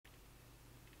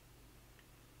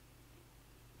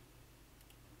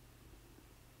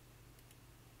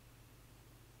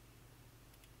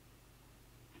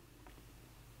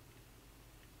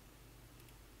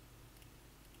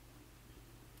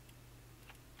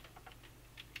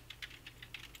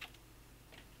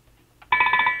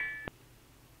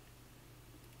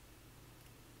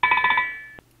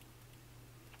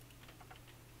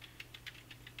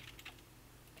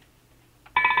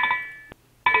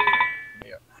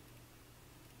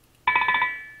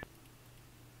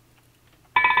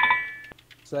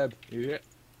Seb, you here?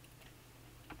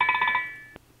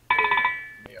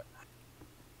 Yeah.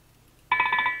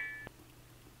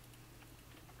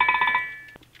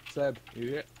 Seb, you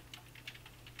here?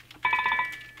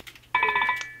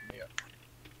 Yeah.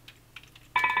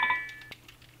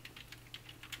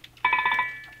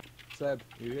 Seb,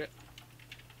 you here?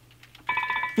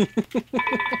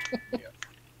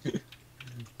 Yeah.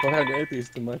 480 is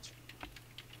too much.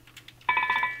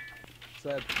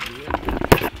 Seb, you here?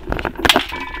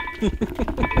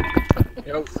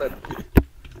 Yo, Seb.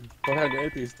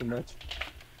 480 is too much.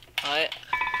 Hi.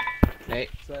 Hey.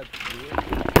 Seb, you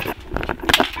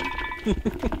here?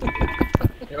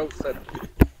 Yo, Seb.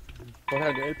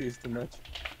 480 is too much.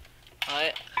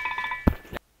 Hi.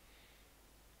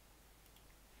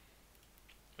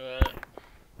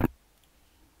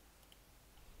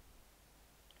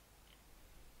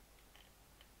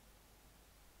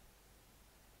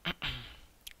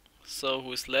 So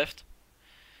who's left?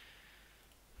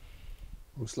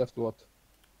 Who's left what?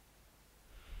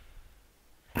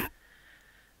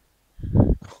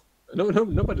 No,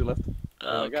 nobody left.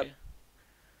 Oh my God. Okay.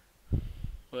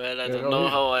 Well, I Yeah, don't oh, know yeah.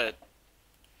 how I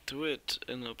do it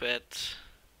in a bad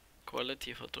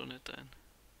quality for doing it then.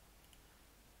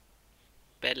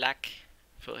 Bad luck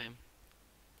for him.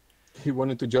 He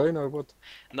wanted to join or what?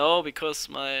 No, because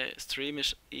my stream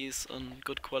is on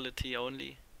good quality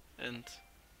only, and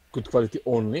Good quality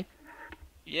only.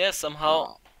 yeah,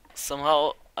 somehow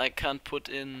I can't put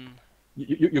in.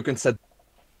 You can set.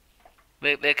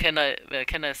 Where can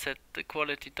I set the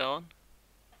quality down?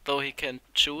 Though he can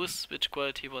choose which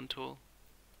quality he want to.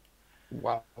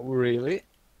 Wow, really?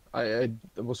 I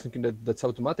was thinking that that's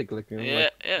automatic, like, you know, Yeah,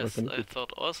 like yes, on I YouTube.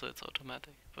 thought also it's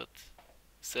automatic, but it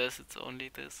says it's only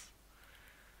this.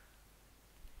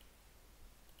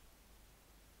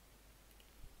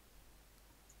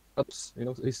 Oops, you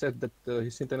know, he said that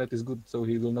his internet is good, so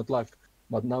he will not lag.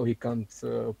 But now he can't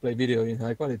play video in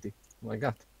high quality. Oh my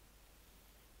God.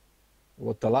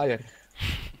 What a liar.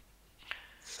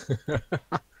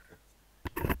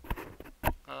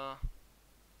 Uh,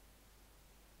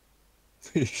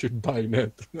 He should buy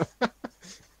net. it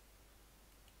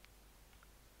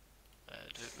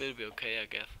will be okay, I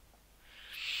guess.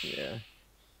 Yeah.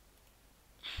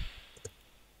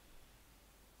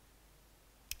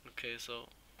 Okay, so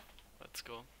let's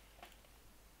go.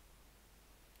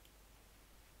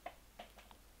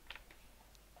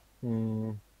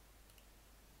 Hmm.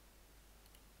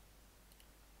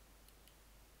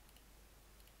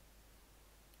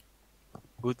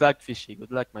 Good luck, Fishy.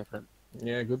 Good luck, my friend.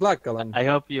 Yeah, good luck, Alan. I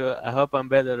hope I'm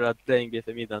better at playing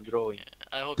BFME than drawing.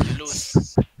 I hope you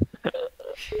lose.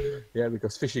 Yeah,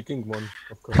 because Fishy King won,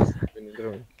 of course, when in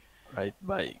drawing. Right,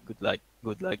 bye. Good luck.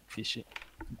 Good luck, Fishy.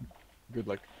 Good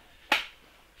luck.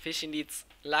 Fishy needs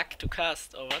luck to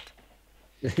cast, or what?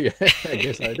 Yeah, I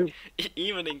guess I do.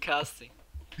 Even in casting.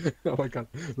 Oh my God.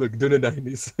 Look, Dunedain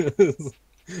is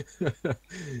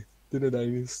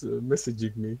Dunedain is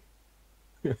messaging me.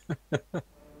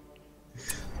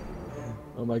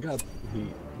 Oh my God.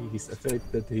 He's afraid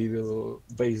that he will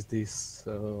base these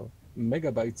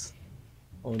megabytes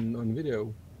on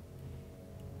video.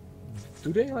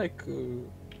 Do they like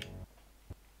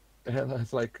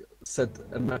have like set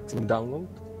a maximum download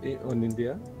on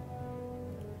India?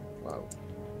 Wow.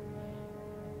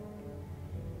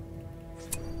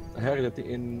 I heard that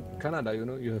in Canada, you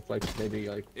know, you have like maybe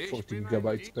like 40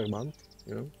 gigabytes per month,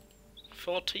 you know?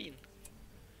 14.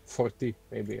 40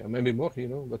 maybe, maybe more, you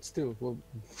know, but still, well,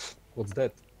 what's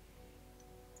that?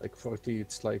 Like 40,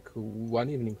 it's like one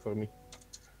evening for me.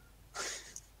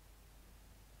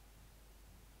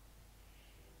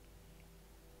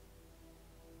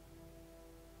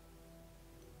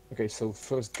 Okay, so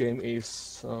first game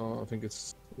is, I think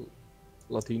it's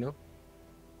Latino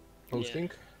hosting.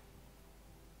 Yeah.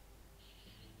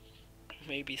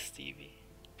 Maybe Stiwie.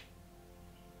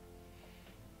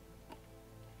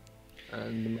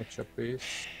 And the matchup is...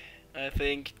 I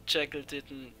think Jekyll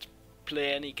didn't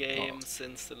play any games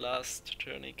since the last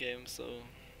tourney game, so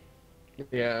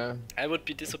Yeah. I would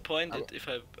be disappointed if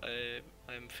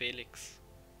I'm Felix.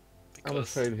 I'm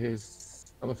afraid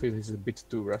he's a bit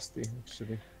too rusty,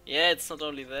 actually. Yeah, it's not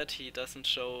only that, he doesn't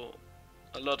show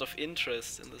a lot of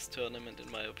interest in this tournament,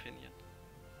 in my opinion.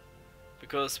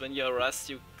 Because when you're rust,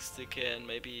 you still can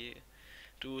maybe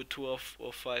do 2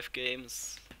 or 5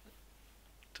 games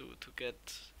to get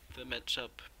the matchup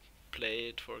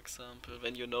played, for example,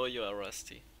 when you know you are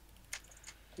rusty.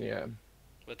 Yeah.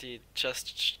 But he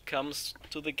just comes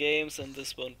to the games, and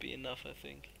this won't be enough, I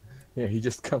think. Yeah, he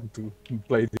just come to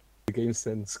play the games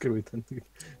and screw it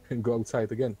and go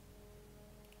outside again.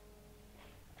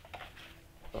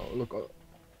 Oh, look.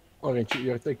 Orange,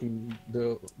 you're taking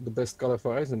the best color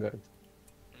for Isengard.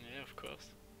 Yeah, of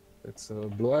course. It's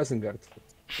blue Isengard,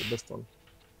 the best one.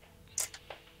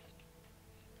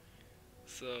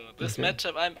 So this Okay.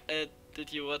 matchup,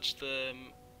 did you watch the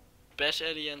Bash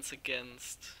Alliance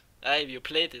against? You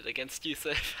played it against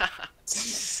yourself.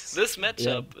 This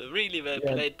matchup, really well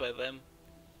Yeah. played by them.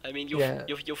 I mean, Yeah.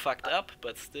 you fucked up,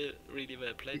 but still really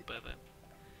well played by them.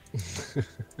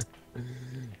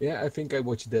 Yeah, I think I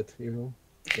watched that, you know.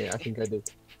 Yeah, I think I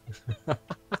did.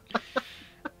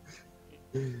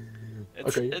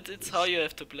 Okay. It's how you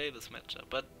have to play this matchup,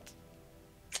 but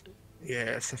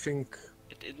Yes, I think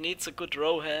it needs a good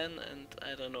row hand, and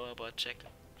I don't know about Jack.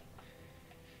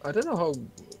 I don't know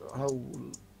how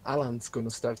Alan's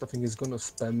gonna start. I think he's gonna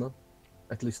spam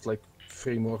at least like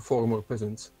 4 more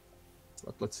peasants.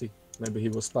 But let's see. Maybe he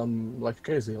will spam like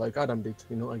crazy, like Adam did,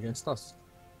 you know, against us.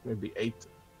 Maybe eight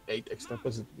extra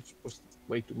peasants, which was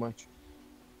way too much.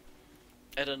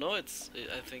 I don't know. I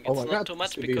think Oh it's my not God, too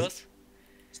much Stiwie because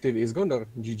Stiwie is Gondor.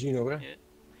 GG, no, right? yeah.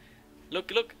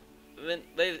 Look, when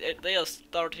they are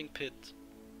starting pit,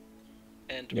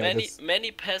 and Yeah,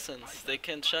 many peasants, they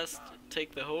can just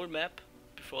take the whole map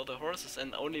before the horses,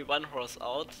 and only one horse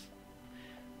out,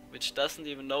 which doesn't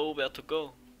even know where to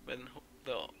go when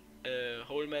the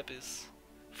whole map is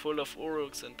full of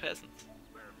Uruks and peasants.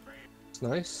 It's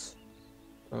nice.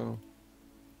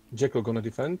 Jekyll gonna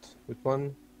defend with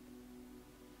 1.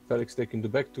 Felix taking the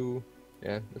back 2.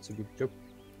 Yeah, that's a good job.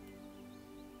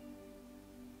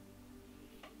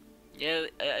 Yeah,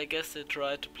 I guess they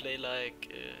try to play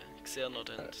like Xernot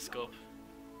and Scope.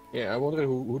 Yeah, I wonder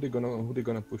who they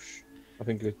gonna push. I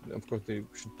think of course they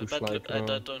should push But like.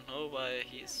 I don't know why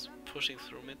he's pushing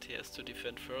through mid. He has to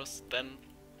defend first, then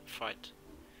fight.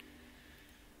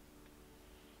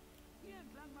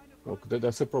 Look,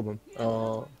 that's a problem.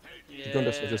 Yeah.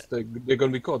 They're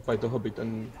gonna be caught by the Hobbit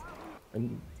and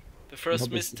The first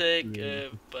Hobbit is, mistake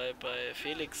by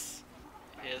Felix,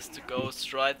 he has to go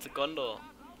straight the Gondor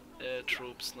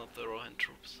troops, not the Rohan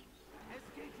troops.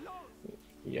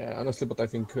 yeah, honestly, but I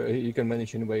think he can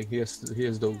manage anyway. He has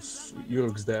those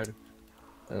Yurks there,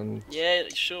 and Yeah,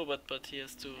 sure, but he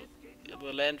has to.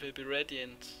 The land will be ready,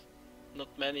 and not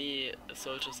many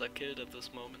soldiers are killed at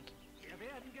this moment.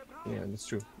 yeah, that's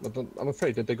true. But I'm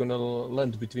afraid that they're gonna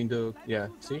land between the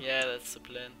see. Yeah, that's the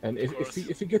plan. And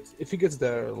if he gets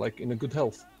there like in a good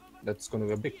health, that's gonna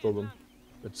be a big problem.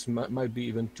 That might be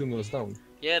even 2 miles down.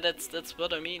 Yeah, that's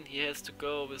what I mean. He has to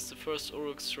go with the first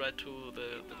Uruks right to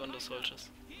the Gondor soldiers.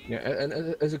 Yeah,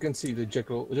 and as you can see, the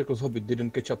Jekyll's Hobbit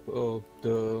didn't catch up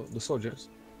the soldiers,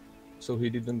 so he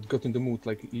didn't got in the mood.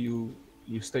 Like you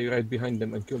stay right behind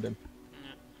them and kill them.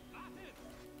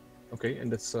 Yeah. Okay,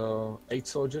 and that's 8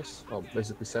 soldiers, well,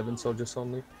 basically 7 soldiers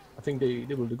only. I think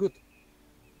they will do good.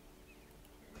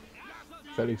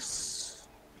 Felix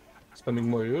spamming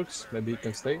more Urks, maybe he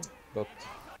can stay, but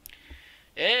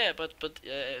Yeah, but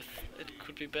it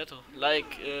could be better.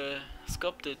 Like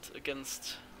Skop did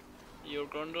against your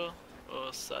Gondor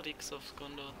or Sadix of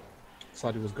Gondor.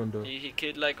 Sadi was Gondor. He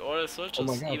killed like all the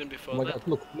soldiers even before oh my that.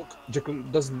 God, look, Jekyll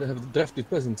doesn't have drafted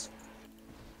peasants,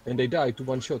 and they die to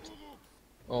 1 shot.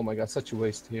 Oh my God, such a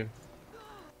waste here.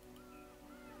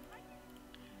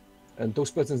 And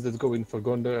those peasants that go in for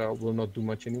Gondor will not do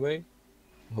much anyway.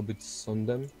 Hobbits on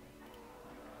them.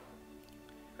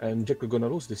 And Jekyll gonna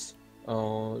lose this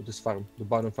farm, the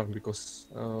Baron farm, because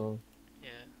Yeah.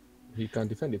 he can't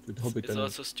defend it with Hobbit. It's and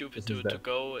also stupid to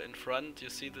go in front. You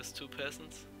see these 2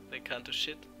 peasants? They can't do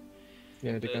shit.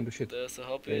 Yeah, they can't do shit. There's a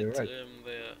Hobbit. Yeah, you're right.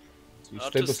 They're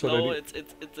out too slow. It's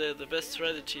the best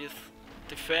strategy is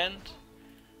defend,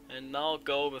 and now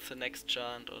go with the next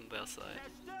giant on their side.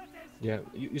 Yeah,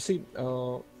 you see,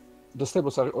 the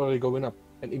stables are already going up,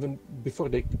 and even before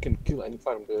they can kill any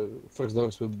farm, the first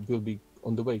doors will be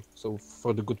on the way. So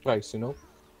for the good price, you know.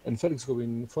 And Felix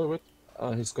going forward,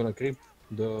 he's gonna creep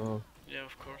of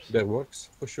course. their works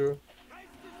for sure.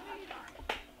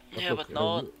 Yeah, but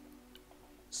now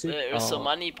there is a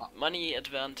money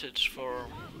advantage for.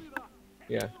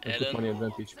 Yeah, a good money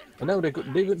advantage. And now they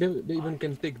even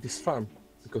can take this farm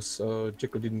because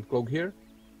Jekyll didn't cloak here,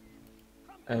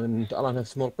 and Alan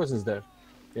has more presence there.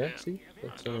 Yeah, see,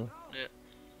 that's yeah.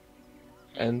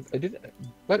 And I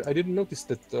didn't notice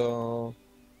that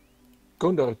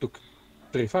Gondor took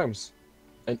 3 farms,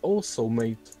 and also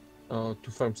made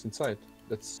 2 farms inside.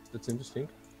 That's interesting.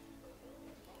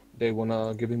 They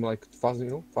wanna give him like fast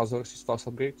horses, fast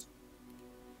upgrades.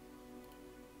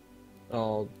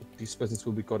 These peasants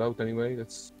will be caught out anyway.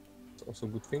 That's also a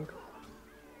good thing.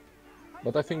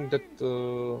 But I think that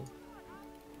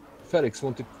Felix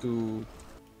wanted to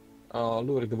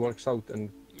lure the works out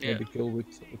and Yeah. maybe kill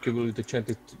with the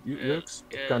chanted Yerks.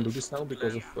 But can't do this now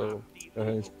because of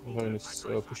his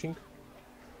pushing.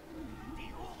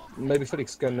 Maybe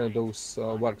Felix can those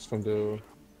wargs from the.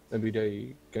 Maybe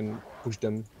they can push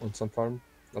them on some farm,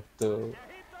 but the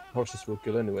horses will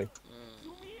kill anyway.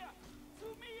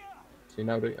 See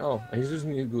now they. Oh, he's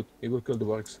using it good. He will kill the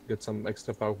wargs, get some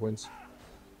extra power points,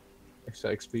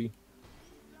 extra XP.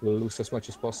 Will lose as much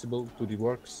as possible to the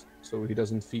wargs, so he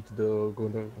doesn't feed the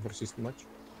Gondor horses too much.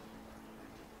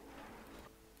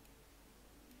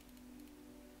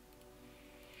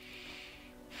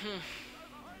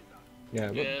 Yeah,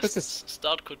 but this is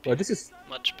start could be well, this is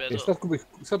much better. It's not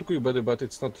could be better, but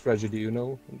it's not tragedy, you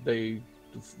know.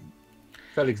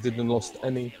 Felix didn't lost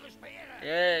any.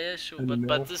 Yeah, sure.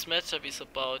 But this matchup is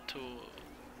about to.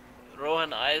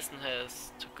 Rohan Eisen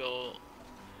has to go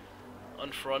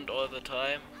on front all the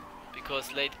time,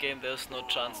 because late game there's no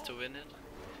chance to win it.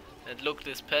 And look,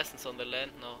 these peasants on the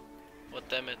land now. What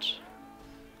damage?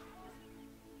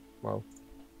 Wow.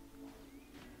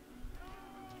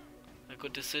 A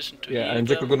good decision to yeah, heal and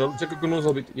them. Jekko gonna lose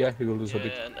Hobbit. Yeah, he will lose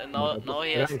Hobbit. And now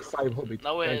he has rank 5 Hobbit.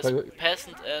 Now he has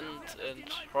peasant and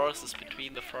horses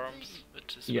between the farms,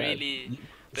 which is really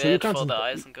so bad for the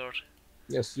Isengard.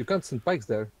 Yes, you can't send pikes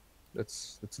there.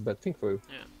 That's a bad thing for you.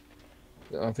 Yeah.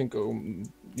 I think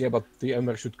yeah, but the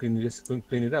Ember should clean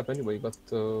it up anyway. But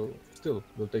still,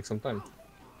 will take some time.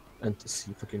 And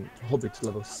see fucking Hobbit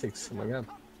level 6. Oh my god.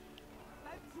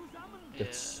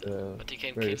 That's but you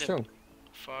can very kill strong. him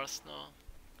fast now.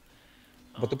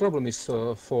 But the problem is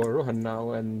for Rohan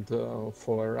now and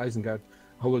for Isengard,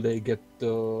 how will they get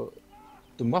the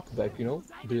map back? You know,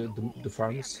 the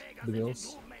farms, the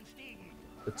mills.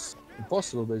 It's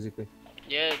impossible, basically.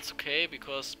 Yeah, it's okay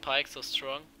because pikes are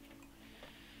strong.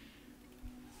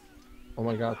 Oh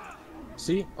my god!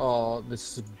 See,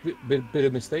 this is a bit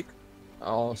of mistake.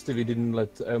 Stiwie didn't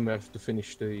let Elmer to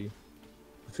finish the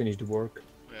work.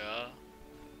 Yeah.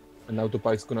 And now the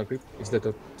pike's gonna grip. Is that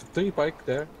a 3 pike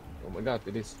there? Oh my god,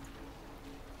 it is.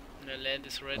 The land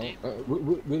is ready.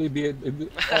 Will he be?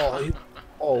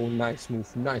 Oh, nice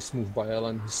move by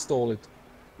Alan. He stole it,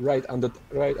 right under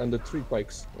 3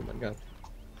 pikes. Oh my god!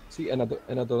 See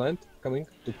another land coming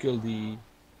to kill the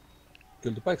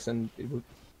pikes, and it will.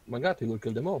 Oh my god, he will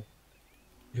kill them all.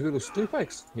 He will lose 3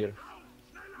 pikes here.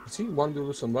 See, 1 will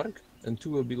lose on Mark, and 2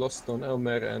 will be lost on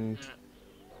Elmer and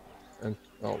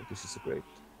oh, this is a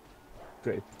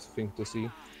great thing to see.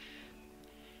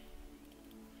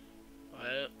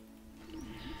 Well,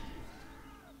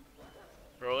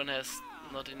 Rowan has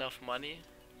not enough money.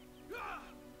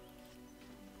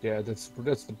 Yeah, that's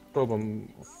the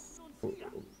problem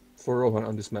for Rohan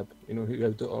on this map. You know, you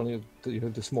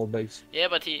have the small base. Yeah,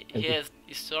 but he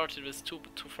started with two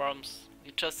farms.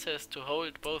 He just has to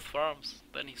hold both farms,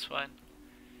 then he's fine.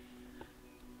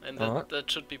 And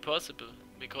that should be possible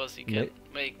because he can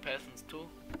make peasants too.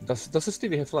 Does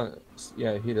Stiwie have land?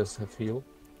 Yeah, he does have heal.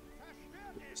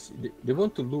 They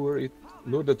want to lure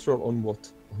the troll on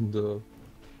what? On the.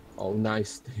 Oh,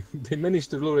 nice! They managed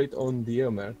to lure it on the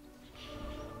Elmer.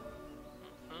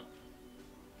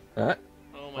 Huh?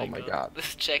 Oh my god!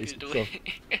 This Jack is doing.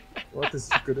 What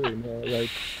is he doing? Like.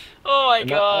 Oh my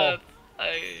god!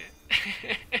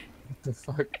 What the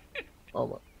fuck? Oh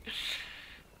my.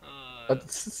 But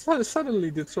suddenly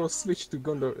the troll switched to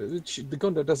Gondor, which the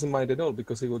Gondor doesn't mind at all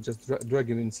because he will just drag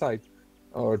him inside,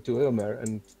 or to Elmer,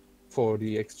 and for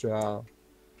the extra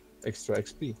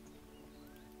XP.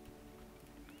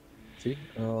 See,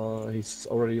 he's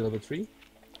already level 3,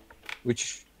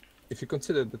 which, if you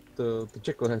consider that the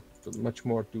Jekyll had much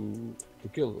more to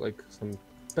kill, like some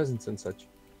peasants and such.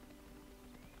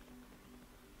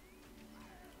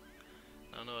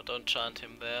 No, don't chant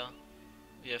him there.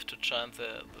 You have to chant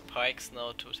the pikes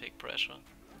now to take pressure.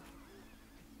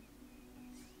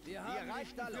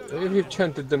 If he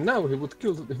chanted them now, he would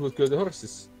kill the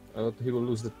horses. He will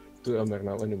lose to Elmer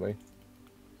now anyway.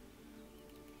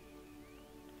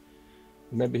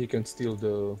 Maybe he can steal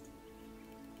the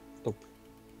top.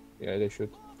 Yeah, they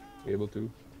should be able to.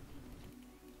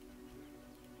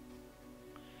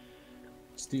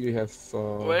 Stiwie have.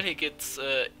 Well, he gets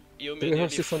nearly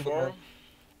 4.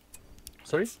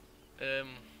 Sorry?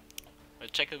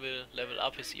 Jekyll will level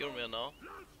up his Ymir now.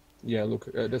 Yeah, look,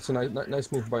 that's a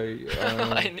nice move by.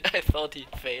 I thought he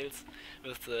fails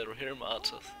with the Hirm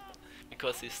archers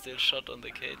because he's still shot on the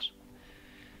cage.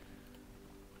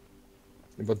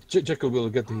 But Jekyll will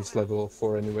get his level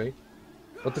 4 anyway.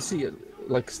 But to see,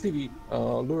 like Stiwie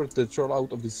lured the troll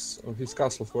out of his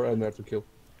castle for Elmer to kill,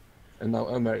 and now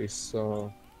Elmer is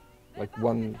like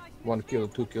one kill,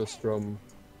 2 kills from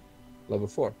level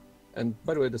 4. And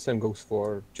by the way, the same goes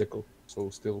for Jekyll. So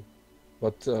still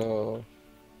But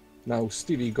now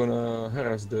Stiwie gonna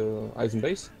harass the Eisen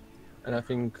base, and I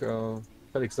think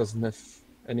Felix doesn't have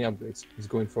any upgrades. He's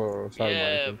going for Saruman, I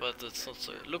Yeah, think. but it's not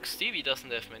so. Look, Stevie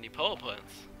doesn't have many power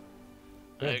points.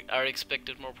 Yeah. I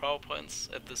expected more power points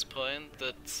at this point.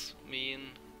 That mean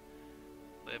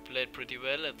they played pretty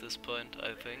well at this point,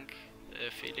 I think.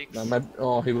 Felix.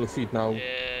 Oh, he will feed now. Yeah.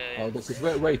 Oh, this is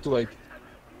way too late.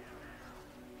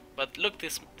 But look,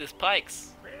 this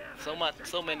pikes.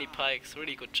 So many pikes.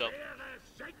 Really good job.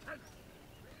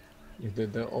 Yeah,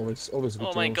 they're always good.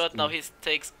 Oh to my know god! Now Stiwie. he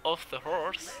takes off the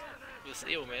horse with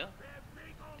Eomer.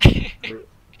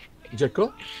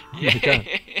 Jekyll? Oh my god.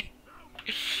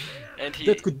 And he.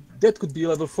 That could be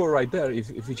level 4 right there if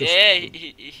he just. Yeah,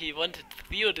 he wanted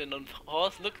Theoden on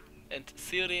horse. Look, and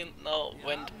Theoden now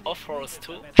went off horse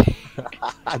too.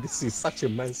 This is such a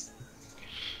mess.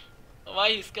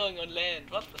 Why he's going on land?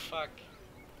 What the fuck?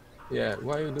 Yeah,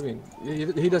 why are you doing?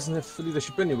 He doesn't have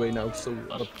leadership anyway now, so What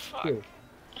but the fuck? still,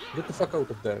 get the fuck out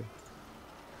of there.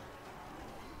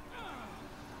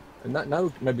 And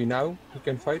now maybe now he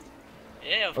can fight,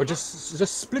 Yeah, of or course.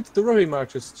 just split the Rory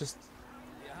marches. Just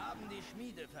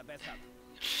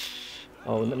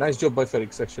oh, nice job by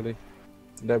Felix actually.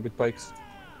 There with pikes.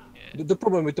 Yeah. The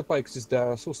problem with the pikes is they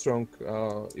are so strong,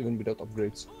 even without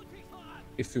upgrades.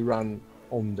 If you run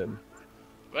on them.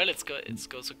 Well, it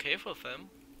goes okay for them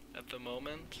at the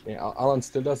moment. Yeah, Alan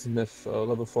still doesn't have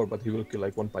level 4, but he will kill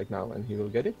like one pike now, and he will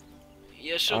get it.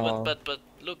 Yeah, sure, but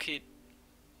look,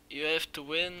 you have to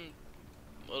win,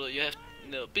 or you have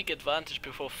big advantage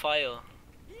before fire,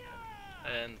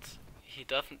 and he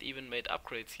doesn't even made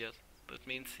upgrades yet. That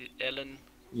means Alan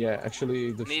Yeah,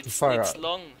 actually the needs fire.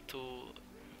 long to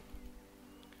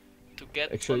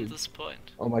get Actually- on this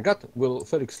point. Oh my god, will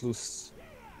Felix lose?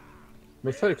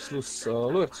 Will Felix lose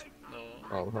Lurch? No.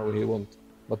 Oh, no, he won't.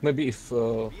 But maybe if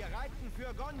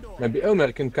maybe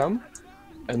Elmer can come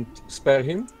and spare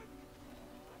him.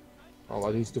 Oh,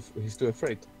 well, he's too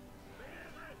afraid.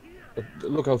 But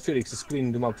look how Felix is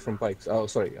cleaning them up from pikes. Oh,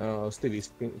 sorry, Stiwie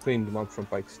is cleaning them up from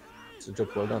pikes. It's a job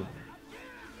well done.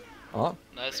 Ah,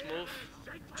 Nice move.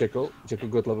 Jekyll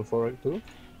got level 4 too.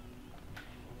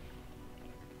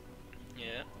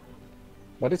 Yeah.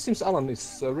 But it seems Alan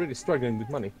is really struggling with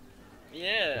money.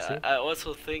 Yeah, I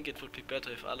also think it would be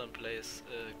better if Alan plays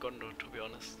Gondor, to be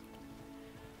honest.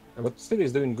 But Stiwie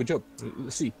is doing a good job.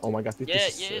 See, oh my god,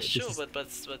 Sure,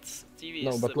 but Stevie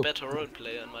No, is but the look- better role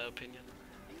player in my opinion.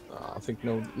 I think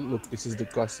no. Look, this is the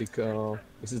classic.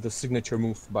 This is the signature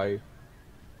move by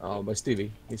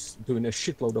Stiwie. He's doing a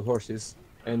shitload of horses,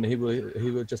 and he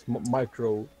will just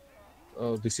micro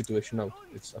the situation out.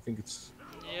 I think it's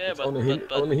Yeah, but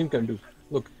only him can do.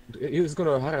 Look, he's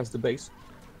gonna harass the base,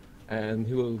 and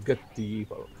he will get the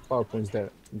power points there.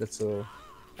 That's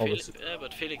always. Yeah,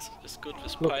 but Felix is good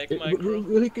with Look, pike micro.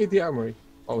 will he get the armory?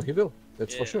 Oh, he will.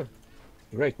 That's for Yeah. sure.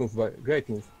 Great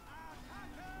move.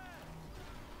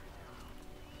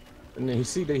 And you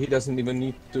see that he doesn't even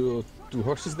need two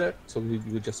horses there, so he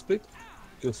will just split,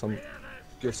 kill some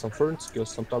ferns, kill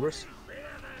some towers.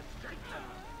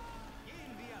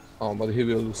 Oh, but he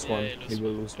will lose Yeah, one. he He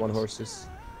will lose one horses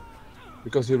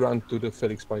because he ran to the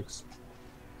Felix pikes.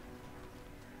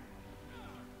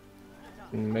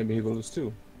 Maybe he will lose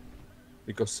two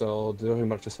because the Rory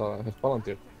marches have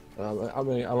Palantir. I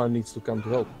mean, Alan needs to come to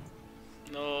help.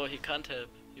 No, he can't help.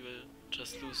 He will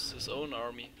just lose his own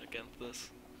army against this.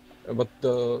 But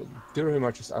the Rory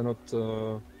marches are not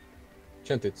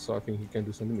chanted, so I think he can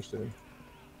do some damage to them.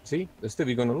 See, they're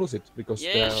still gonna lose it because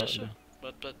Yeah, they're, sure.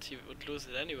 But he would lose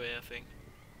it anyway, I think.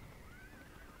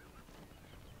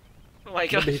 Oh my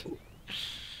god.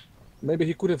 Maybe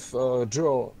he could have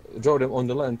draw them on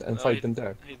the land and No, fight them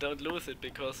there. He don't lose it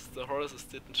because the horses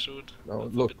didn't shoot. No,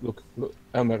 That's a look, bit-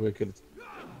 Elmer will kill it.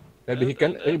 Maybe he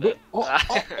can. And-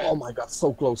 Oh my god,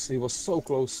 so close! He was so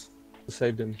close to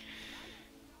save them.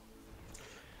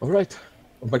 All right.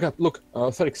 Oh my god, look!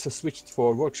 Felix has switched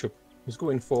for Workshop. He's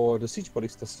going for the siege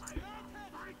ballistas.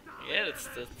 Yeah, that's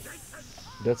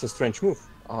That's a strange move.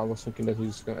 I was thinking that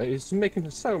he's making a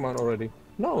Saruman already.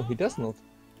 No, he does not.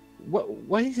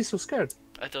 Why is he so scared?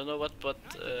 I don't know what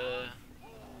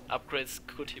upgrades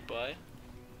could he buy.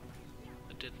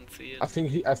 I didn't see it. I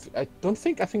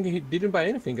think I think he didn't buy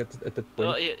anything at that point.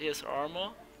 Oh, he has armor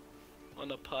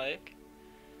on a pike.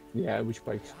 Yeah, which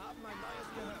pike?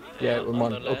 Yeah, on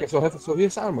man. the land. Okay, so he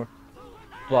has armor.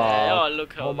 Yeah, Wow. oh,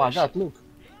 look how Oh my they god, look.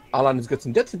 Alan is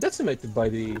getting decimated by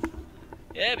the...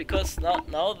 Yeah, because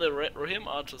now the Rohim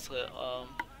archers are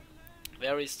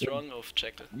very strong of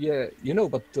Jekyll. Yeah, you know,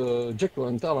 but Jekyll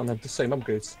and Alan have the same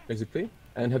upgrades, basically,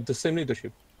 and have the same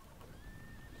leadership.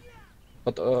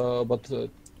 But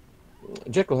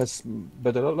Jekyll has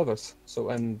better levels, so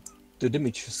and the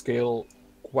damage scale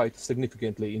quite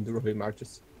significantly in the Rohit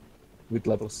matches with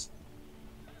levels.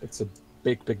 It's a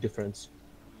big difference.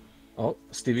 Oh,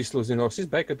 Stevie's losing horses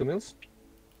back at the mills.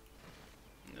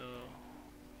 No.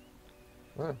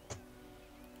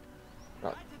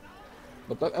 Ah.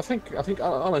 But I think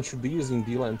Alan should be using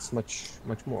the lands much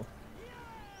more.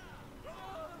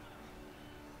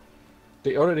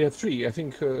 They already have 3. I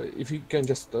think if he can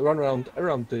just run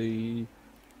around the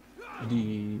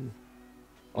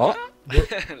oh,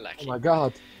 Lucky. oh my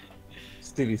God,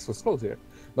 Stevie so close here.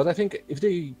 But I think if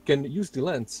they can use the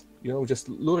lands, you know, just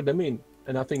lure them in,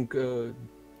 and I think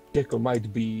Gecko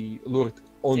might be lured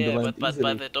on the land easily.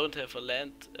 But they don't have a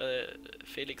land.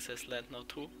 Felix has land now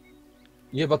too.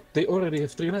 Yeah, but they already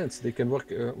have 3 lands. They can work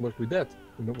with that.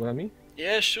 You know what I mean?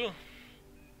 Yeah, sure.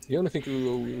 The only thing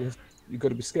you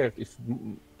gotta be scared if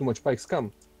too much pikes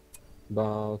come.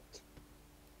 But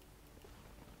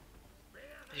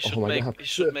He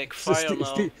should make fire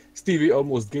now. Stiwie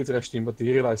almost gate rushed him, but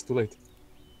he realized too late.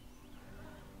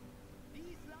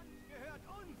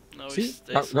 Now See?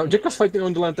 Now Jacob's fighting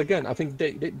on the land again. I think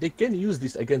they can use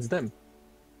this against them.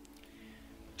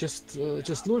 Just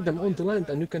lure them on the land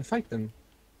and you can fight them.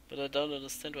 But I don't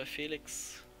understand why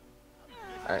Felix.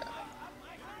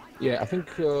 Yeah, I think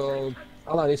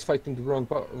Alan is fighting the wrong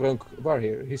war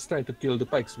here. He's trying to kill the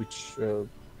pikes, which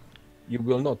you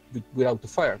will not without the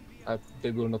fire.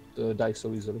 They will not die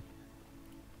so easily.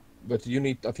 But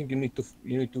I think you need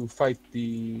to fight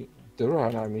the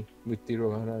Rohan army with the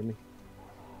Rohan army.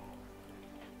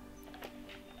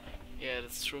 Yeah,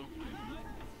 that's true.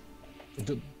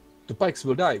 The pikes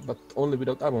will die, but only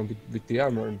without armor. With the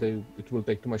armor, it will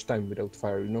take too much time without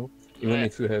fire. You know, even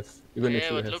if you have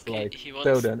look, like he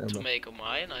wants to armor. make a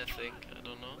mine. I think I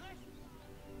don't know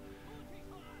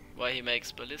why he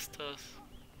makes ballistas.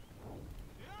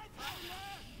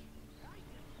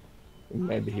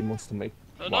 Maybe he wants to make.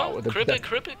 Oh wow, no! Cripple!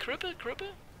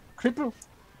 Cripple!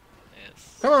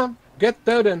 Yes. Come on, get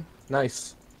Theoden.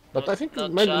 Nice. But I think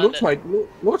maybe Lords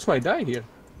might die here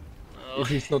No. if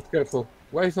he's not careful.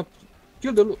 Why he's not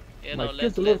kill the Yeah, might no, kill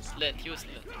the Lords? let use it.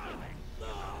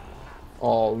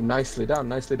 Oh, nicely done,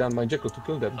 my Jekyll to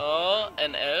kill them. Oh,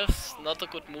 and elves, not a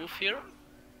good move here.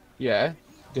 Yeah,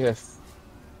 they have.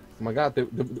 Oh my God,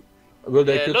 will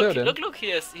they kill Theoden? Look, he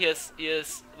has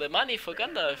the money for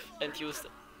Gandalf and used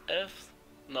elves.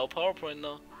 No PowerPoint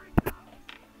now.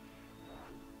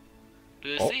 Do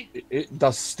you see?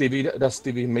 Does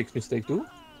Stiwie make mistake too?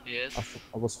 Yes.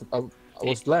 I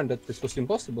was learned that this was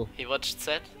impossible. He watched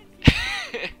that.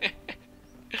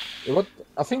 What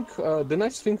I think the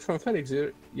nice thing from Felix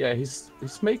here, yeah, he's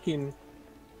making.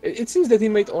 It seems that he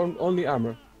made only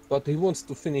armor, but he wants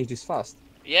to finish this fast.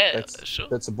 Yeah, sure.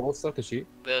 That's a bold strategy.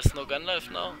 There's no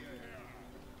Gandalf now.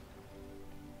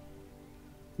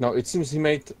 No, it seems he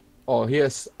made. Oh, he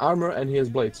has armor and he has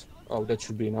blades. Oh, that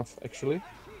should be enough actually.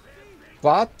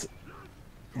 But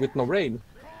with no rain,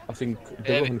 I think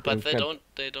the Rohan but can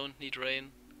they don't need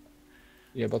rain.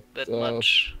 Yeah, but that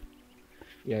much.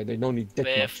 Yeah, they don't need that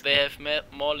much. They have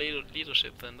more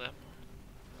leadership than them.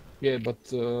 Yeah, but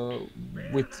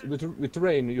with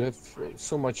rain you have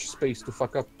so much space to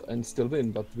fuck up and still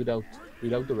win. But without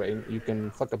the rain, you can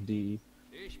fuck up the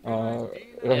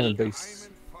Rohan base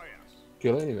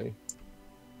kill anyway.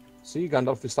 See,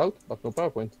 Gandalf is out, but no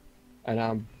PowerPoint, and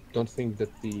I don't think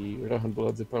that the Rohan will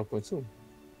have the PowerPoint soon.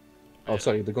 Oh,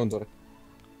 sorry, the Gondor.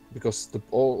 Because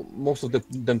most of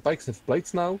them pikes have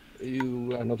plates now.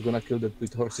 You are not gonna kill that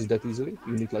with horses that easily.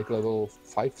 You need like level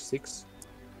 5, 6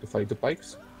 to fight the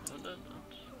pikes.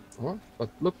 Oh, but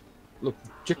look,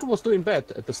 Jacob was doing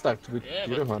bad at the start with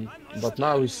Rohan, but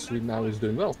now he's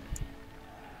doing well.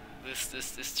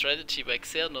 This strategy by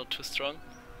Xer not too strong.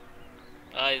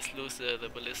 He's lose the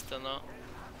ballista now.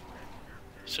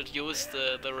 Should use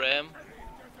the ram.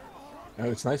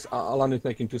 It's nice. Alan is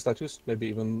making 2 statues. Maybe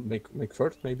even make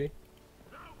third, maybe.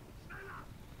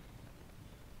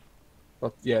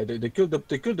 But yeah, they killed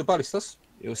the ballistas.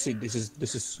 You'll see.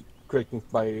 This is great move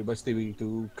by Stiwie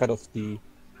to cut off the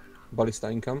ballista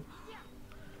income.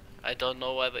 I don't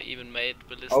know why they even made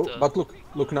ballista. Oh, but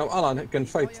look now. Alan can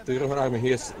fight the Rohan army. He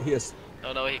has.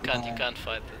 No, he can't. He can't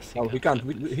fight this. He can't.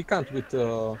 He can't with.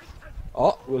 Oh,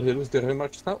 will he lose the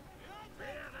remarks now?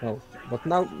 No, but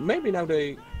maybe now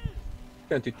they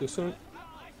can't it too soon.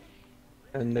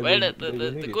 And well,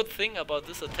 the good thing about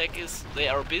this attack is they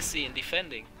are busy in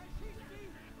defending.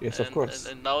 Yes, of course.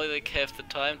 And now they have the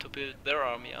time to build their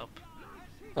army up.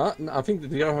 I think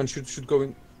that the Rohan should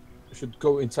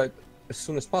go inside as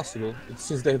soon as possible.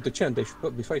 Since they have the chance, they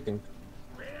should be fighting.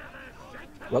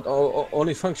 But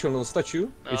only functional statue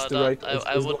No, is the that, right, I is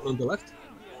the would. one on the left.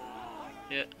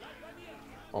 Yeah.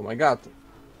 Oh my god.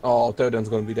 Oh, Theoden's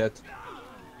gonna be dead.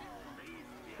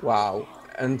 Wow.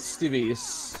 And Stiwie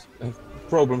is have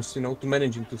problems, you know, to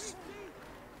managing to.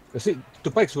 You see, the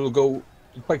pikes will go.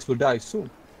 The pikes will die soon.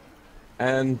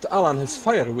 And Alan has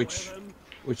fire, which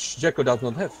Jacko does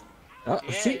not have.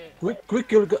 See, quick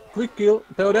kill,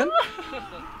 Theoden.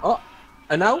 Oh,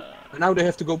 and now they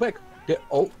have to go back. They,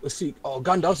 oh, see, oh,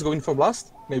 Gandalf's going for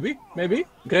blast. Maybe,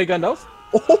 Grey Gandalf.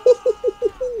 Oh,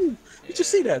 did you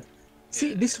see that?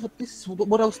 See, this is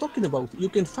what I was talking about. You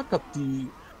can fuck up the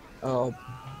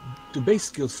base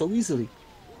skill so easily.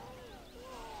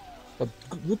 But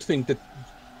good thing that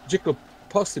Jacob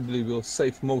possibly will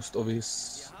save most of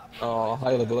his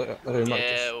high level remarks.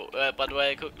 Yeah, but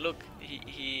where I could look,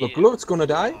 he Look, Lord's gonna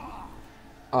die.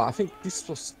 I think this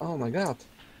was. Oh my god.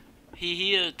 he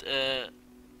healed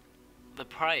the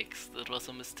pikes. That was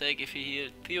a mistake. If he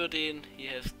healed Theoden, he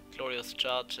has glorious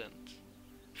charge and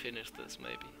finish this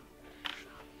maybe.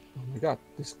 Oh my god,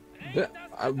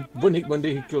 when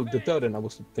he killed the third, and I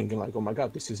was thinking like, oh my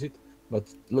god, this is it. But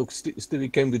look, still he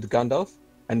came with Gandalf,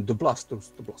 and the blast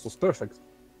was perfect.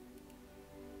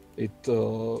 It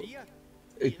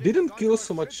didn't kill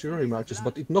so much remarches,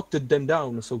 but it knocked them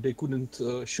down, so they couldn't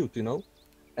shoot, you know.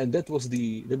 And that was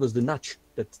the notch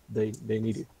that they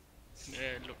needed.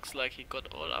 Yeah, it looks like he got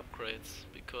all upgrades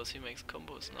because he makes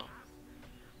combos now.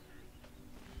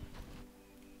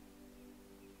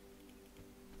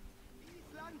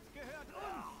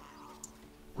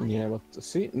 Yeah, but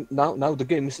see, now the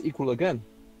game is equal again.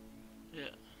 Yeah.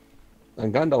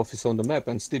 And Gandalf is on the map,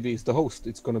 and Stiwie is the host.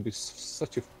 It's gonna be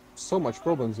so much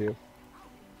problems here.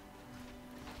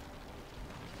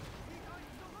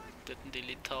 Didn't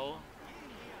delete Tau.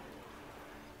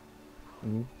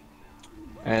 Mm.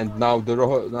 And now the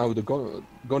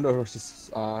Gondor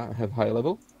horses have high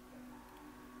level.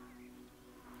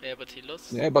 Yeah, but he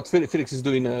lost. Yeah, but Felix is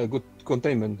doing a good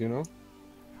containment, you know.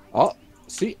 Oh,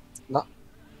 see,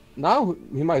 now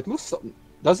he might lose some.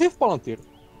 Does he have Palantir?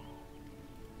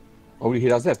 Oh, he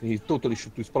does have. He totally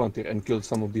should use Palantir and kill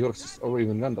some of the horses, or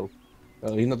even Gandalf.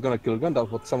 He's not gonna kill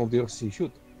Gandalf, but some of the horses he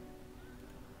should.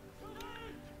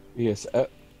 He has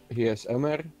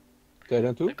Elmer,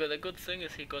 Tyrant too. The good thing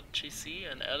is he got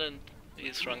GC and Alan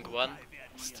is rank 1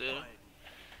 still.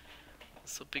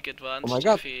 So big advantage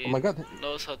if he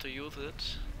knows how to use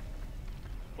it.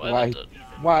 Why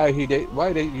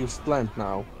they use plant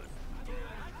now?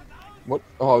 What?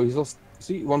 Oh, he's lost.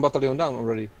 See, one battalion down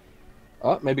already.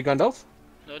 Maybe Gandalf?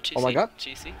 No, GC. Oh my god.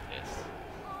 GC, yes.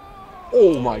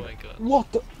 Oh my god.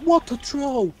 What a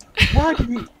throw! Why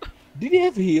did he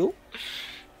have heal?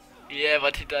 Yeah,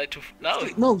 but he died too.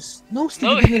 No,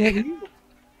 Steve didn't have heal.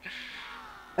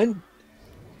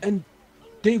 And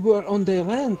they were on their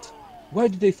land. Why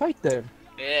did they fight there?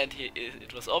 Yeah, and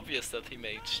it was obvious that he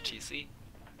made GC.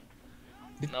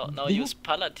 Now use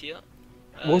Palantir.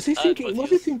 Was he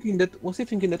thinking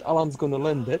that Alan's gonna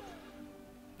land that?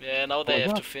 Yeah, now they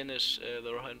have to finish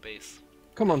the Rohan base.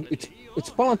 Come on, it's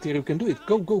Palantir, you can do it.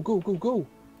 Go.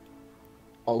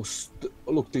 Oh,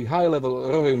 look, the high level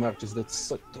Rohan marches, that's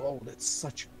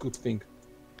such a good thing.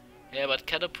 Yeah, but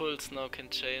catapults now can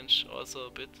change also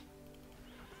a bit.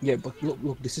 Yeah, but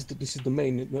look, this is the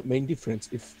main difference.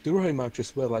 If the Rohan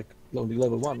marches were like only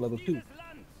level 1, level 2,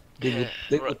 they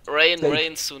would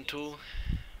rain soon too.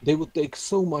 They would take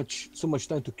so much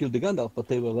time to kill the Gandalf, but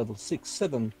they were level 6,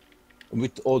 7, and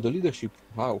with all the leadership,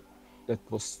 wow, that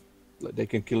was like they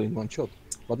can kill in one shot.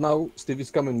 But now Steve is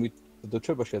coming with the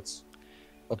trebuchets,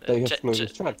 but they have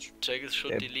glorious charge. Jaggis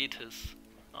should delete his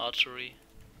archery,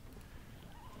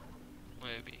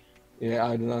 maybe. Yeah,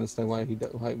 I don't understand why he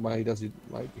does it.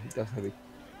 Why he does have it.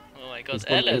 Oh my god,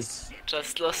 Alice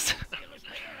just lost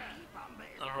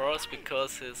a horse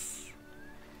because his.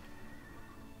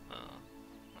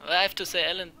 I have to say,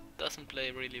 Alan doesn't play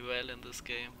really well in this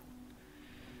game.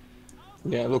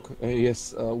 Yeah, look, he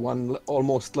has one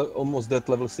almost dead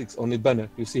level 6 only banner.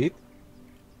 You see it?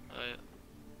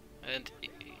 And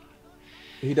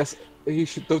he does. He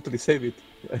should totally save it.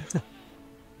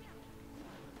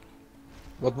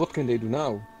 But what can they do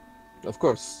now? Of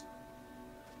course.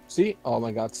 See? Oh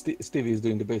my god, Stevie is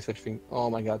doing the base thing. Oh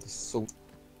my god, this is so.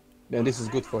 Yeah, this is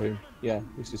good for him. Yeah,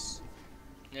 this is.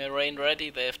 Yeah, rain ready,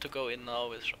 they have to go in now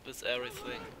with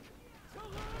everything.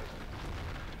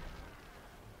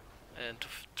 And to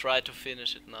try to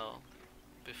finish it now,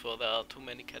 before there are too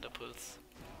many catapults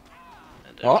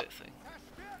and everything.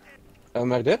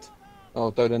 Am I dead?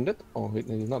 Oh, Tyrant dead? Oh,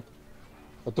 he's not.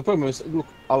 But the problem is, look,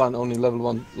 Alan only level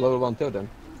 1 Tyrant.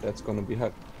 That's gonna be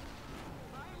hard.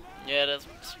 Yeah, that's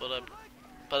what I'm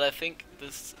But I think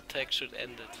this attack should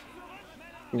end it.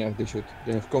 Yeah, they should.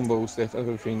 They have combos, they have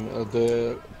everything.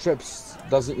 The traps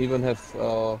doesn't even have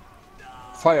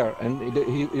fire, and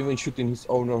he even shooting his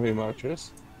own army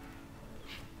marchers.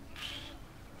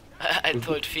 I If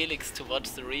told Felix to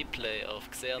watch the replay of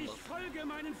Xernon.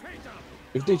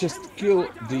 If they just kill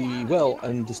the well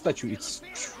and the statue, it's...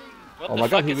 What Oh the my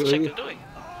god, fuck he is will... Jekyll doing?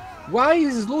 Why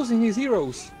is he losing his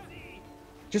heroes?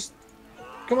 Just...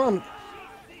 Come on,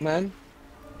 man.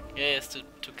 Yeah, he has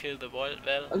to kill the well.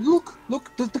 Look,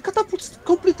 the catapults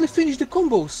completely finish the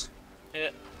combos.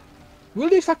 Yeah. Will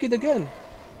they fuck it again?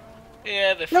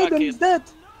 Yeah, they Now fuck then it. he's dead.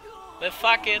 They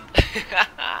fuck it.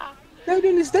 Now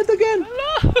then he's dead again.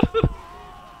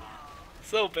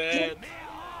 So bad.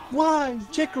 Why?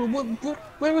 Jekyll,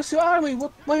 where was your army?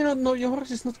 Why not? No, your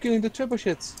horse is not killing the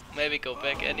trebuchets. Maybe go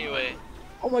back anyway.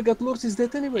 Oh my god, Lord is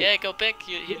dead anyway. Yeah, go back.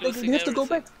 You're losing We have to everything. go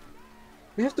back.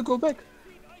 We have to go back.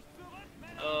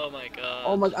 Oh my god.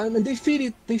 Oh my god, I mean, they feed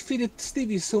it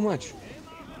Stiwie so much.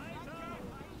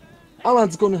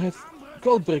 Alan's gonna have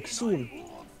Goldbreak soon.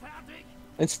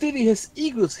 And Stiwie has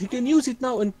eagles, he can use it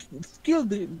now and kill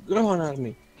the Rohan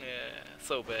army. Yeah,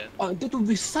 so bad. That would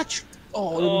be such... Oh,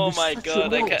 that would Oh be my such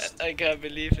god, a roast. I can't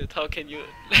believe it. How can you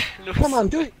lose? Come on,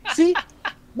 do it. See?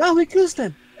 Now he kills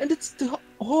them. And it's the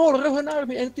whole Rohan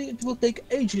army, and it will take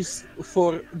ages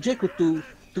for Jekyll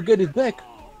to get it back.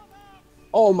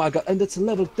 Oh my god, and that's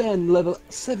level 10, level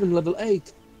 7, level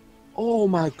 8. Oh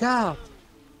my god.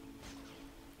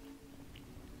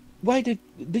 Why did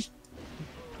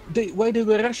why they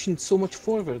were rushing so much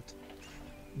forward?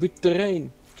 With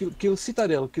terrain, kill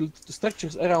citadel, kill the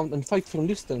structures around and fight from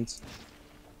distance.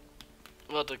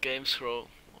 What a game throw.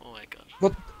 Oh my god.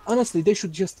 But honestly, they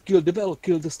should just kill the bell,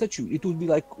 kill the statue. It would be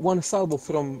like one salvo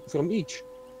from each.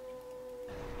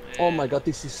 Yeah. Oh my god,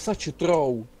 this is such a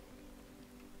throw.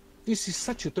 This is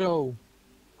such a throw.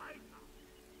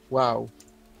 Wow.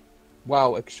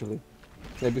 Wow, actually.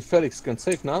 Maybe Felix can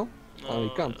save now? Oh, he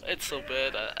can't. It's so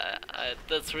bad.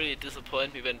 That's really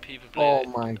disappoint me when people Oh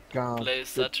my god. play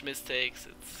such mistakes.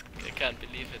 I can't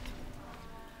believe it.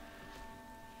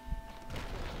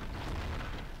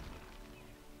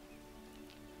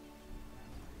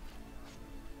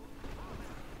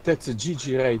 That's a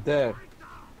GG right there.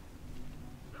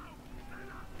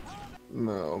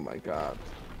 Oh my god.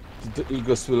 The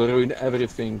Eagles will ruin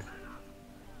everything.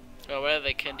 Oh, well,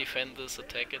 they can defend this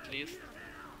attack at least.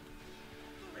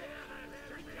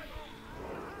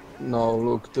 No,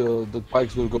 look, the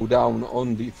pikes will go down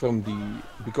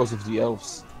because of the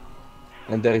elves.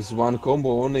 And there is one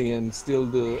combo only and still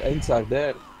the ends are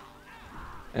there.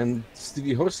 And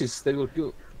Stiwie horses, they will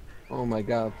kill. Oh my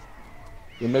god.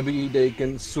 Yeah, maybe they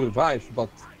can survive, but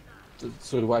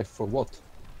survive for what?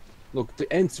 Look,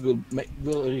 the ants will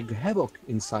wreak havoc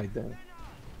inside there.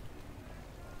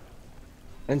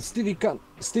 And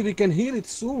Stiwie can heal it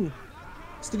soon.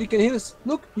 Stiwie can heal us.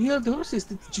 Look, he healed the horses,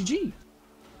 it's GG.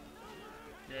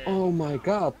 Yeah. Oh my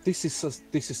god, this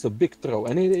is a big throw.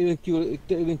 And they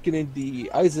even killing the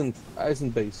Eisen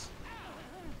base.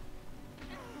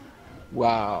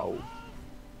 Wow.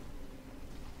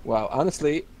 Wow,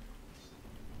 honestly,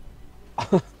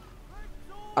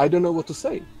 I don't know what to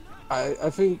say. I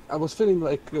think I was feeling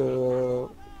like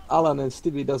Alan and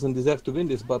Stiwie doesn't deserve to win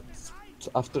this, but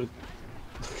after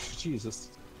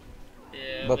Jesus.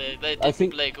 Yeah, But they I didn't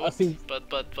think- play I good, think-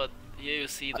 but here you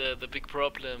see the big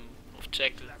problem of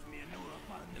Jekyll.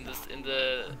 In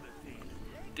the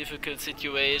difficult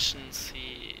situations,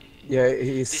 he Yeah,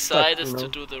 he's stuck, decided you know? to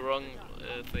do the wrong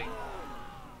thing.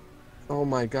 Oh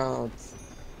my god.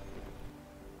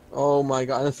 Oh my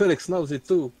god, and Felix knows it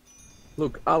too.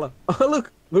 Look, Alan.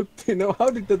 look, you know, how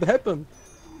did that happen?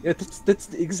 Yeah, that's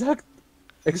the exact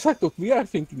what we are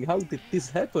thinking. How did this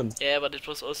happen? Yeah, but it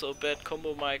was also a bad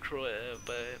combo micro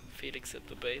by Felix at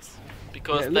the base.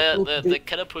 Because Yeah, look, the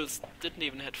catapults didn't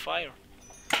even have fire.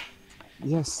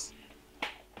 Yes.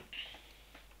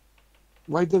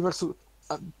 Why they were so...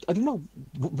 I don't know,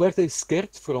 were they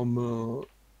scared from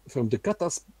the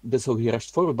katas? So he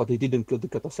rushed forward, but he didn't kill the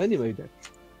katas anyway there.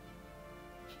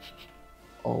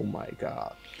 Oh my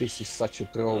god, this is such a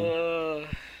throw.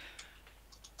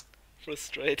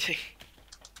 Frustrating.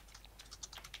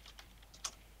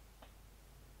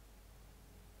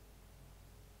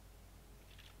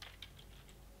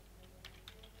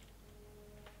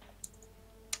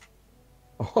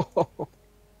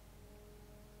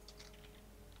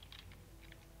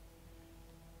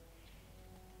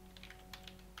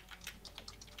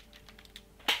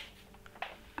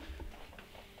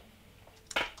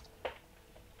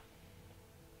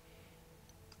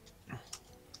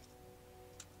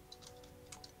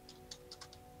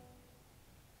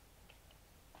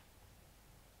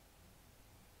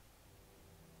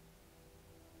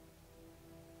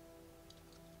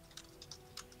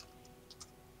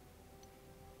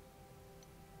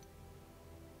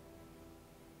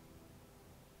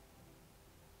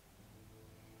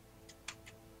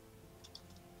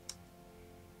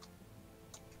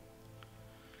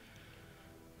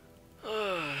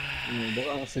 But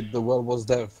honestly, the well was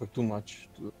there for too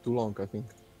long, I think.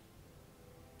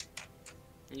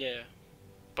 Yeah.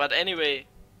 But anyway,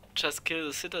 just kill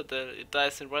the citadel, it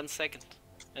dies in 1 second.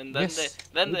 And then Yes.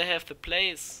 they have the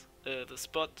place, the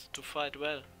spot to fight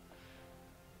well.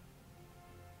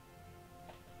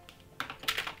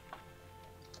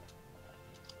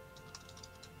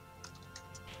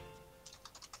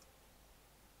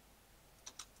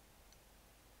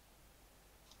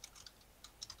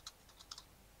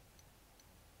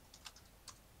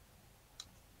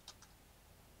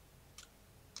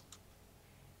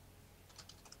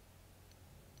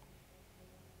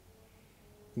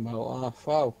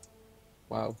 Well,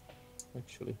 wow,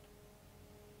 actually.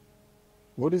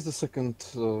 What is the second?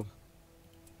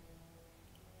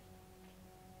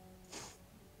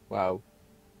 Wow.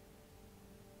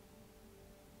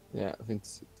 Yeah, I think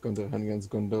it's Gondor hand against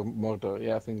Gondor Mordor.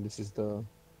 Yeah, I think this is the.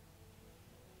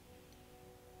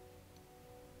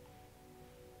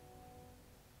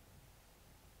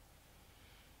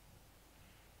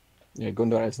 Yeah,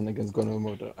 Gondor Island against Gondor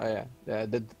Mordor. Yeah.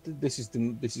 This is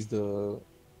the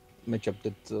matchup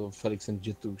that Felix and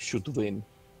J2 should win.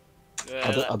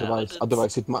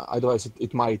 Otherwise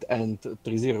it might end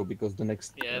 3-0 because the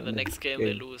next. Yeah, the next game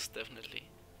they lose definitely.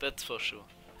 That's for sure.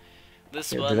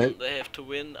 This one they have to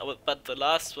win, but the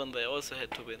last one they also had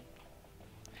to win.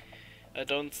 I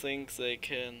don't think they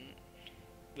can.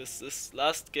 This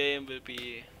last game will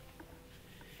be.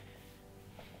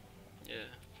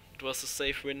 Yeah, it was a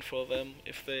safe win for them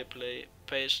if they play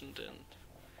patient and.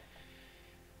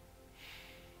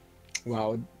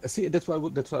 Wow, see that's why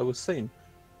I was saying.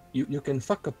 You can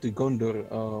fuck up the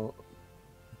Gondor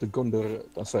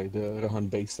the Rohan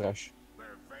base rush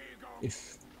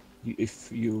if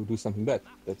you do something bad.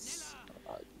 That's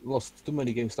lost too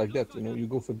many games like that. You know, you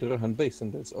go for the Rohan base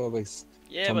and there's always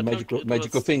some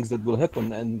magical things that will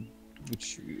happen and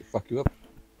which fuck you up.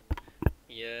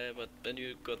 Yeah, but when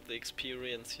you got the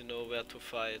experience, you know where to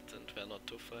fight and where not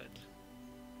to fight.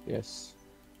 Yes.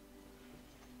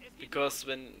 Because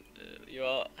when you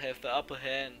have the upper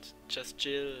hand, just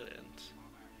chill and.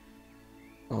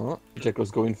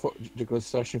 Jackal's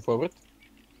rushing forward.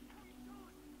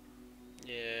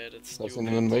 Yeah, that's Doesn't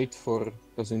stupid. even wait for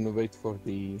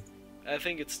the. I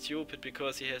think it's stupid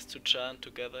because he has to chant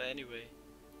together anyway.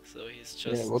 So he's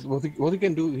just. Yeah, what he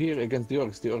can do here against the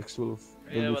orcs will.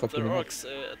 Yeah, but the orcs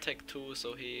attack too,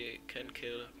 so he can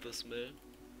kill this mill.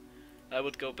 I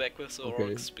would go back with the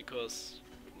orcs because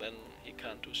then he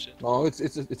can't do shit. No, it's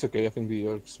okay. I think the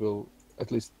orcs will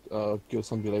at least kill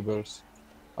some laborers.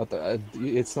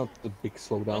 It's not a big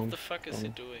slowdown. What the fuck is he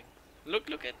doing? Look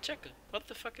at Jackal. What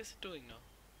the fuck is he doing now?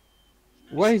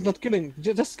 Why he's not killing?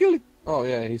 Just kill it. Oh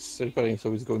yeah, he's repairing,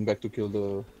 so he's going back to kill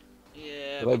the.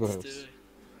 Yeah, the but still,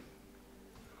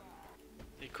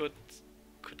 he could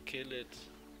kill it.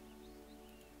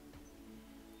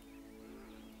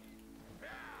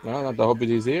 No, not the Hobbit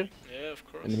is here. Yeah, of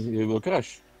course. And he will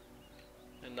crash.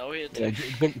 And now he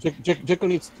attacks. Yeah, Jackal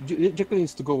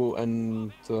needs to go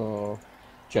and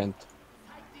chant.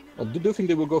 Do you think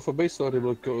they will go for base or they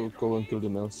will go and kill the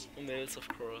mills? Mills, of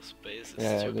course. Base is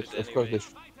yeah, stupid of anyway. course they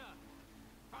should.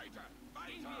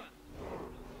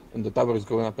 And the tower is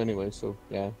going up anyway, so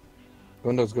yeah.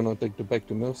 Gondor's gonna take the back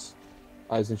to mills.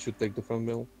 Eisen should take the front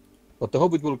mill. But the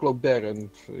Hobbit will cloak there and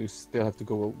you still have to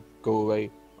go away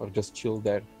or just chill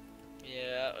there.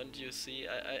 Yeah, and you see,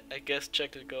 I guess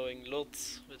Jackal going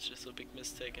Lutz, which is a big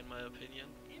mistake in my opinion.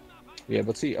 Yeah,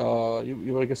 but see,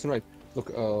 you were guessing right.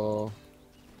 Look,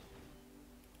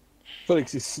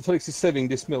 Felix is saving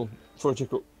this mill for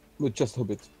Jackal with just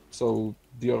Hobbit. So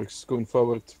the orcs going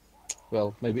forward,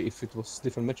 well, maybe if it was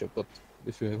different matchup, but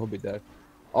if you have Hobbit there.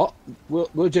 Oh,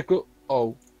 will Jackal?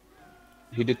 Oh,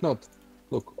 he did not.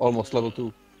 Look, almost level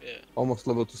 2. Yeah. Almost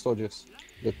level 2 soldiers.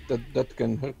 That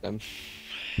can hurt them.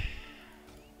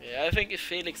 Yeah, I think if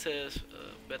Felix has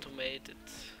better mate, it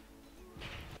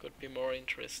could be more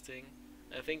interesting.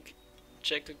 I think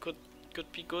Jackal could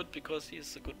be good because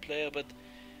he's a good player, but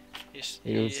he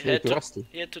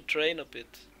had to train a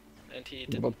bit, and he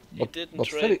didn't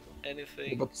train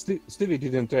anything. But Stiwie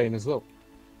didn't train as well.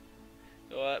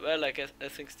 Well, like I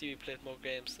think Stiwie played more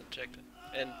games than Jackal,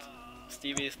 and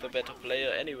Stiwie is the better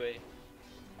player anyway.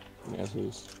 Yes, it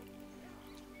is.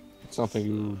 It's something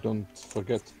you don't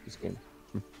forget this game.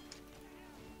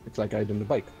 It's like riding the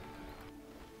bike.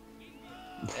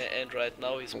 And right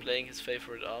now he's playing his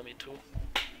favorite army too.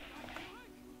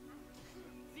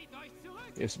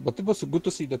 Yes, but it was good to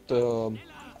see that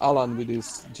Alan with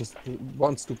his just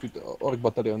one stupid orc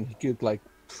battalion, he killed like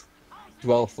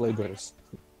 12 laborers,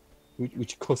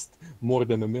 which cost more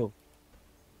than a mill.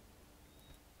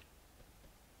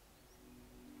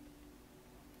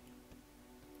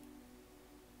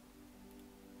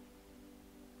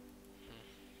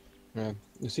 Yeah,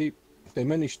 you see, they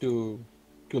managed to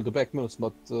kill the back mills,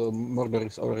 but Mordor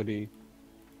is already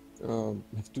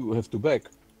have to back.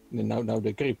 And now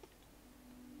they creep,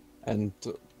 and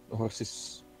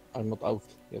horses are not out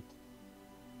yet,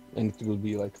 and it will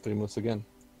be like 3 mills again.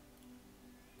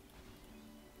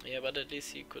 Yeah, but at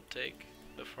least he could take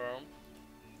the farm.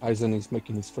 Eisen is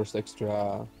making his first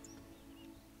extra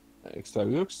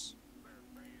works.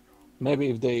 Maybe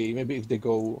if they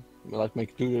go like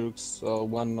make 2 works,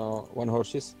 one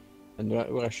horses, and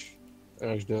rush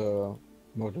the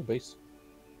Mordor base,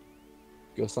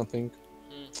 kill something.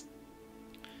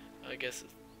 I guess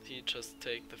he just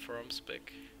take the farms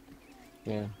back.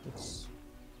 Yeah, it's.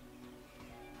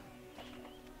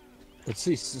 Let's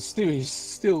see, Stiwie is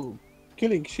still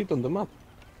killing shit on the map.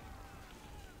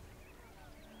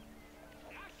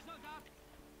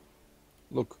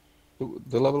 Look,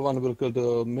 the level 1 will kill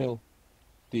the mill,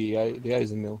 the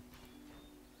Eisen mill.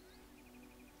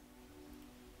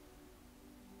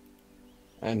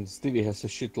 And Stiwie has a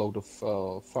shitload of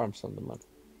farms on the map.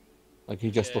 Like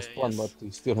he just lost one, but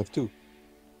he still have 2.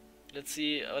 Let's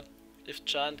see if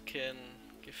Chant can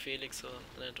give Felix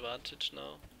an advantage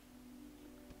now.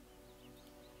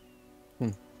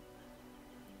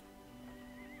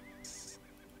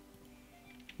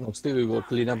 No, Stiwie will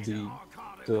clean up the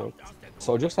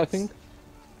soldiers, I think.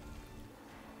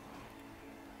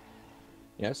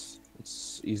 Yes,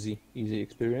 it's easy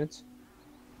experience.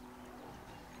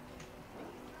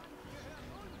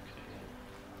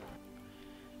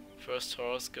 First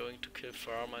horse going to kill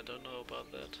farm, I don't know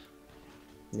about that.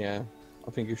 Yeah,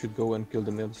 I think you should go and kill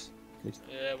the mills. At least.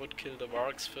 Yeah, I would kill the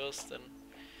wargs first then.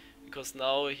 Because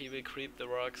now he will creep the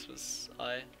wargs with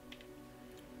eye.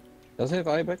 Does he have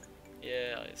eye back?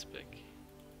 Yeah, eye is back.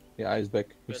 Yeah, eye is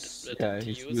back. Let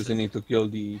He's use using it to kill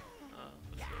the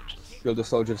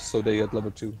soldiers so they get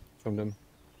level 2 from them.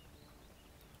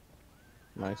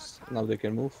 Nice. Now they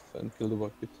can move and kill the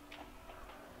work pit.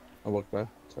 Work well,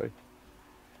 sorry.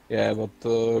 Yeah, but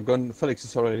Felix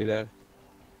is already there.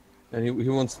 And he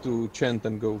wants to chant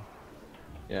and go.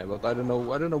 Yeah, but I don't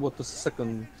know what the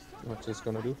second match is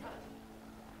gonna do.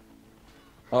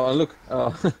 Oh, and look,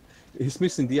 he's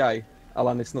missing the eye.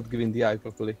 Alan is not giving the eye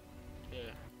properly.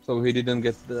 Yeah. So he didn't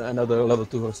get another level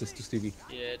 2 horses to Stiwie.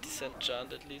 Yeah, descent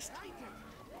Chant at least.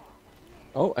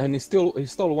 Oh, and he stole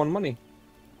 1 money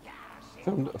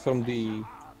from the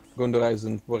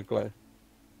Gondor worker.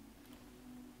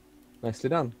 Nicely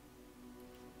done.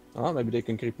 Ah, maybe they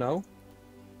can creep now.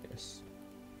 Yes.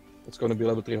 It's gonna be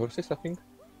level 3 horses, I think.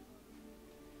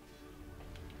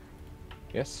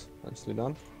 Yes, nicely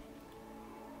done.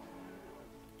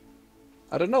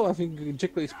 I don't know, I think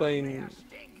Jekyll is playing...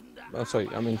 Oh, sorry,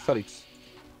 I mean Felix.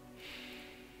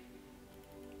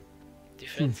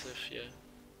 Defensive, yeah.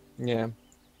 Yeah.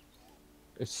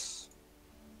 It's...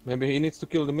 Maybe he needs to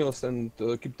kill the mills and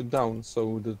keep them down,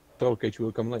 so the troll cage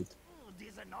will come late.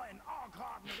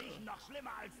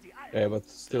 Yeah, but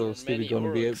still Stiwie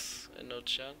gonna be able... and no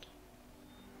Chant.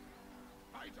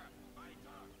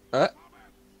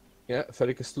 Yeah,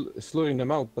 Felix is slurring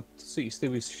them out, but see,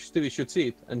 Stiwie should see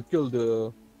it and kill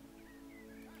the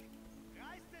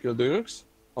Urks?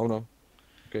 Oh no.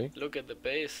 Okay. Look at the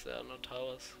base, there are no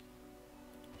towers.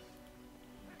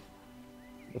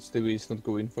 But Stiwie is not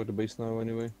going for the base now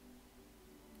anyway.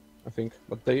 I think.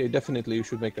 But they definitely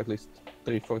should make at least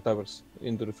 3-4 towers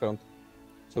into the front.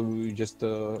 So we just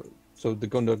so the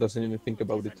Gondor doesn't even think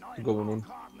about it going in.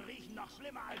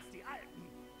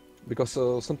 Because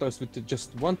sometimes with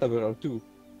just 1 tower or 2,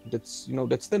 that's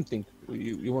that's tempting.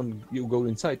 You go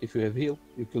inside if you have heal,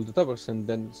 you kill the towers, and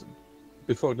then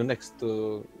before the next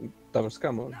towers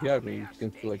come or the army, you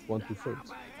can kill like 1-2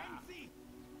 thirds.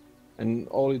 And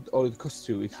all it costs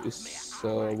you is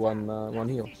one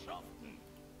heal.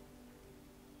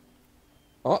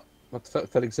 Oh, but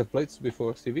Felix have plates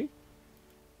before Stiwie.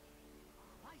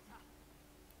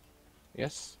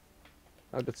 Yes.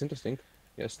 Oh, that's interesting.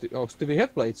 Yes, Stiwie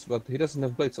have plates, but he doesn't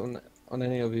have plates on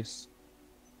any of his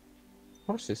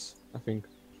horses, I think.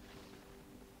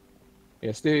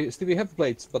 Yes, Stiwie have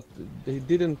plates, but he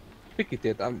didn't pick it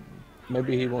yet.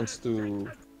 Maybe he wants to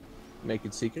make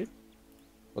it secret.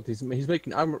 But he's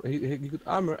making armor. He got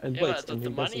armor and plates. Yeah,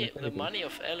 but the money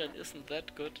of Alan isn't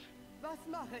that good.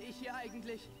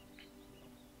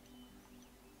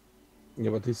 Yeah,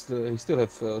 but he still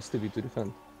have Stiwie to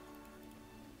defend.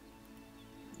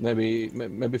 Maybe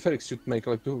Felix should make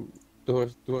like two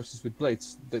horses with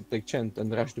blades that they chant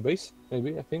and rush the base.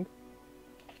 Maybe I think.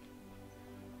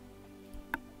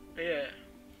 Yeah.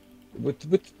 With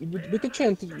the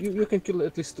chant, you can kill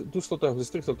at least 2 slaughterhouses,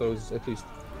 3 slaughterhouses at least.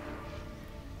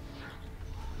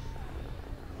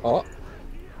 Oh,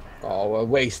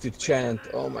 wasted chant.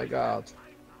 Oh my god.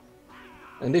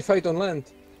 And they fight on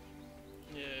land.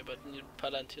 Yeah, but need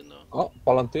Palantir now. Oh,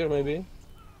 Palantir maybe.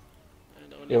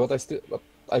 And only Yeah, but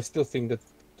I still think that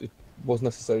it was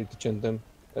necessary to chant them.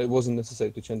 It wasn't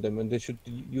necessary to chant them, and they should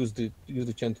use the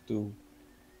chant to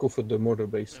go for the mortar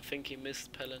base. I think he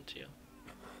missed Palantir.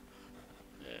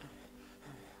 Yeah,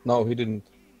 No, he didn't.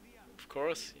 of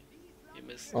course he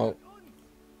missed. Oh.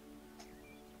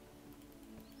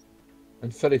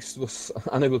 And Felix was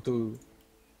unable to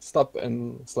stop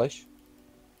and slash.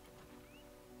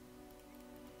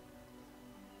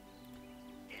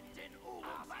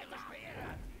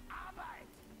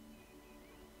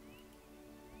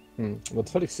 But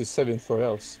Felix is 7-4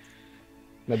 else.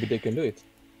 Maybe they can do it.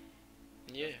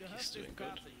 Yeah, he's doing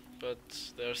good. But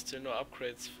there are still no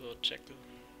upgrades for Jekyll.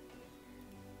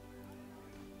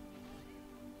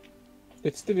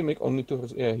 Did Stiwie make only 2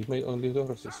 horses? Yeah, he made only 2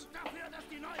 horses.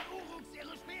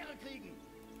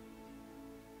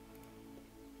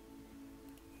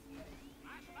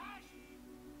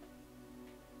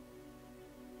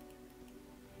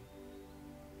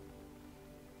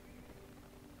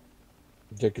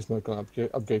 Jack is not gonna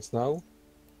upgrades now.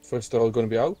 First troll gonna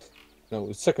be out. No,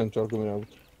 the second troll going out.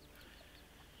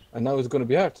 And now it's gonna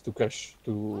be hard to crash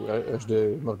to rush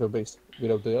the murder base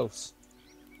without the elves.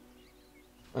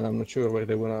 And I'm not sure where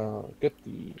they wanna get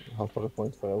the half power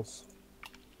point for elves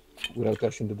without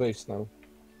crashing the base now.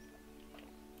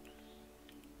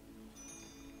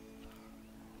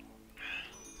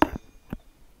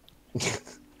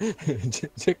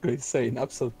 Jacko is saying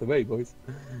absolute way, boys,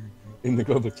 in the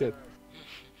global chat.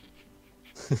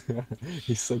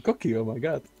 He's so cocky, oh my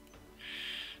god.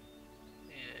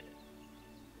 Yeah.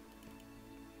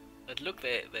 But look,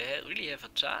 they really have a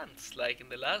chance, like in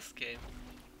the last game.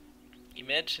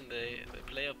 Imagine they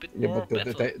play a bit more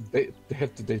battle. They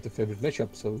have the data favorite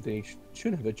matchup, so they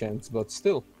should have a chance, but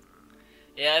still.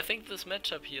 Yeah, I think this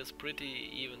matchup here is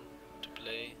pretty even to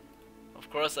play. Of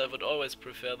course, I would always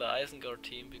prefer the Isengard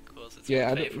team because it's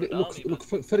my favorite army. Look,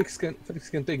 Felix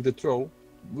can take the troll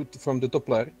from the top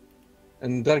layer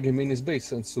and drag him in his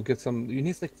base, and so get some. You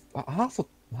need like half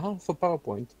a power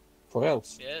point for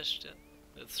elves. Yeah,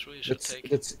 that's true. You should take.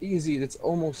 That's easy. That's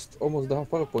almost the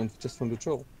half power point just from the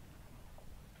troll.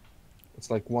 It's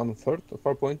like 1/3 of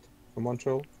power point from one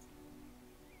troll.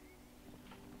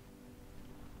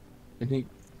 And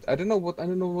I don't know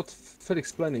what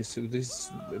Felix's plan is. So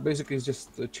this basically is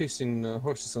just chasing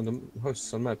horses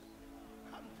on map.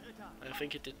 I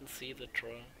think he didn't see the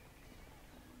troll.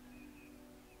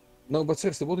 No, but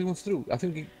seriously, what he wants to do? I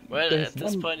think. Well, at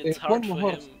this point it's hard for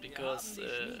him because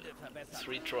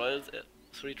 3 trolls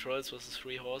versus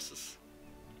 3 horses.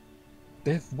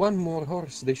 They have one more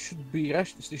horse. They should be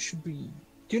They should be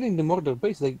killing the murder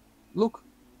base. Like, look.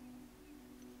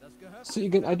 See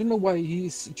again. I don't know why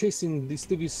he's chasing these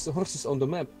Stiwie's horses on the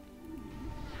map.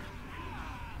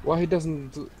 Why he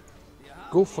doesn't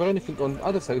go for anything on the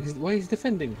other side? Why he's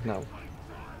defending now?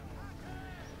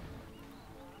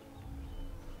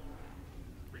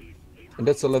 And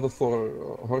that's a level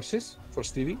 4 horses for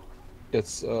Stiwie.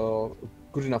 That's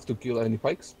good enough to kill any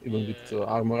pikes, even with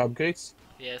armor upgrades.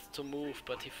 He has to move,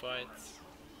 but he fights.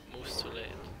 Moves too late.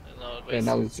 And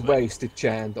now it's wasted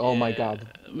chant. Oh my god.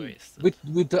 Wasted.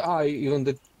 With the eye, even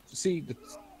the see that.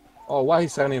 Oh, why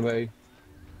he's running away?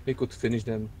 He could finish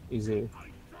them easily.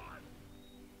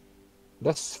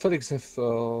 Does Felix have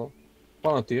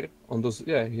Palantir on those?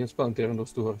 Yeah, he has Palantir on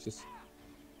those 2 horses.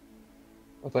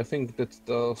 But I think that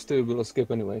Stiwie will escape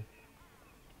anyway.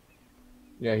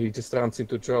 Yeah, he just runs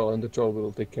into troll, and the troll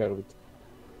will take care of it.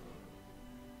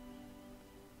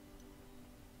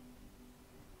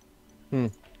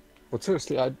 But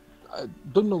seriously, I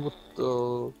don't know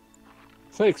what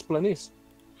Felix's plan is,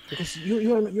 because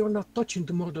you're not touching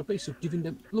the murder base. You're giving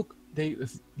them look. They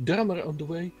have drummer on the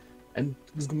way, and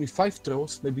there's gonna be 5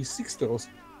 trolls, maybe 6 trolls,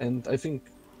 and I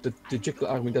think that the Jekyll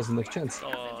army doesn't have chance.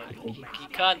 Oh, he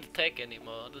can't attack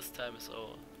anymore. This time is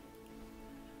over.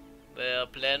 Their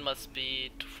plan must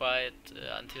be to fight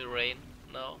until rain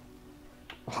now.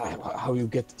 How you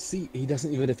get? See, he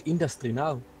doesn't even have industry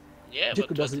now. Yeah, Jekyll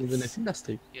but doesn't even have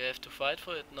industry. You have to fight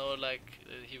for it now. Like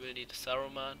he will need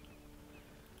Saruman.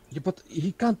 Yeah, but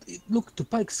he can't. Look, the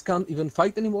pikes can't even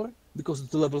fight anymore because of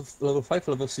the level 5,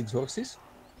 level 6 horses.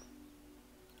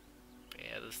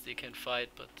 Yeah, they can fight,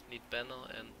 but need banner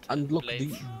and look,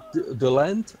 blades. the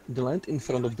land in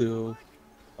front of the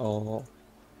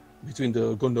between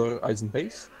the Gondor Eisen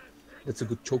base. That's a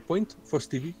good choke point for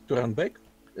Stiwie to run back.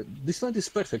 This land is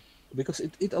perfect because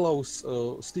it allows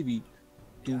Stiwie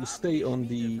to stay on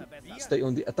the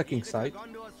attacking side,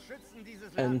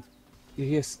 and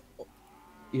he has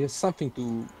he has something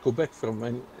to go back from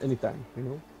any time, you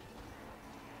know.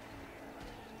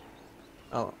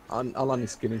 And Alan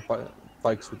is killing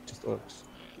pikes with just orbs.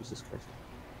 Jesus Christ.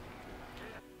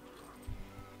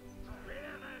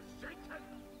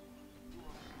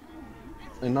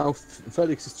 And now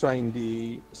Felix is trying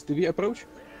the Stiwie approach.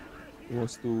 He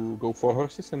wants to go for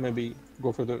horses and maybe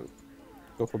go for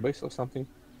base or something.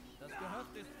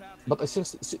 But I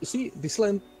see this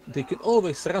land, they can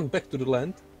always run back to the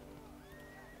land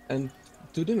and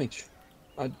do damage.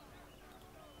 I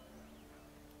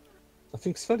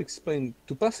think Felix is playing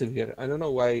too passive here. I don't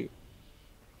know why.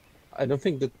 I don't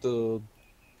think that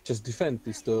just defend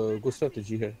is the good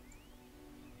strategy here.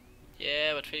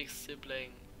 Yeah, but Felix is still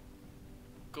playing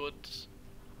good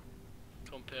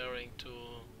comparing to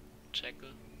Jekyll.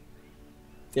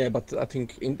 Yeah, but I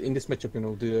think in this matchup, you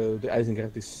know, the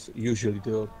Isengard is usually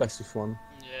the passive one.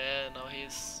 Yeah, now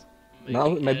he's Now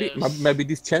maybe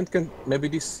this chant can no, I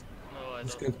this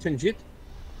don't. can change it.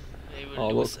 He will Oh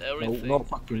lose look, everything. no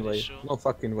fucking way, Sure. no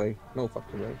fucking way, no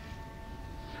fucking way.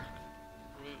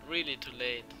 Really too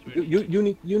late.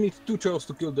 Really You need 2 chars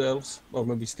to kill the elves, or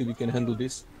maybe Stiwie can handle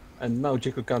this. And now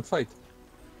Jekyll can't fight.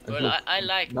 And well, look, I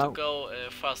like now, to go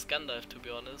fast Gandalf, to be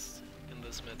honest, in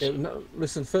this match. yeah, now,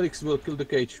 listen, Felix will kill the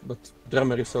cage, but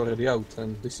Drummer is already out,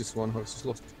 and this is 1 horse is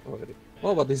lost already.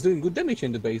 Oh, but he's doing good damage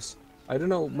in the base. I don't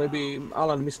know, maybe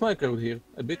Alan mismicroed here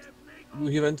a bit.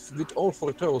 He went with all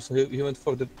 4 trolls, he went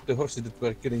for the horses that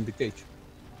were killing the cage.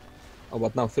 Oh,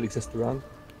 but now Felix has to run.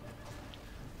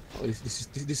 Oh,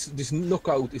 this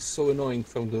knockout is so annoying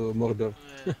from the Mordor.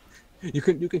 Yeah. you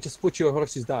can just put your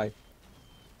horses die.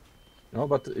 No,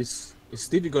 but is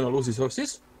Stiwie gonna lose his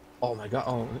horses? Oh my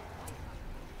god!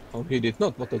 Oh, he did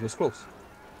not. But that was close.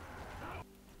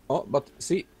 Oh, but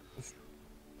see,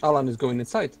 Alan is going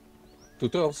inside. 2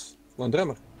 trolls, 1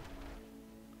 drummer.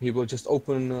 He will just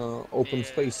open Yeah,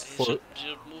 space he for should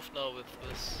move now with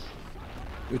this.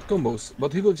 with combos,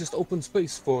 but he will just open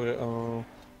space for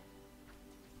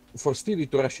Stiwie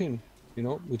to rush in, you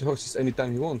know, with horses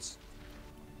anytime he wants.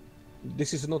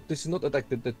 This is not attack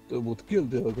that would kill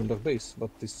the Gondor base, but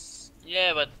this.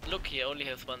 Yeah, but look, he only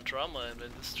has 1 drummer, and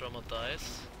when this drummer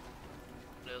dies,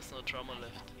 there's no drummer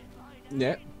left.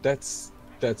 Yeah, that's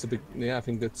a big. Yeah, I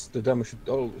think that's the drummer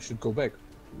should go back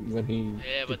when he.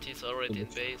 Yeah, but he's already in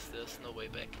base. There's no way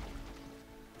back.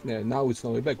 Yeah, now it's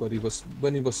no way back. But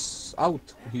when he was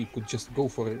out, he could just go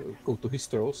to his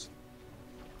trolls.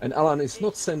 And Alan is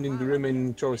not sending the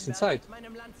remaining trolls inside.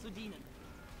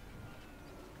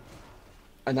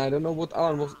 And I don't know what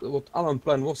Alan's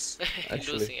plan was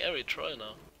actually. Losing every troll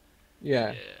now.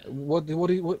 Yeah. Yeah. What he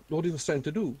was trying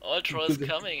to do. All trolls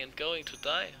coming and going to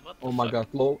die. What the Oh my fuck? god,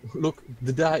 lol. Look,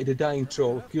 the dying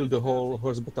troll killed the whole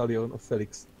horse battalion of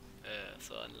Felix. Yeah,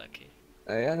 so unlucky.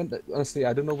 And honestly,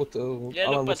 I don't know what Yeah,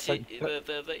 Alan look, but was trying.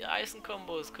 the Eisen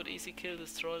combos could easily kill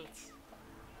these trolls.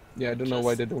 Yeah, I don't know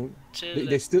why they don't. Chill.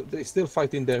 They still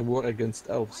fight in their war against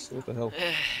elves. What the hell?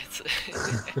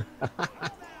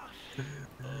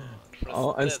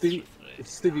 Oh, and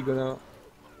Stiwie gonna.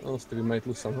 Oh, Stiwie might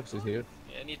lose some horses here.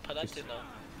 Yeah, I need Palantir now.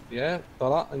 Yeah,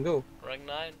 Pala and go. Rank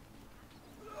 9.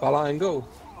 Pala and go.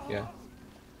 Yeah.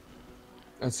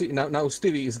 And see now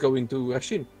Stiwie is going to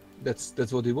rush in.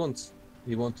 That's what he wants.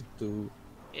 He wanted to.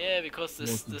 Yeah, because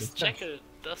this Jekyll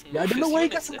doesn't. Yeah, I move don't know his why he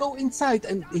units doesn't in. go inside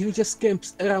and he just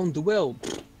camps around the well.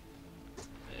 Yeah.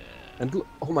 And look,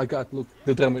 oh my god, look,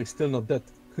 the drummer is still not dead.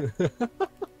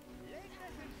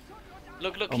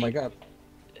 Look, Oh my god.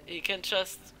 He can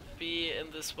just be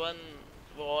in this one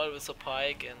wall with a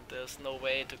pike and there's no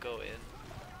way to go in.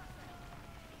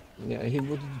 Yeah, he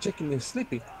would Jacking is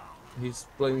sleepy. He's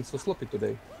playing so sloppy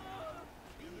today.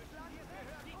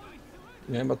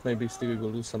 Yeah, but maybe Stiwie will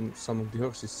lose some of the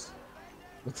horses.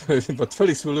 But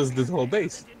Felix will lose the whole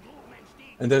base.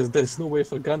 And there's no way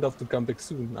for Gandalf to come back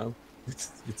soon now.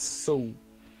 It's so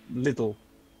little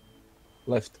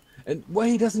left. And why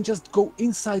he doesn't just go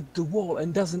inside the wall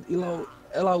and doesn't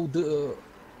allow the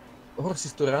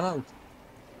horses to run out?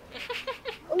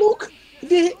 Look,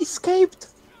 they escaped.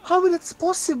 How is that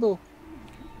possible?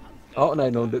 Oh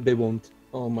no, they won't.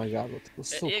 Oh my god, it was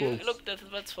so Yeah, close. look,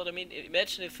 that's what I mean.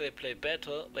 Imagine if they play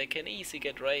battle, they can easily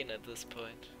get rain at this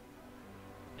point.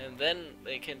 And then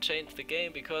they can change the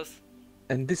game because...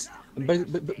 And this, by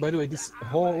the way, this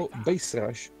whole base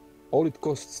rush, all it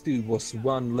cost still was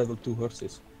 1 level 2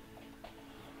 horses.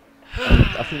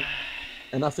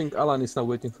 And I think Alan is now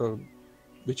waiting for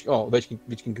Witch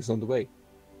King is on the way.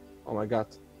 Oh my god.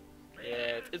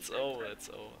 Yeah, it's over, it's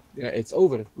over. Yeah, it's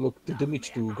over. Look, the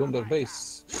damage to Gondor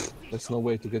base, there's no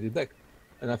way to get it back.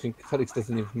 And I think Felix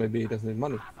maybe he doesn't have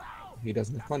money. He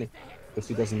doesn't have money, because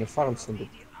he doesn't have farms on it.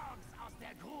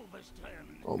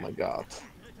 Oh my god.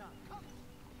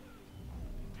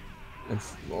 And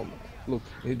oh my, look,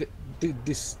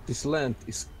 this land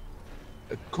is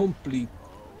a complete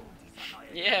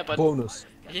Yeah, but bonus.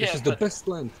 This yeah, is the but best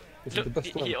land. This is look, the best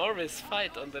he land. always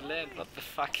fight on the land. What the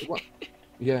fuck? What?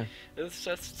 Yeah. It's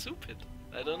just stupid.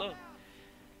 I don't know.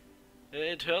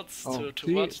 It hurts Oh, to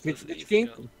see, watch this Witch easy King,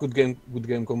 gun. good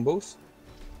game combos.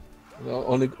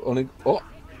 Only, oh,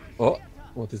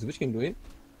 what is the Witch King doing?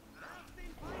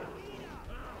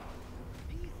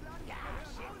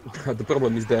 The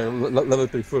problem is their level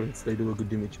 3 forwards, they do a good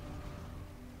damage.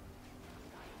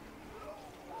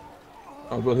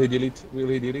 Oh, will he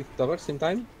delete towers in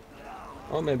time?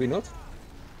 Oh, maybe not.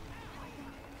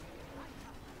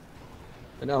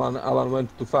 And Alan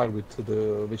went too far with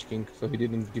the Witch King, so he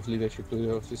didn't give leadership to the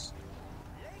horses.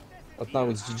 But now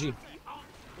it's GG.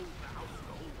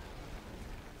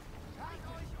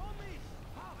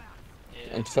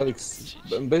 Yeah, And Felix,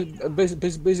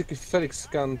 GG. basically Felix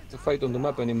can't fight on the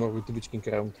map anymore with the Witch King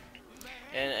around.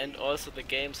 And also the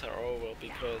games are over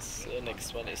because the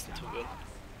next one isn't too good.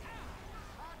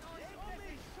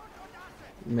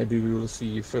 Maybe we will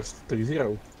see first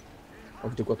 3-0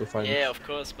 of the quarterfinals. Yeah, of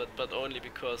course, but only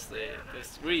because they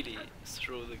really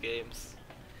threw the games.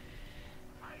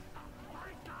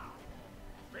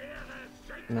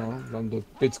 No, then the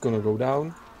pit's gonna go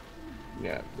down.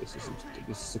 Yeah, this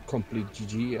is a complete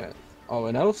GG. Oh,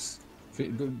 and elves,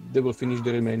 they will finish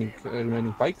the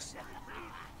remaining pikes,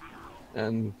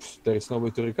 and there is no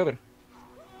way to recover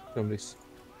from this.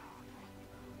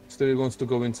 Still wants to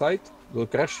go inside, will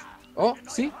crash. Oh,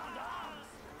 see,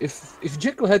 if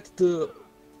Jekyll had the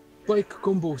pike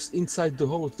combos inside the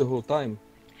whole time,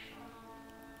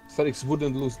 Felix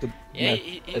wouldn't lose the Yeah,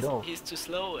 map at all. he's too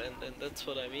slow, and that's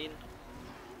what I mean.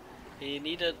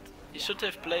 He should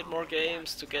have played more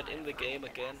games to get in the game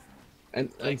again. And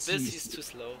Like see, this, he's too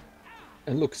slow.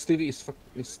 and look, Stiwie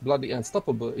is bloody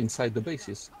unstoppable inside the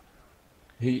bases.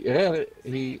 He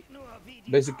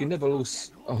basically never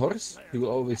lose a horse. He will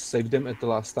always save them at the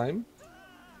last time,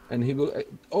 and he will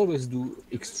always do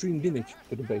extreme damage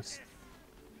to the base.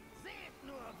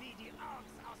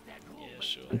 Yeah,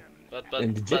 sure.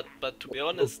 And But to be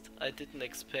honest, I didn't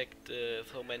expect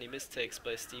so many mistakes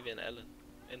by Stiwie and Allen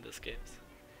in these games.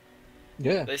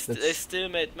 Yeah, They still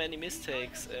made many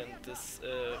mistakes, and this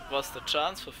was the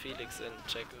chance for Felix and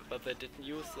Jekyll, but they didn't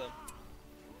use them.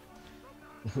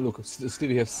 look,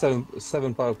 Stiwie has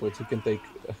seven power points. He can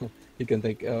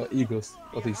take eagles,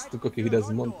 but he's too cocky. He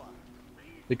doesn't want.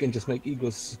 He can just make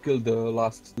eagles kill the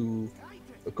last two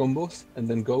combos and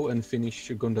then go and finish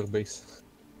Gondor base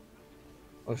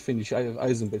or finish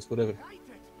Eisen base, whatever.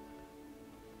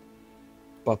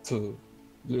 But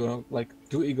like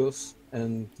 2 eagles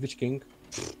and Witch King,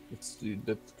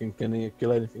 that can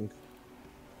kill anything.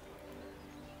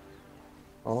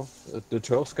 Oh, the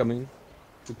trolls coming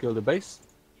to kill the base,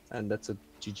 and that's a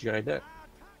GG right there.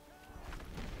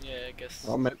 Yeah, I guess.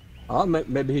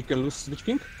 Maybe he can lose Witch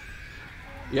King.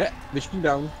 Yeah, Witch King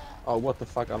down. Oh, what the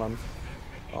fuck, Alan?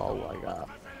 Oh my god.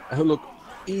 Look,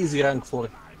 easy rank 4.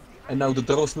 And now the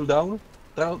trolls will down.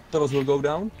 Trolls will go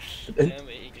down. And Damn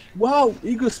eagle. wow,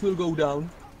 eagles will go down.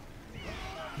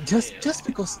 Just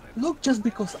because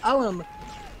Alan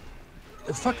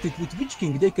fucked it with Witch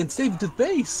King, they can save the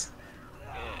base.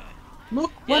 Yeah.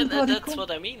 Look, Yeah, one bloody that's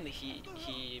what I mean. He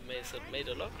made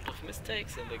a lot of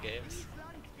mistakes in the games.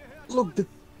 Look, the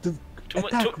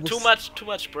attack was Too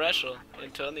much pressure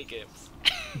in tourney games.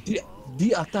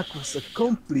 the attack was a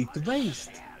complete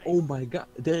waste. Oh my god,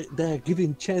 they're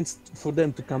giving chance for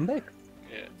them to come back.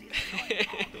 Yeah.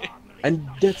 And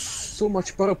that's so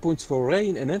much power points for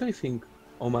Rain and everything.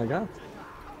 Oh my god.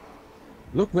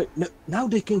 Look, now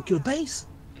they can kill base.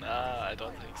 Nah, I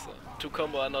don't think so. 2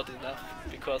 combo are not enough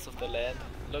because of the land.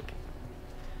 Look.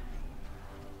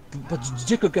 But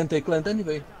Jekyll can take land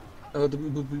anyway. The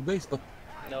base, but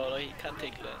No, he can't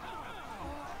take land.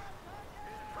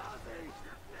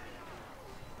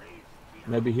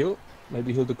 maybe heal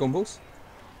the combos.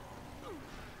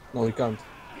 No, he can't.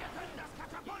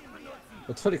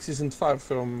 But Felix isn't far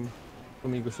from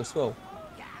Eagles as well.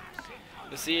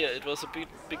 You see, it was a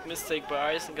big mistake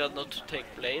by Isengard not to take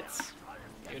blades.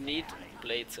 You need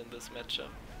blades in this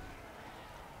matchup,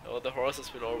 or the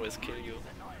horses will always kill you.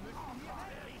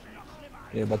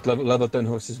 Yeah, but level 10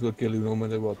 horses will kill you no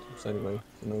matter what. So anyway,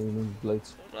 you need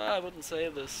blades. I wouldn't say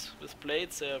this. With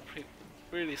blades, they are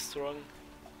really strong.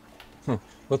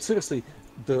 But seriously,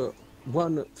 the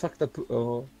one fucked up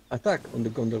attack on the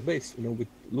Gondor base, with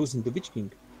losing the Witch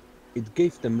King, it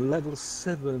gave them level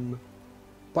 7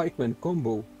 pikeman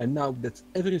combo, and now that's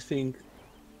everything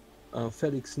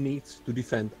Felix needs to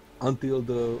defend until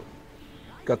the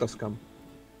Katas come.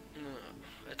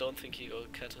 don't think he will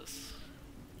cut us.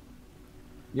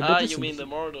 Yeah, but You listen, mean the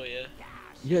Mordor, yeah?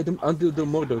 yeah, until the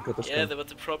Mordor cut us Yeah, can. but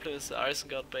the problem is the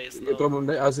Isengard base The now. problem,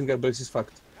 the Isengard base is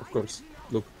fucked, of course.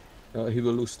 Look, he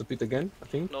will lose the pit again, I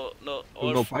think. No, No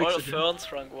pikes all again. Ferns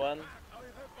rank 1.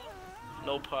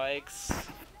 No pikes.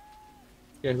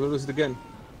 Yeah, he will lose it again.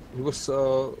 He was,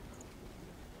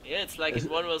 Yeah, it's like in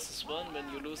 1 versus 1 when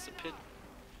you lose the pit.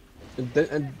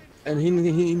 and he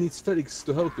needs Felix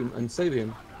to help him and save him,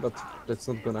 but that's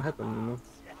not gonna happen, you know.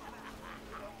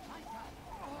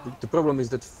 The problem is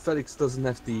that Felix doesn't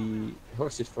have the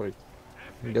horses for it.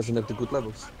 He doesn't have the good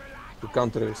levels to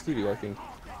counter Stiwie, I think.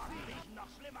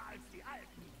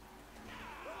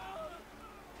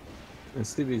 And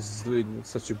Stiwie is doing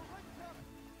such a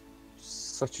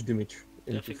damage I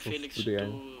into think Felix to should the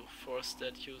end. do 4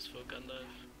 statues for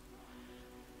Gandalf.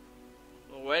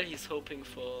 Well, he's hoping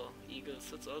for eagles,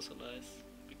 that's also nice.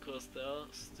 Because there are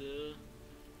still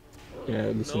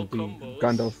Yeah, listen, no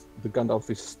combos. The Gandalf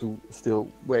is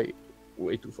still way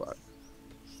too far.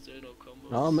 Still no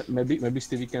combos. No, maybe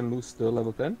Stiwie can lose the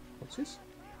level 10. What's this?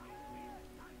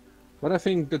 But I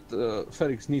think that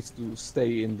Felix needs to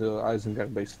stay in the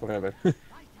Isengard base forever.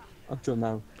 Until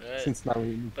now. Since now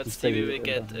he needs But to stay. Stiwie will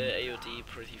get AOD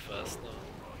pretty fast now.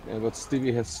 Yeah, but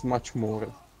Stiwie has much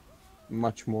more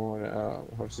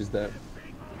horses there.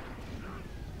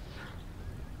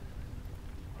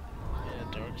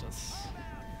 Yeah, darkness.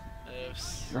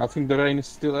 I think the rain is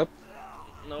still up.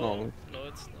 No,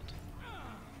 it's not.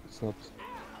 It's not.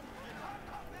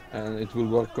 And it will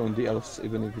work on the elves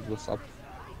even if it was up.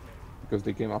 Because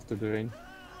they came after the rain.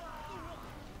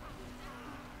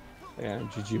 Yeah,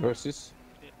 GG horses.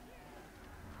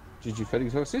 GG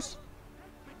Felix horses.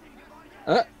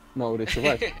 No, they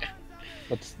survived.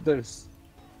 But there's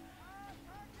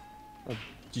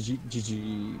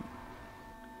GG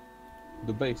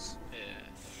the base.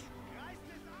 Yes.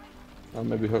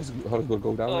 Maybe horse will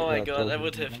go down. Oh my god, I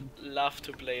would have loved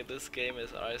to play this game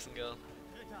as Isengard.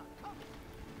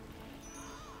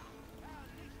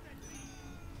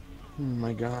 Oh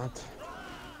my god.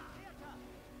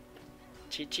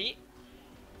 GG.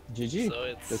 GG. So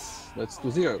it's that's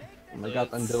 2-0. Oh my god,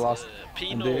 and the last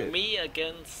Pino, me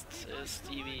against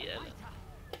Stiwie Allen.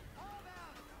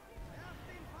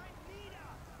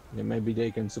 Yeah, maybe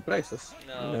they can surprise us.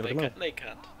 No, they can't.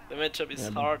 The matchup is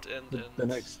hard and the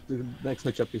next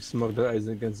matchup is Mordor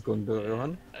against Gondor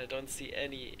Rohan. I don't see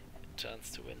any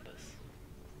chance to win this.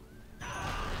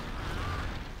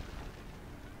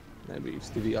 Maybe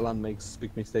Stiwie Alan makes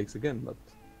big mistakes again, but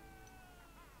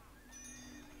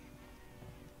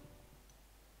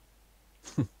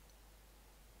oh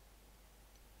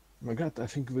my god, I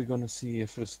think we're gonna see a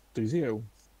first 3-0.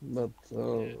 But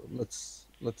let's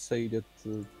say that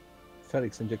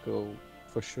Felix and Jacko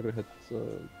for sure had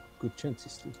good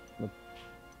chances to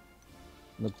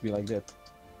not be like that.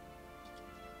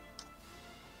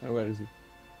 Where is he?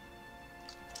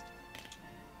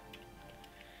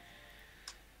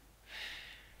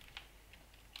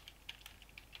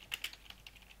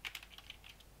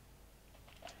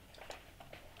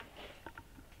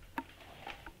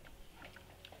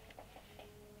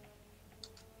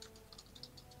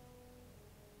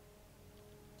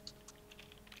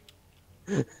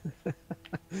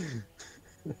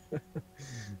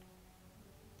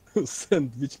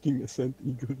 Sandwich King Ascent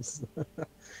Eagles.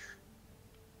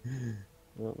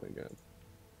 Oh my god.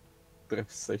 Trev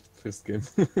saved first game.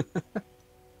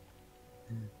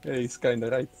 Yeah, he's kinda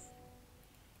right.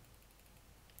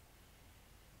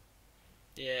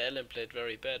 Yeah, Alan played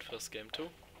very bad first game too.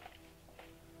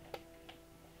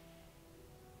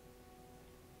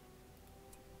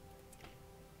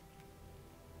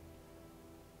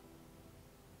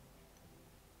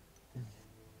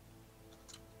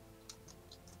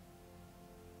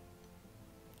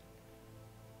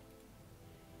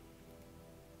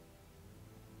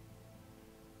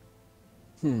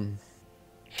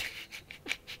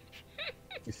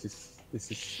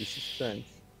 This is strange.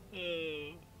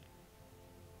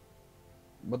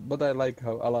 But I like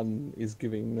how Alan is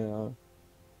giving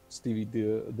Stiwie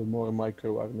the more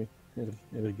micro army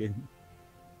every game.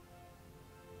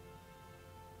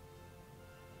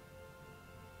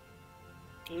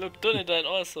 Look, Dunedain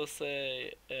also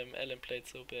say Alan played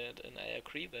so bad, and I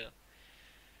agree there.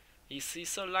 He's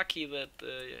so lucky that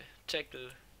Jack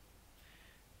will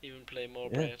even play more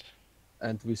bad.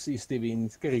 And we see Stiwie in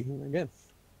carry again.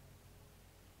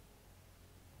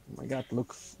 Oh my god,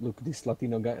 look this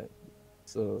Latino guy.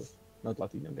 So not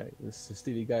Latino guy, this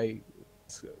Stiwie guy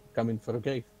is coming for a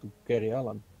grave to carry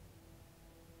Alan.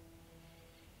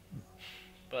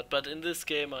 But in this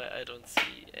game I don't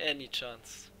see any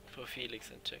chance for Felix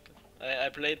and Jackal. I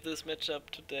played this matchup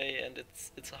today, and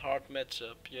it's a hard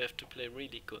matchup. You have to play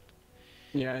really good,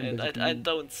 Yeah, and I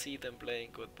don't see them playing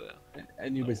good there.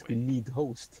 and you No basically way. need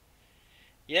host.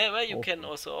 Yeah, well, you Also. can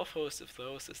also off host if the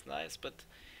host is nice, but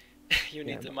you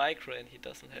need Yeah, the micro, and he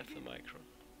doesn't have the micro.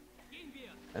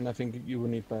 and I think you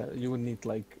will need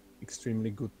like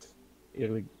extremely good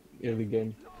early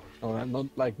game. Or not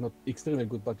extremely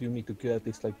good, but you need to kill at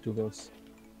least like 2 wheels.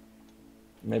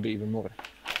 Maybe even more.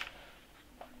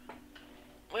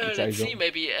 Well, Which I let's see. don't-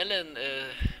 Maybe Alan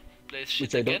plays shit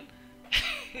Which I don't-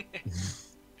 again.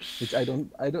 Which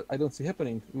I don't see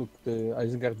happening. Look, the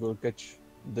Isengard will catch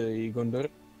the Gondor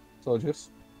soldiers,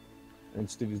 and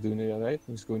Steve is doing it alright.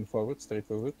 He's going forward, straight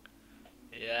forward.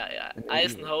 Yeah. And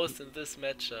Eisen host in this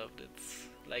matchup. It's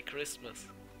like Christmas.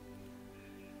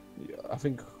 yeah, I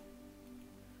think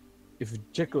if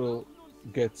Jekyll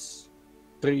gets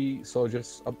 3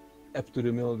 soldiers up to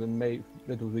the middle, then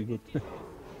that would be good.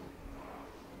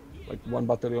 Like 1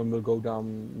 battalion will go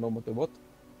down no matter what.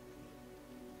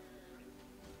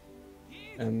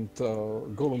 And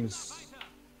Gollum is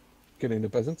killing the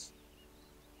peasants.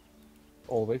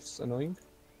 Always annoying.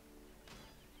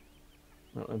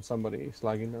 Oh, and somebody is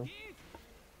lagging now.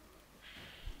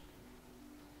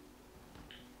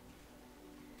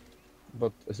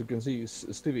 But as you can see,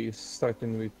 Stiwie is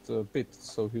starting with Pit,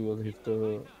 so he will hit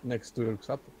the next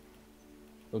Worldcup.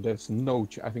 So there's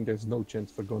I think there's no chance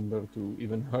for Gondor to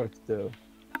even hurt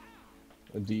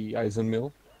the Eisen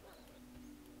Mill.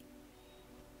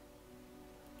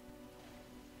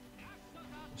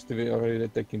 Stiwie already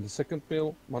taking the second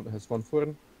mill. Has 1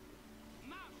 form.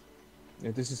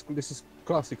 Yeah, this is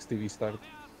classic Stiwie start,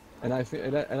 and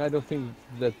I don't think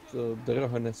that the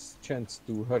Rohan has chance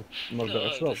to hurt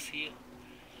Mordor as well. This here.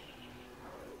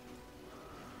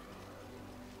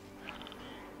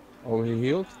 Oh, he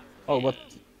healed. Oh, but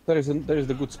there is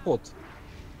the good spot.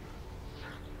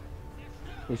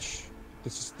 Which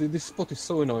this spot is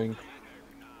so annoying.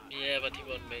 Yeah, but he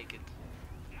won't make it.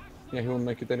 Yeah, he won't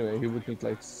make it anyway. He would need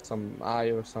like some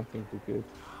eye or something to kill it.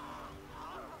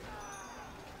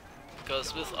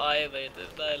 Because with I they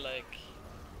die like...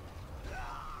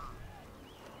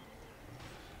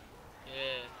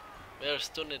 Yeah, where's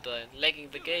Dunedine? Lagging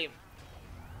the game.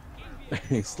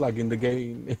 He's slugging the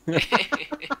game.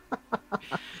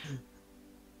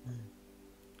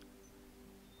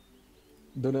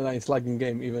 Donena is slugging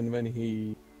game even when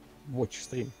he watch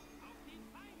stream.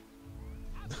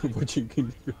 Watching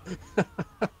interview.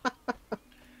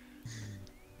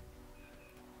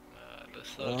 The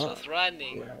soldier's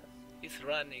running. Yeah. He's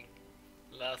running.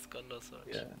 Last Gondor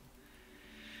soldier.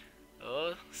 Yeah.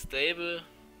 Oh, stable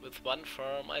with 1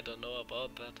 farm. I don't know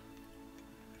about that.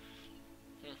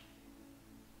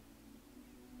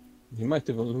 He might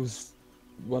even lose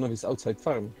one of his outside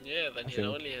farm. Yeah, then I he think.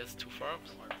 only has 2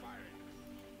 farms.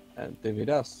 And if he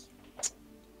does.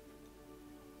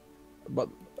 But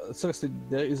seriously,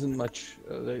 there isn't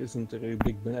a really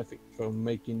big benefit from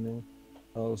making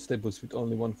stables with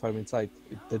only 1 farm inside.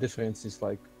 The difference is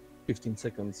like 15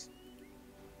 seconds,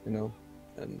 you know,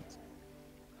 and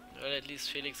Well, at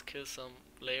least Felix kills some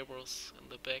laborers in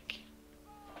the back.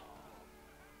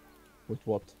 with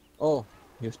what? Oh,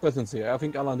 he has presence here. I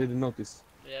think Alan didn't notice.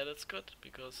 Yeah, that's good,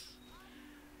 because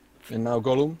And now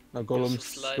Gollum. Now there's a Gollum's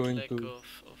slight going lack to.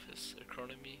 of his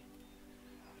economy.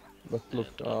 But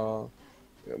look,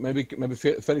 And, maybe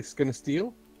Felix can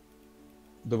steal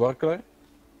the Warclay.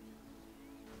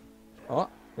 Oh,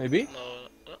 maybe.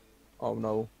 No, Oh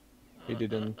no, he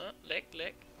didn't. leg.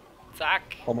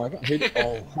 Zack! Oh my god,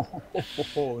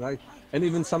 oh, nice. And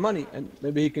even some money, and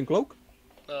maybe he can cloak?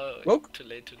 No, Cloak? too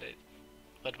late.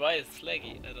 But why is it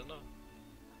laggy? I don't know.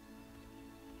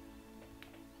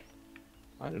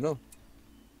 I don't know.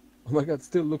 Oh my god,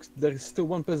 there is still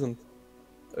 1 peasant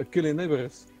killing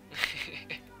neighbors.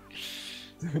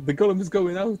 The Golem is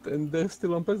going out and there's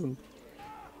still 1 peasant.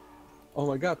 Oh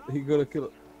my god, he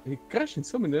crashing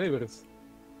so many neighbors.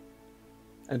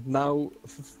 And now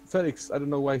Felix, I don't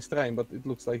know why he's trying, but it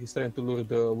looks like he's trying to lure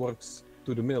the works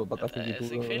to the mill, but I think I it will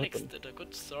think Felix happen. did a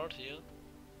good start here.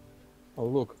 Oh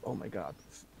look, oh my god.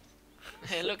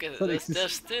 Hey, look at it. Felix There's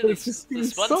is- still Felix is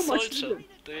this stealing one so much soldier. loot.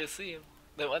 Do you see him?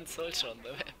 The 1 soldier on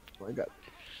the map. Oh my god.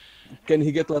 Can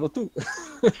he get level 2?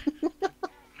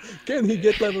 Can he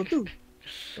get level 2?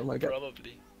 Oh my god.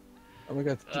 Probably. Oh my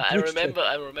god. I Twitch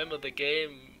chat. remember the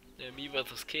game me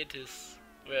versus Ketis,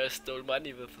 where I stole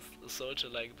money with a soldier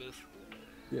like this.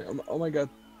 Yeah, oh my god.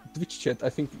 Twitch chat, I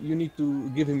think you need to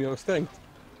give him your strength.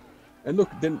 And look,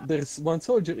 then there's 1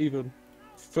 soldier even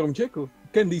from Jekyll.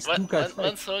 Can these 2 guys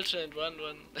One fight? soldier and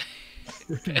one.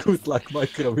 Good luck,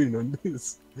 micro win on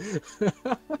this.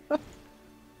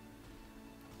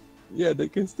 Yeah, they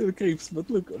can still creeps, but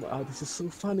look, oh, this is so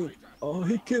funny. Oh,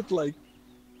 he killed like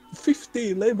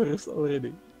 50 laborers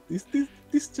already. This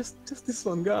just this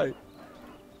one guy.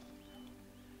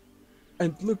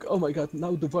 And look, oh my god,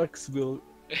 now the Varks will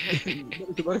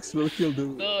now the Varks will kill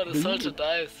No, the the soldier unit.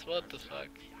 dies. What the fuck?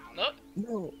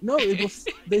 No. No, it was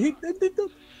they hit and they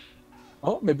did.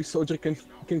 Oh, maybe soldier can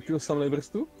kill some laborers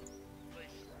too.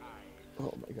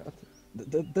 Oh my god,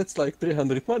 that's like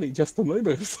 300 money just on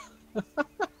laborers.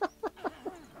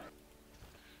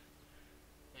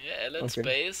 Yeah, Alan's Okay.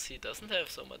 base, he doesn't have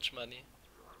so much money.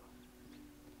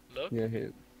 Look, Yeah,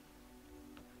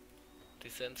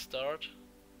 descent start.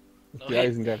 Now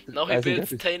okay, he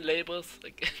builds Isengard 10 labors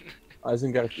again.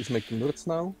 Isengard is making lords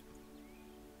now,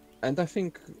 and I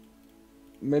think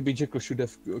maybe Jekyll should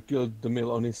have killed the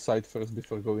mill on his side first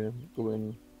before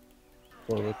going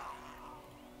forward.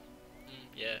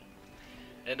 Yeah.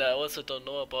 And I also don't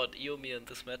know about Eomer in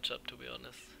this matchup, to be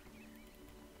honest.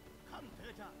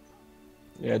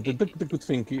 Yeah, the good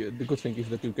thing is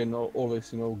that you can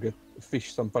always get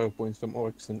fish some power points from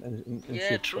orcs and Yeah,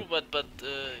 shit. true, but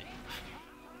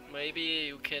maybe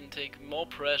you can take more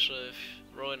pressure if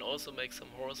Rowan also makes some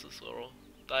horses or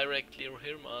directly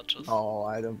Rohirrim archers. Oh,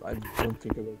 I don't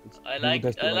think about it. I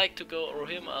like to go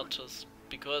Rohirrim archers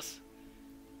because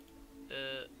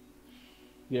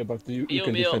yeah, but you can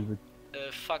Eomer defend with.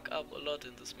 fuck up a lot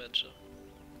in this matchup.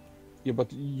 Yeah,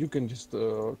 but you can just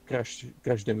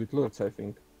crash them with lords, I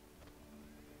think.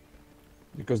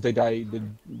 Because they die, the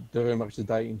Rohirrim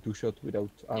die in 2 shots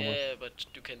without armor. Yeah, but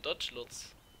you can dodge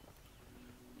lots.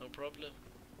 No problem.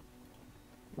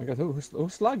 My god,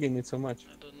 who's lagging it so much?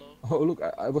 I don't know. Oh look,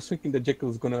 I was thinking that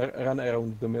Jekyll's gonna run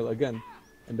around the mill again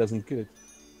and doesn't kill it.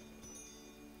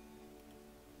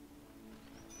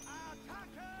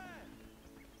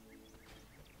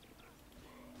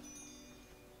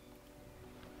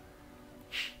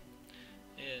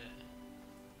 Yeah.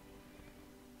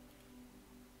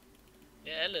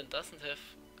 Yeah, Alan doesn't have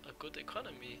a good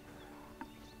economy.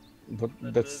 But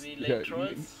That that's will be late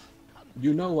trolls.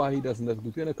 you know why he doesn't have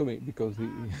good economy, because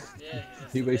Yeah,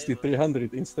 he has wasted the labor.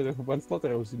 300 instead of 1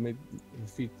 slaughterhouse. He made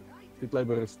feed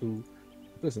laborers to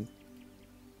prison.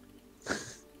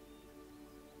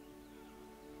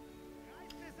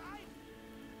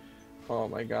 Oh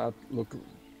my god, look,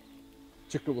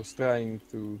 Jekyll was trying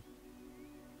to.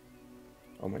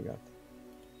 Oh my god.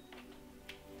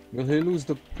 Will he lose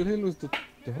the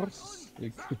horses?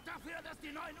 Like,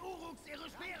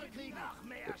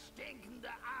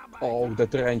 oh,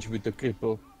 that range with the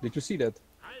cripple. Did you see that?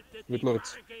 With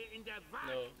lords.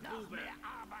 No.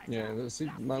 Yeah,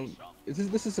 see, now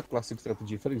this is a classic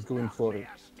strategy. Felix going for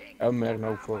Elmer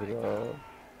now for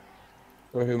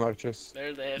Rohirrim archers.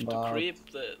 Well, they have But to creep.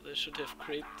 They should have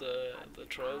creeped the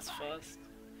trolls fast.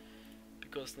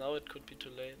 Because now it could be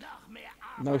too late.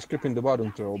 now he's creeping the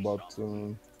bottom troll, but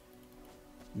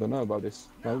don't know about this.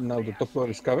 Now the top floor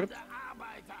is covered.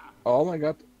 Oh my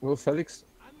god, will Felix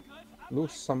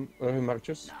lose some Rohirrim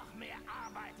archers?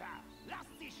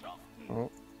 Oh,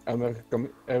 Elmer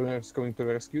is coming to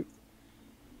the rescue.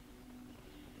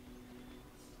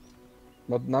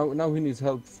 But now he needs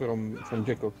help from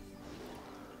Jekyll.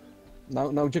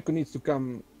 Now Jekyll needs to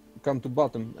come to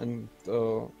bottom and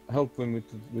help him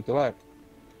with the lab.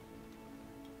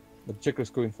 But Jekyll is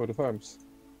going for the farms.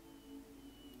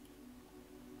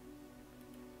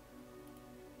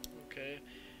 Okay.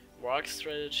 Warg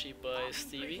strategy by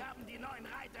Stiwie.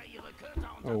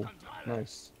 Oh,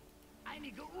 nice.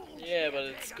 Yeah, but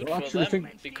it's good Well, for actually, them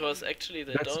think because actually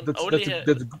they that's don't that's only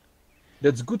that's have.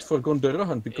 that's good for Gondor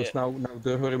Rohan, because Yeah. now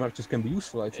the Rohirrim archers can be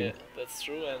useful, I Yeah, think. that's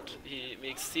true, and he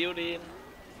makes Theoden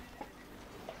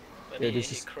when Yeah, he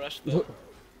this is crushed them.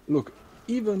 look,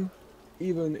 even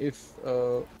if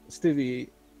Stiwie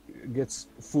gets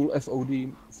full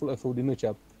FOD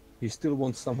matchup, he still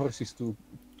wants some horses to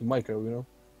micro, you know.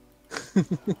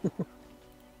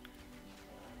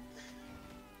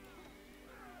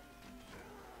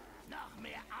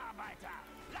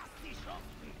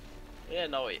 Yeah,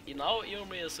 now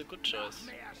Eomer is a good choice.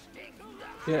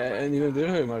 Yeah, and even the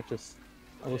Rohirrim archers.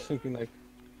 I was thinking like,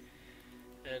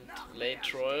 And late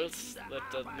trolls,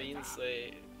 that means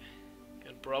they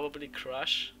can probably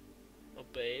crush a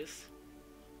base.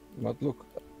 but look,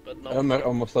 But no. Elmer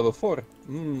almost level 4.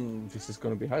 This is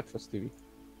gonna be hard for Stiwie.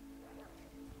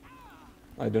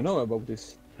 I don't know about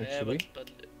this, Yeah, actually.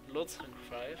 but Lutz rank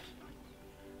 5.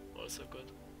 Also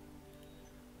good.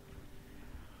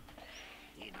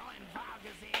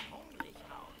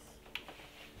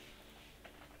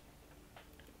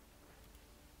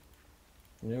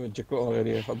 Yeah, but Jekyll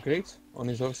already have upgrades on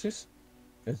his horses.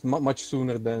 It's much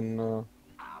sooner than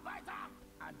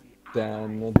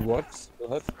than the Works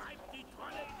will have.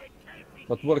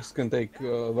 But Works can take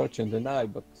Merchant and I,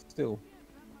 but still,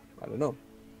 I don't know.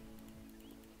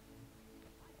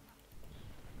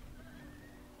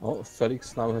 Oh,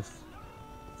 Felix now have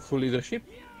full leadership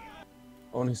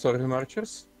on his Origin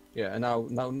Archers. Yeah, and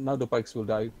now the pikes will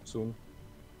die soon,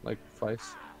 like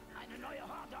twice.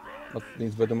 But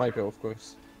needs better micro, of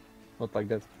course. Not like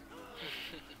that.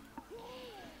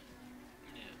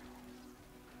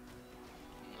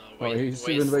 No, Oh, he's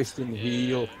even wasting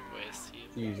heal. Waste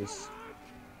heal. Jesus.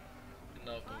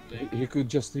 Now come back. He could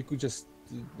just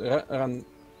run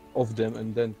off them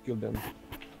and then kill them.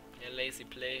 Yeah, lazy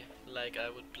play, like I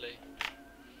would play.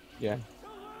 Yeah.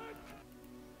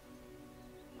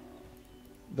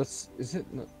 Is it?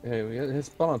 No, yeah, he has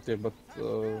Palantir, but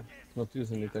not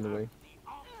using it anyway.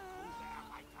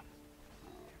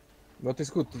 But it's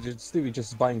good. Stiwie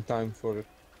just buying time for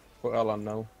Alan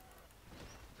now.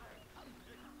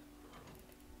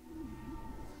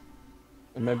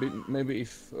 And maybe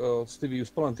if Stiwie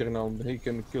use Palantir now, he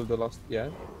can kill the last. Yeah,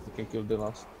 he can kill the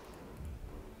last.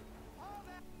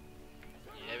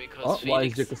 Yeah, because Oh, why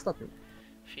is Felix, Jekko stopping?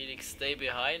 Felix stay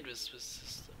behind with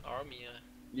his army.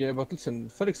 Yeah, but listen,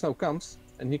 Felix now comes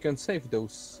and he can save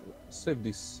this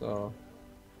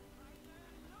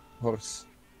horse.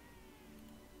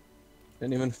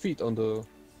 And even feed on the.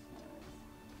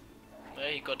 Yeah,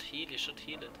 he got heal. He should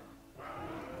heal it.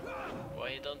 Why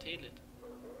he don't heal it?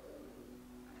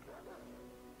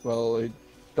 Well, it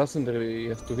doesn't really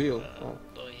have to heal. Oh.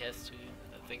 No, he has to.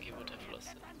 I think he would have lost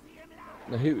it.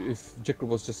 No, if Jekko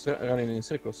was just running in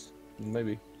circles,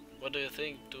 maybe. What do you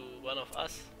think? Do one of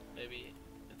us? Maybe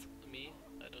it's me.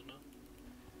 I don't know.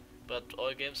 But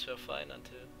all games were fine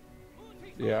until.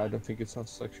 Yeah, I don't think it's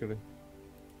us actually.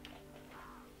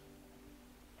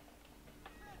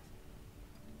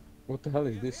 What the hell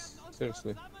is this?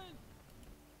 Seriously.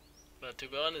 But to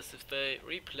be honest, if they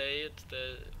replay it,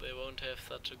 they won't have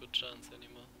such a good chance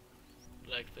anymore,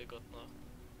 like they got now.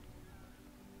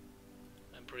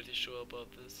 I'm pretty sure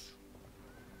about this.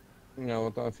 Yeah,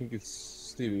 but I think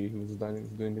it's Stiwie who's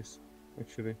doing this,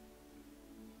 actually.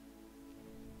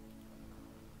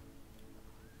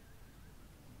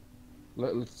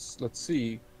 Let's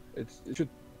see. It should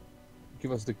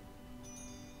give us the.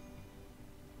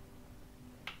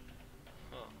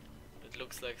 Oh, it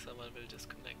looks like someone will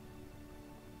disconnect.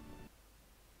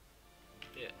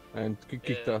 Yeah. And kicked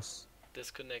Yeah. us.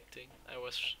 Disconnecting.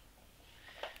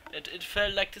 It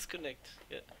felt like disconnect.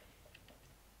 Yeah.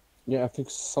 Yeah, I think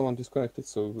someone disconnected,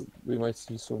 so we might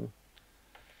see soon.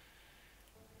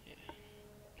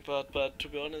 But to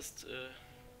be honest,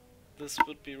 this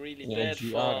would be really Yeah, bad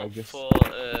GR, I guess. for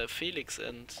Felix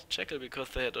and Jekyll because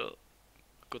they had a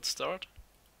good start.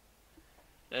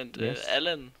 And Yes.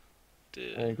 Alan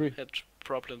I agree. had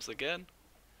problems again.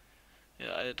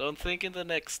 Yeah, I don't think in the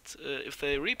next, if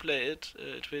they replay it,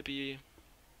 it will be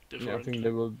different. Yeah, I think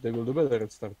they will do better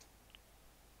at start.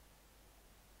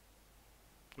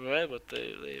 Right, but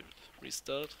they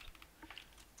restart.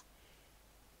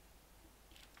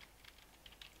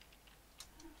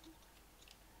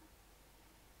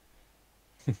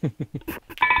 It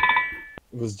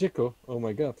was Jekko. Oh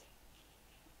my god.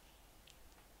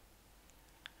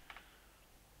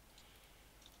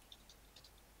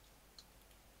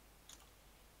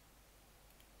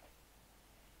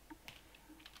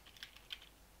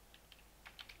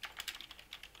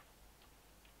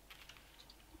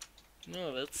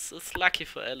 No, it's lucky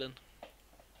for Alan.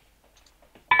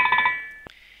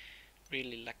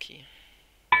 Really lucky.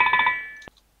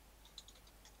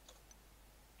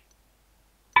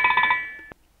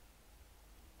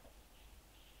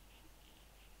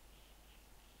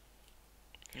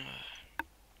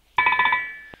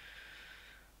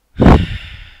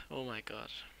 Oh my god.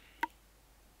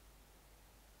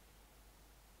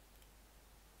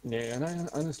 Yeah, and I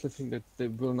honestly think that they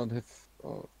will not have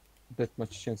that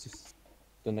much chances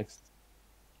the next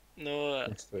No,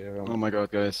 way around. Oh my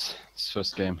god, guys, it's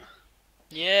first game.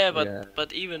 yeah, but Yeah.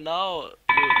 but even now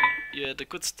you had a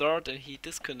good start and he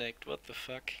disconnect. What the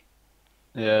fuck?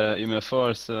 Yeah, email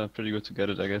 4 is pretty good to get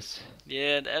it, I guess.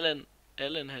 Yeah, and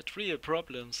Alan had real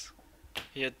problems.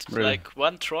 He had Really? like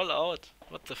one troll out.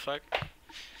 What the fuck?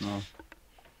 No.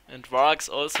 And Varg's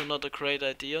also not a great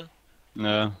idea.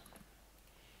 No.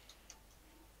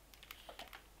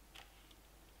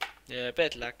 Yeah,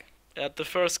 bad luck. At the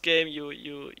first game,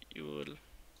 you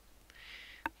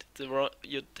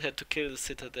had to kill the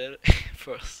Citadel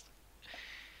first.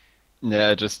 Yeah,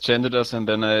 I just chanted us and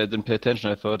then I didn't pay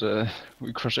attention. I thought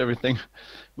we crush everything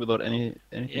without anything.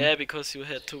 Yeah, because you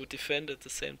had to defend at the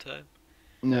same time.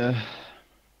 Yeah.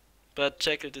 But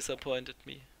Jekyll disappointed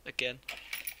me again.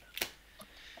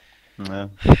 Yeah.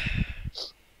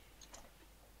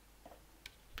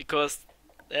 Because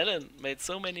Alan made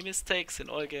so many mistakes in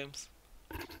all games.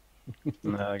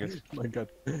 Yeah, I guess. My god.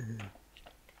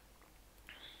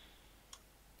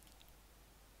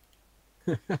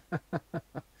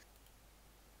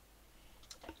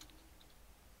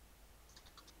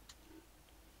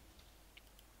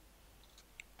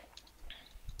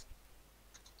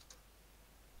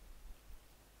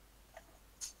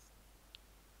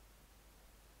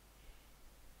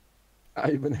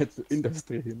 I even had the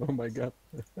industry, oh my god.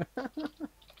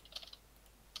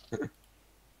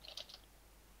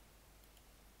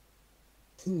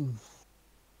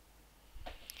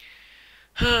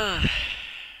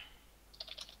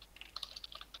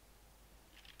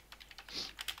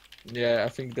 Yeah, I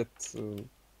think that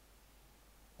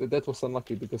was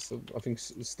unlucky because I think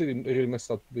Stiwie really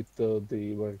messed up with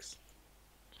the works.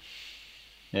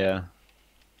 Yeah.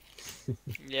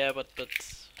 Yeah, but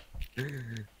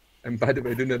And by the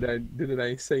way, didn't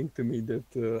I saying to me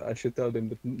that I should tell them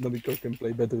that Nobiko can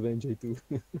play better than J2?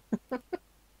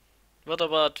 what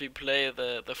about we play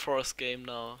the fourth game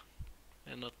now,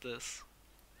 and not this?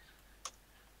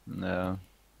 Yeah.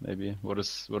 Maybe. What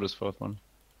is fourth one?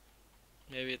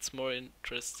 Maybe it's more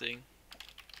interesting.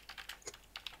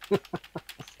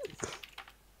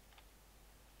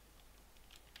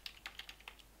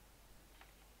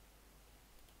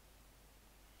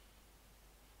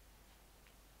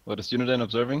 What is Uniden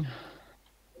observing?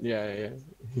 Yeah.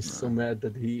 He's so mad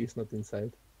that he is not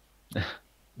inside.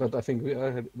 But I think we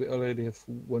already have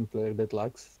one player that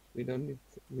lags. We don't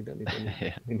need any.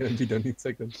 Yeah. We don't need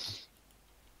second.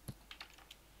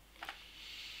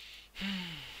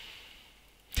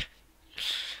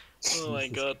 Oh my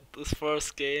god, this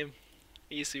first game,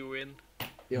 easy win.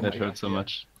 Yeah, That my hurt God, so yeah.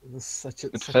 much. It was such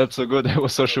It a felt so good. I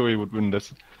was so sure we would win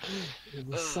this. it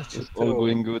was such a It's all throw.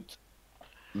 going good.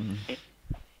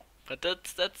 But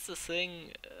that's the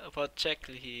thing about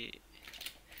Jekyll.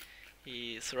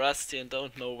 He's rusty and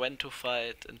don't know when to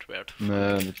fight and where to fight.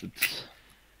 No, it's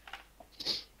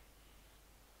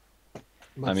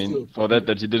But I mean, still, for that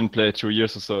he didn't play 2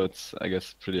 years or so, it's I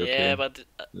guess pretty okay. Yeah, but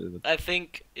But I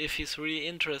think if he's really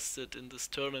interested in this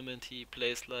tournament, he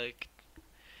plays like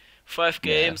 5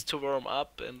 Yeah. games to warm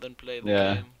up and then play the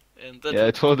Yeah. game. And that yeah,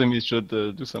 I told him he should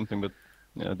do something, but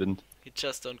yeah, didn't. he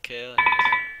just don't care.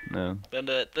 No.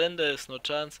 Then there's no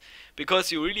chance,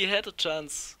 because you really had a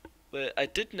chance. I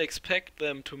didn't expect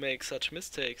them to make such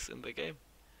mistakes in the game,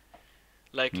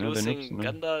 like No, they're losing not,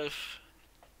 no. Gandalf,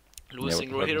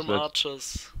 losing what Rohirrim happened to that?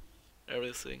 archers,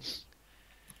 everything.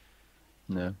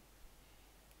 No.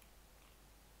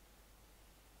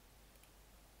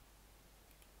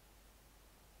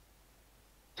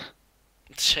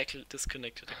 Jekyll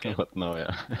disconnected again. What now?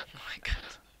 Yeah. Oh my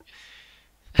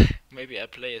god. Maybe I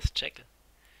play as Jekyll.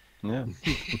 Yeah.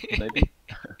 Maybe.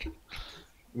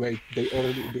 wait, they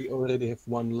already have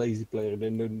one lazy player. They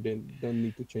don't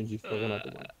need to change it for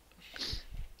another one.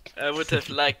 I would have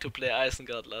liked to play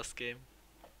Isengard last game.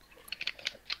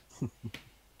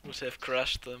 Would have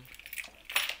crushed them.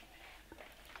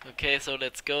 Okay, so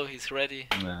let's go. He's ready.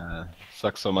 Nah,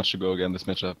 sucks so much to go again this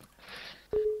matchup.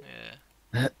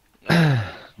 Yeah.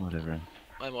 Whatever.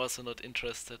 I'm also not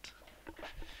interested.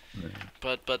 No.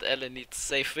 But Alan needs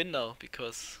safe win now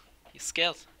because he's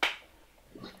scared.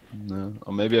 No.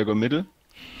 Or maybe I go middle.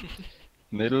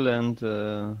 Middle and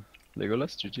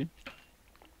Legolas, GG.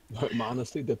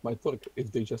 Honestly, that might work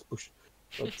if they just push.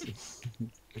 But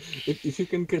if you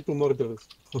can cripple Mordor,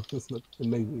 it's not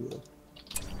maybe.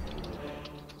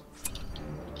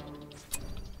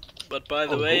 But by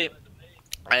the Oh, way,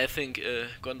 I think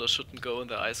Gondor shouldn't go on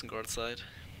the Isengard side.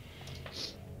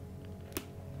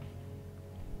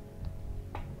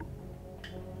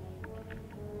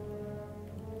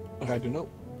 I don't know.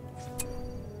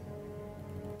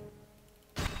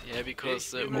 Yeah,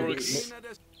 because Maybe- Urks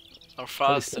are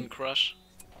fast Felix, and crush.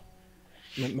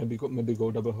 Maybe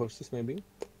go double horses. Maybe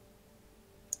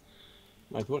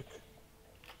might work.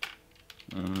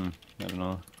 I don't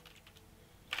know.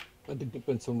 But it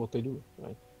depends on what they do,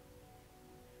 right?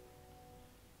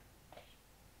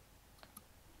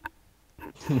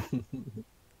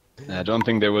 I don't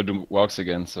think they will do walks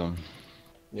again, so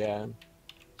Yeah,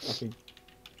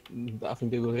 I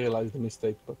think they will realize the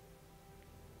mistake, but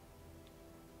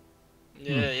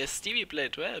Yeah, yes, Stiwie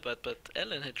played well, but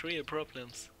Alan had real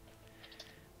problems.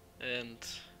 And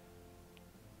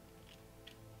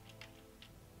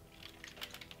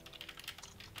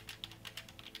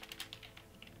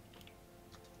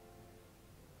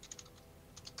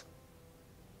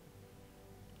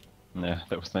yeah,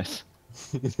 that was nice.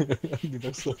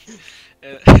 Because,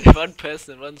 one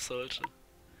person and one soldier.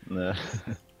 Nah.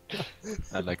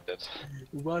 I like that.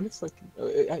 One fucking.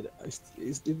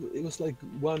 It was like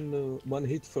one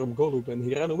hit from Golub, and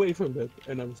he ran away from that,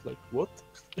 and I was like, what?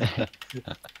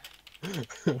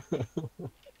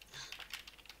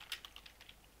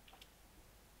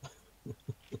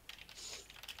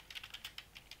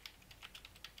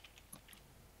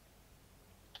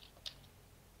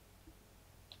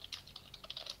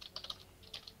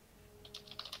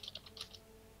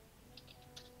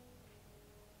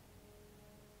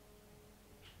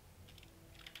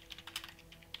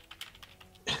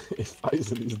 If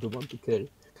Faisal is the one to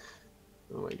carry.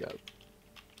 Oh my god.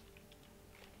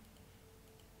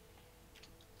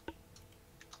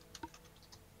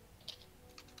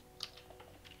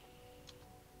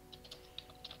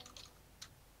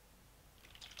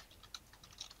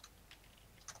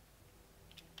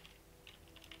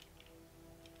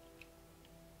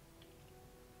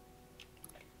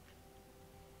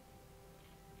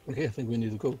 Okay, I think we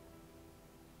need to go.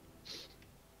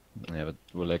 Yeah, but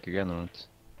we'll like again or not?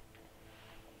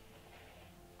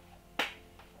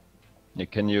 Yeah,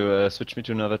 can you switch me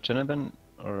to another channel then,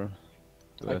 or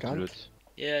do I I have to do can't. it?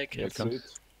 Yeah, I Yeah, can. Let's can't. do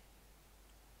it.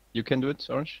 You can do it,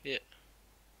 Orange? Yeah.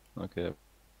 Okay.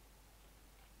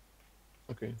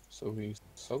 Okay, so we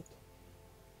south.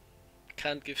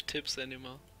 Can't give tips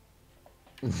anymore.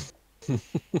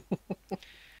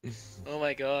 Oh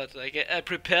my god, I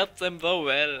prepared them though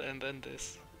well, and then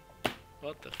this.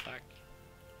 What the fuck?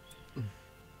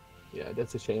 Yeah,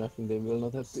 that's a shame. I think they will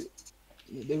not have the.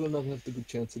 They will not have the good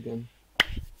chance again.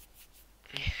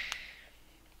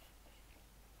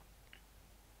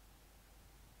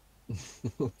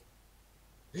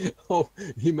 Oh,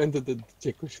 he meant that the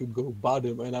Checo should go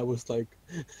bottom, and I was like,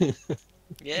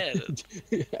 Yeah,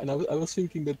 and I was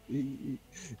thinking that he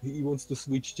wants to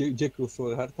switch Jekyll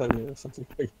for hard time or something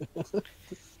like that.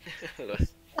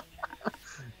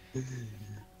 Yeah,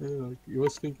 like, he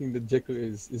was thinking that Jekyll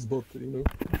is bot, you know,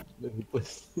 that he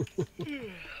plays.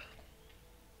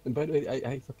 And by the way,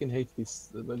 I fucking hate this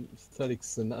when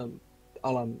Felix and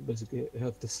Alan basically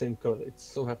have the same color. It's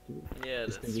so hard to yeah,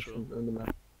 that's distinguish true. on the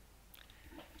map.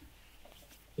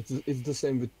 It's the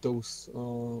same with those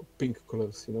pink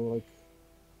colors, you know, like.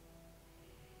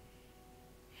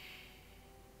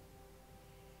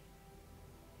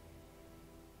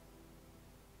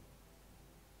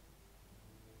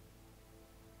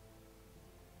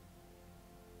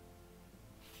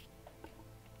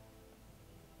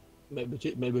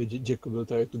 Maybe Jacob will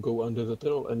try to go under the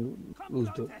troll and lose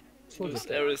the soldier. Lose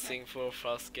everything for a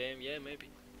fast game, yeah, maybe.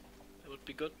 That would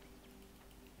be good.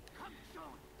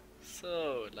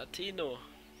 So, Latino.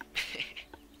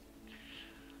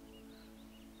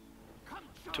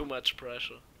 Too much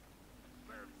pressure.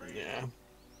 Yeah.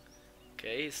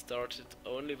 Okay, he started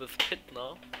only with pit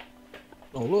now.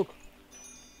 Oh look.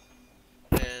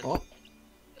 And, Oh.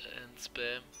 and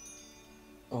spam.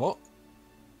 Oh.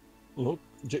 Look.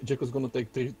 Jacob's gonna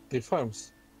take three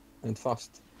farms, and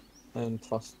fast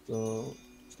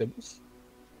stables.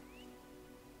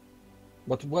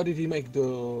 But why did he make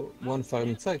the one farm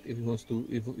inside if he wants to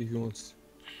if he wants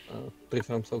 3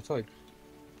 farms outside?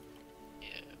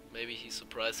 Yeah, maybe he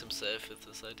surprised himself with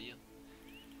this idea.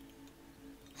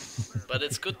 But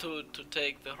it's good to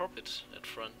take the Hobbit at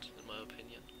front, in my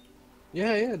opinion.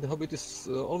 Yeah, the Hobbit is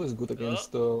always good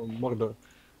against Mordor.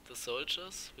 The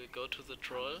soldiers will go to the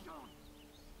troll.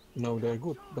 No, they're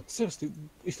good. But seriously,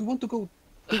 if you want to go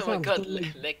Oh my farms, god, don't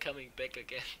make... leg coming back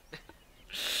again.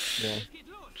 Yeah.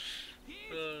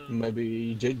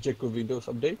 Maybe Jacob Windows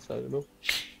updates, I don't know.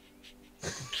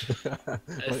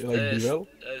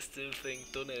 I still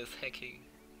think Dune is hacking.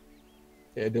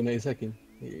 Yeah, Dune is hacking.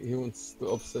 He wants to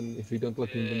ops, and if we don't let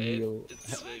him, then he will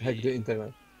hack the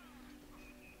internet.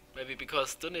 Maybe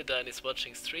because Dunedain is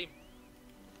watching stream.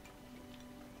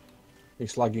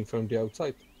 He's lagging from the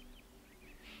outside.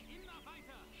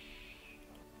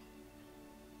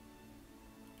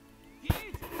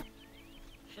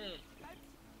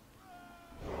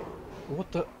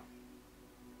 What the?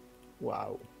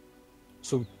 Wow.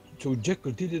 So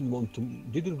Jekyll didn't want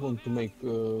to make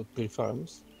 3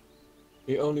 farms.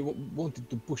 He only wanted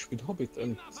to push with Hobbit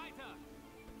and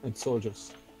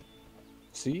soldiers.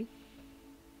 See?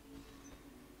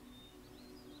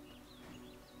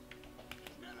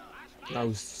 Now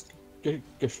he's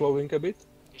cash flowing a bit.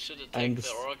 He should attack the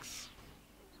orcs.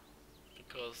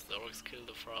 Because the orcs killed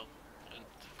the farm and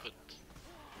could...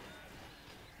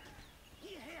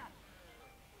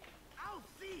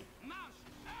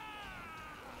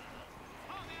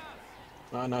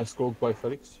 Nice cloak by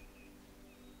Felix.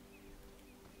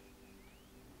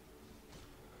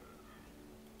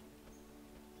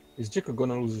 Is Jekyll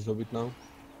gonna lose his Hobbit now?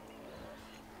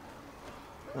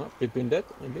 Pippin dead,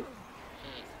 maybe?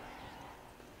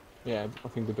 Yeah, I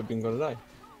think the Pippin gonna die.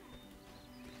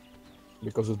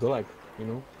 Because of the lag, you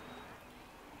know?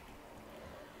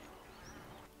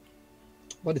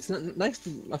 But it's nice to,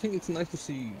 I think it's nice to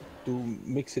see, to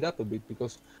mix it up a bit,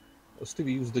 because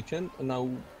Stevie used the chant, and now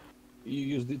you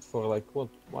used it for like, what,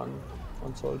 one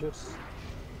soldiers?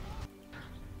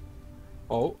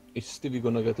 Oh, is Stevie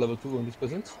gonna get level 2 on these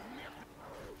peasants?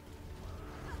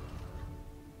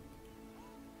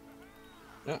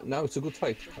 Yeah, now it's a good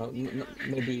fight.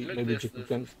 Maybe Look, maybe this Jiku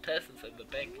can. peasants in the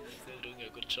back still doing a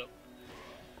good job.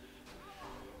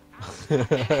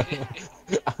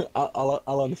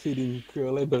 Alan feeding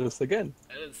laborers again.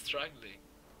 And it's struggling.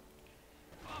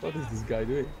 What is this guy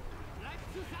doing?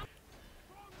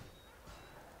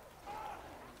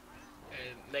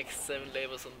 And next 7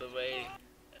 labors on the way.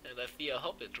 And I see a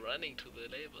hobbit running to the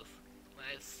labors.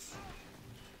 Nice.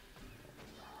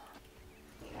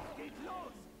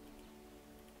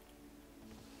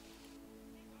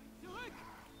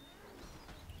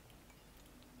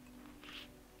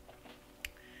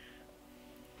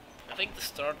 I think the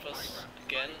start was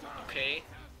again okay.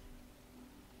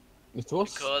 It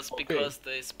was Because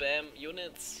they spam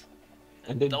units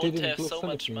and and they don't didn't have lose so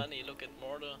much anything. money. Look at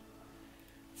Mortar.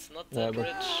 It's not Yeah, that but-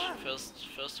 rich.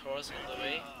 First horse on the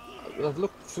way.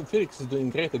 Look, Felix is doing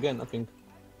great again. I think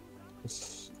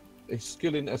he's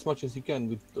skilling as much as he can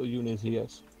with the units he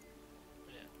has.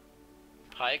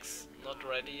 Pike's not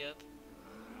ready yet.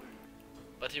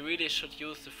 But he really should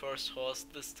use the first horse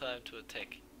this time to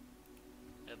attack.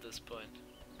 At this point.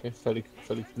 Okay, Felix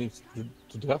needs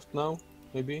to draft now,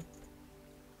 maybe.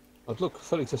 But look,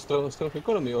 Felix has strong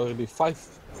economy already. Five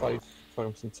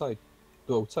farms inside,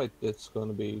 2 outside. It's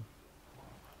gonna be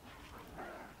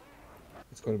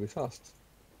fast.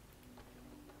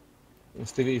 And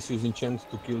Stiwie is using chance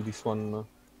to kill this one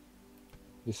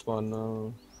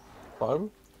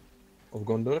farm of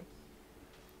Gondor,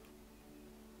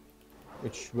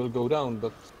 which will go down,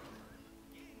 but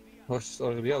horse is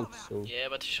already out. So Yeah,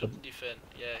 but he shouldn't defend.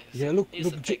 Yeah. yeah, look, he's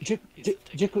look, attacking. He's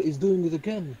attacking. Jekyll is doing it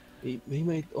again. He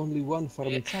made only 1 farm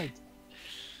Yeah. inside.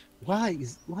 Why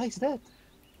is that?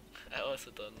 I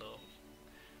also don't know.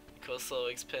 Because so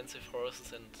expensive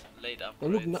horses and late upgrades.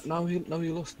 And look, now he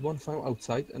lost 1 farm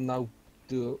outside, and now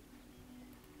the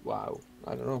wow,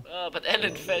 I don't know. But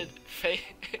Alan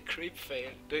creep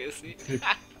failed. Do you see?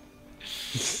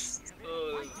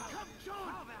 Oh,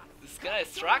 this guy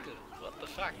struggled. What the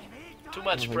fuck? Too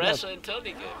much Oh my pressure in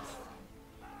turning games.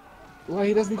 Why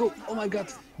he doesn't go? Oh my God,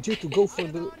 J2 go for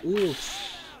the wheels.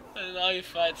 And now he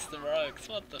fights the Mercs.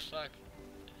 What the fuck?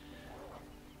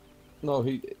 No,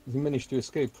 he managed to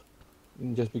escape,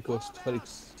 just because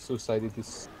Felix suicided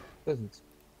his peasants.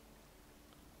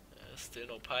 Still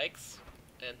no pikes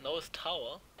and no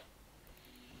tower.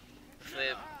 If they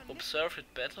observe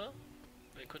it better,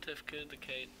 they could have killed the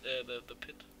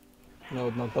pit.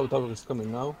 No, tower is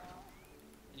coming now.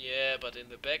 Yeah, but in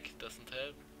the back doesn't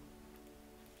help.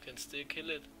 Can still kill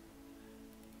it.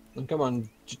 And come on,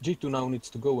 J2 now needs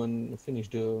to go and finish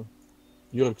the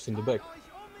Yorks in the back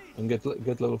and get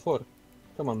level 4.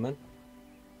 Come on, man.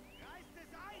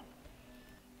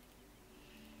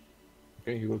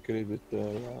 Okay, he will kill it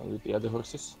with the other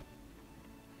horses.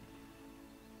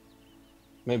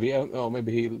 Maybe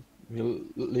maybe he'll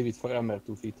leave it for Emmer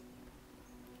to feed.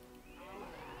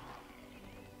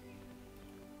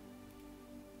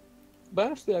 But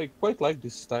honestly, I quite like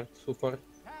this start so far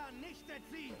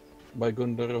by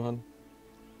Gondor Rohan.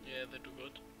 Yeah, they do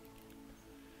good.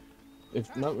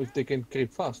 If they can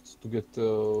creep fast to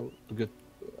get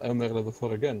Elmer level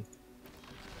 4 again.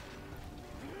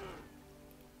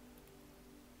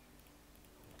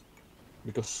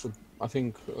 Because I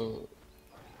think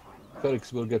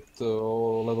Felix will get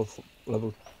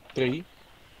level 3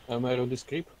 Elmer on this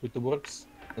creep with the works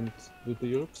and with the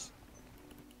Europes.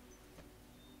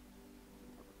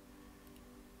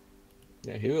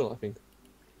 Yeah, he will, I think.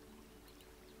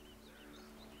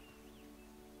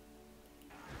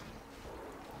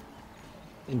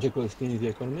 And Jekyll is cleaning the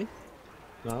economy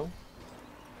now.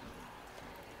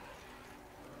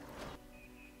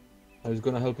 I was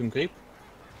gonna help him creep.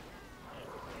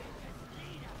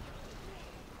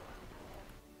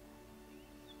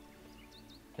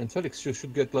 And Felix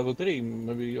should get level 3,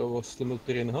 maybe almost level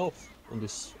 3.5 on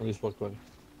this workload.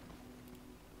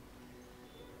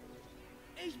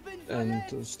 And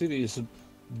Stiwie is a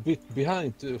bit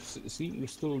behind. See, you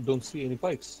still don't see any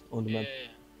pikes on the map.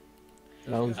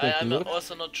 Yeah. Now he's making I'm lurks.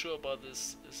 also not sure about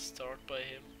this start by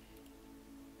him.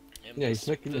 Yeah, he's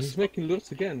making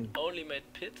lurks again. Only made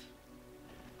pit,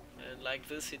 and like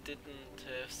this he didn't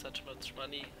have such much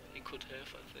money he could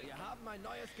have, I think.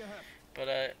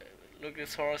 But look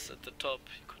his horse at the top.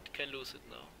 He can lose it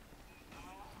now.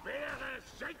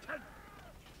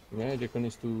 Yeah, Jacko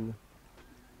needs to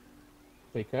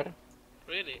take care.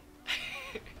 Really?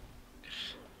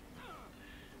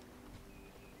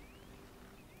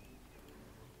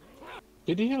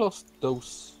 Did he lost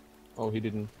those? Oh, he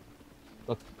didn't.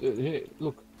 But hey,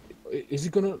 look, is he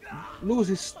gonna lose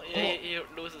his Yeah, he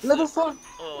loses level it. 4?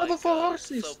 Oh Level my 4 god,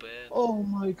 horses! so bad. Oh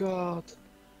my god,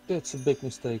 that's a big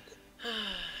mistake.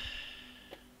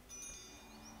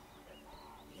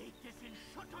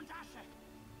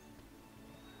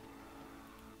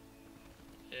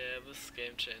 Yeah, this is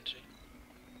game changing.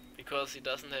 Because he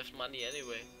doesn't have money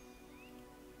anyway.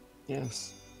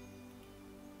 Yes.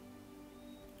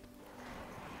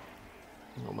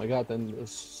 Oh my god, and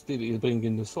Stiwie is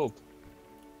bringing the salt.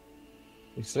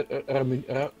 He's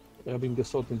rubbing the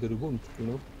salt into the wound, you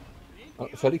know?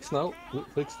 Felix now?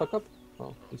 Felix fuck up?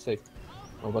 Oh, he's safe.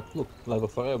 Oh, but look, level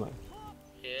 4 man.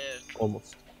 Yeah, true.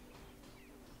 Almost.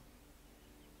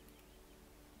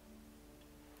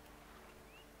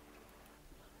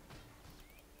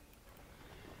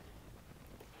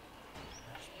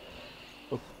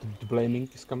 Look, the blaming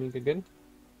is coming again.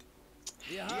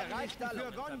 Yeah,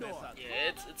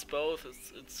 it's both.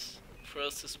 It's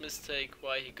first his mistake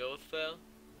why he goes there,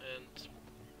 and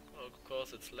of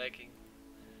course it's lacking,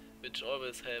 which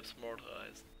always helps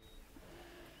Mordreisen.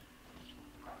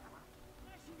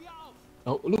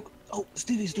 Oh, look! Oh,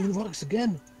 Stevie's doing works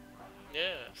again!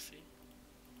 Yeah, see.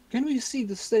 Can we see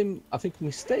the same, I think,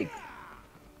 mistake?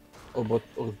 Or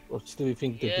Stevie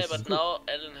think that Yeah, this is but good? now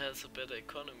Alan has a better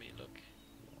economy. Look,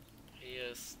 he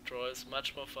has draws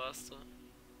much more faster.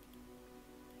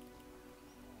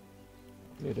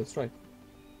 Yeah, that's right.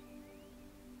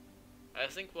 I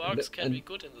think Wargs can be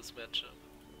good in this matchup,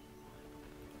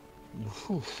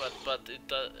 but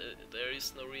there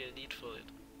is no real need for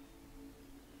it.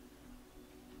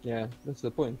 Yeah, that's the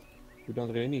point. You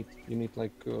don't really need. You need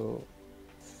like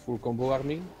full combo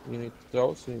army. You need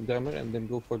draws, you need damage, and then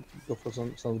go for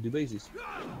some of the bases.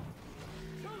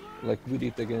 Like we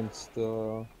did against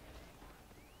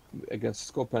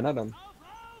Scope and Adam.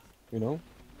 You know,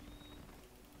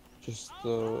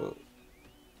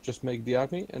 just make the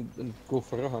army and go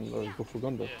for Rohan or go for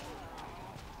Gondor.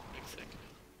 Yeah, exactly.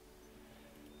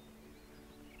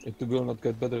 It will not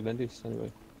get better than this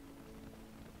anyway.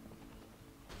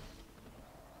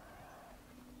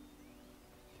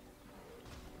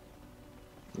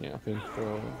 Yeah, I think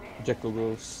Jekyll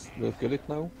will kill it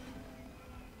now.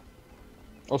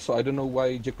 Also, I don't know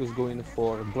why Jekyll's going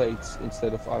for blades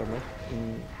instead of armor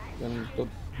when the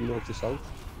Lord is out.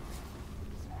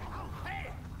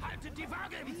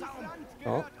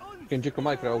 Oh, can Jekyll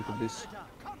micro out of this?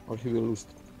 Or he will lose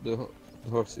the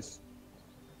horses.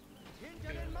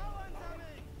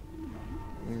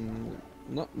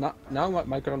 No, now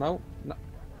micro now. No.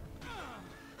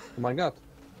 Oh my god.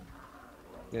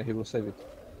 Yeah, he will save it.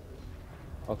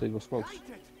 After it was close.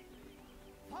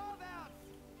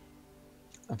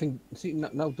 I think, see,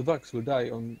 now the Vax will die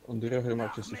on the river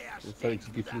marches if Felix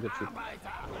gives leadership.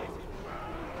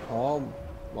 Oh,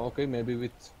 okay, maybe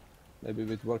with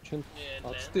Warchant, Yeah,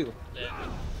 but land, still.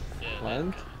 Yeah,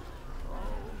 Land.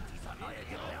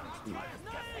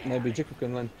 Maybe Jekyll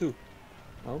can land too.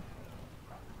 No?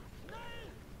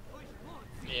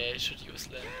 Yeah, he should use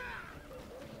land.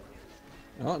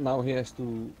 Oh, now he has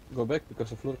to go back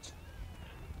because of Lurch.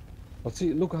 But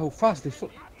see, look how fast they.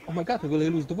 Oh my god, will he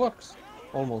lose the works?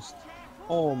 Almost.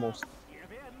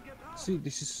 See,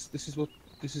 this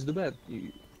is the bad.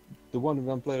 The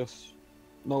 1v1 players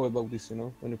know about this, you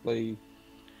know. When you play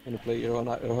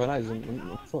Rohanize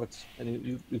and Forts, and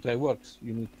you try works,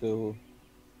 you need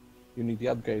the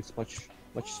upgrades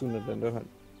much sooner than Rohan.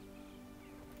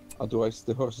 Otherwise,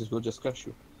 the horses will just crush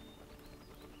you.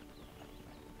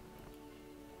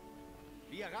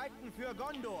 Wir reiten für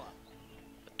Gondor.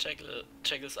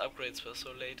 Jekyll's upgrades were so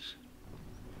late.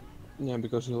 Yeah,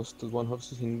 because he lost one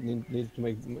horse, he needed to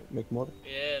make more.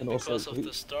 Yeah, and also because of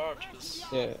the start, with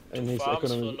yeah, and his farms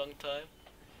economy for a long time.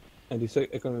 and his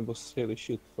economy was really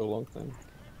shit for a long time.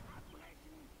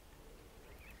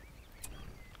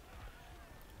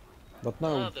 But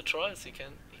now, The trolls, he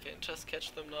can just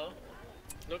catch them now.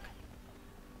 Look,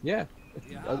 yeah,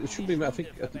 it should be. I think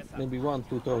maybe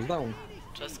 1-2 turns down.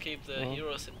 just keep the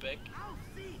heroes in back.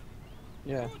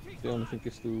 Yeah, the only thing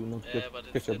is to not Yeah, get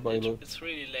but catch up by the. it's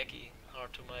really laggy,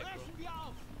 hard to micro.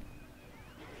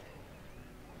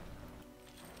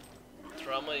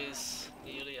 Drama is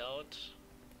nearly out.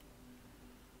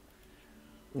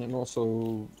 And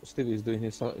also, Stevie is doing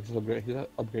his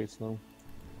upgrades now.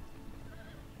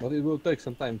 But it will take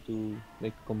some time to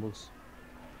make combos.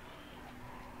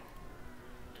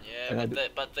 And I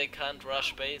but they can't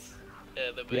rush base.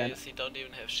 The Yeah. base, he don't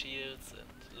even have shields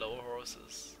and low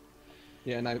horses.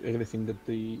 Yeah, and I really think that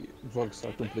the Vorks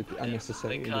are completely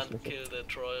unnecessary They in this can't method. kill the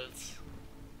trolls.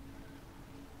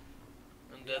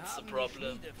 And Wir that's the haben die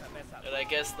problem. Schmiede verbessert. And I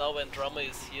guess now when Drummer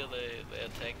is here, they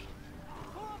attack.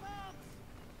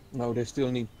 Now they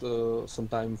still need some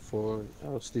time for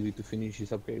Stiwie to finish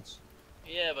his upgrades.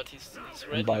 Yeah, but he's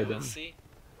ready, buy we'll them. see.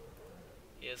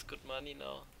 He has good money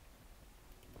now.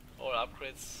 All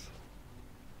upgrades.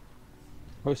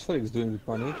 How is Felix doing with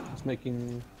money? He's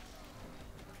making...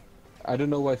 I don't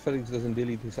know why Felix doesn't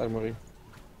delete his armory.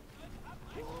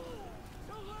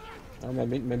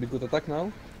 Maybe good attack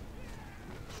now?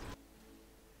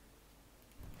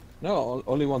 No,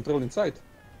 only one troll inside.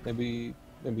 Maybe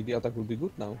the attack will be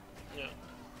good now. Yeah.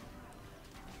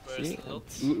 Where's See?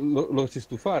 Lutz? Lutz is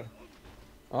too far.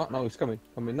 Ah, now it's coming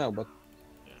now, but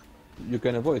you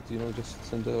can avoid, you know, just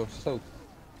send the horses out.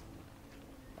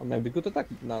 Or maybe good attack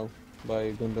now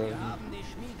by Gundar. Wir haben die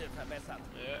Schmiede verbessert.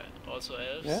 Yeah, also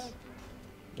elves. Yeah.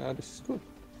 Yeah, this is good.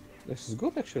 This is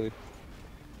good actually.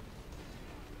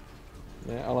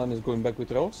 Yeah, Alan is going back with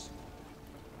rolls.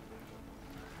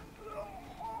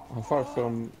 How far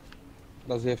from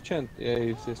does he have chant? Yeah,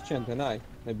 he has chant and I.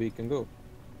 Maybe he can go.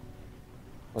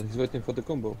 But he's waiting for the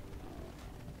combo.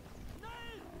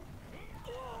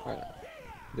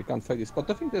 They can't fight this, but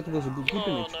I think that was a good Oh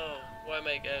image. no, why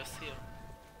make elves here?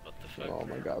 What the fuck? Oh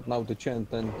my god, now the chant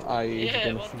and I is Yeah,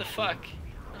 gonna what the fuck?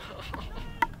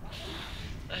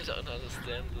 I don't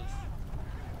understand this.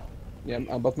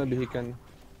 Yeah, but maybe he can.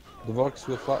 The Vorks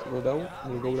will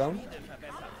go down.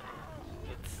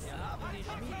 It's,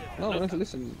 No,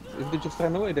 listen. If they just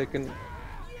run away, they can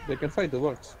fight the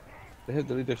Vorks. They have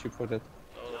the leadership for that.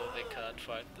 oh, they can't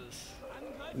fight this.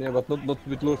 Yeah, but not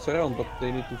with lords around. But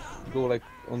they need to go like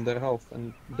on their half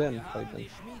and then fight them. Die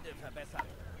Schmiede verbessert.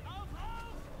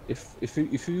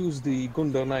 If you use the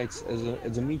Gondor Knights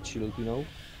as a meat shield, you know.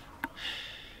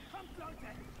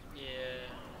 Yeah.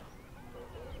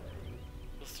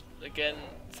 Was again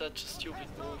such a stupid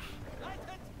move.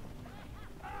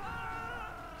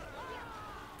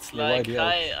 It's Yeah, why like, the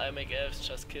hi, elves? I make elves,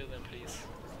 just kill them please.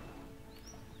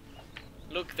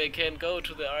 Look, they can go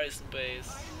to the Arisen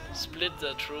base, split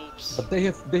their troops. But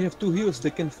they have two heals. They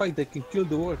can fight. They can kill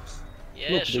the Vorks.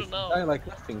 Yeah, Look, sure they now. die like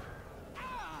nothing.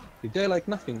 They die like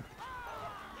nothing.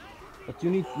 But you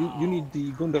need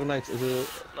the Gondor Knights as a.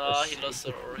 Nah, as he lost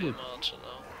the Orion Archer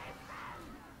now.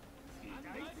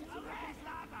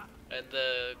 And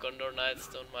the Gondor Knights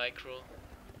don't micro.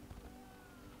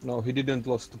 No, he didn't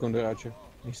lost to Gondor Archer.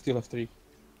 He still have 3.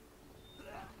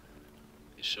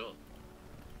 You sure?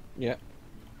 Yeah.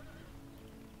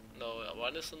 No,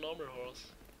 one is a normal horse.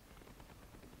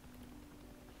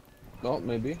 No,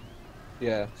 maybe.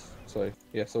 Yeah. Sorry.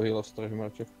 Yeah. So he lost to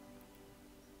Archer.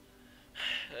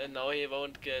 And now he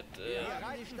won't get Wir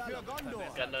reisen für Gondor.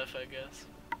 Gandalf, I guess.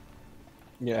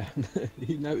 Yeah.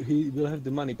 he will have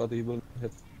the money, but he will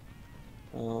have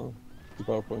the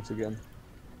power points again.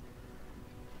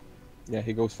 Yeah,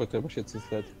 he goes for trebuchets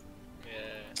instead.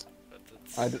 Yeah, but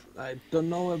it's... I don't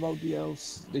know about the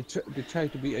elves. They try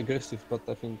to be aggressive, but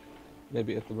I think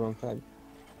maybe at the wrong time.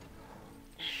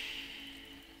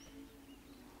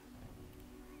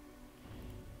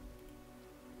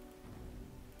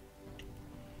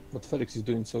 But Felix is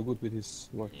doing so good with his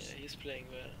works. Yeah, he's playing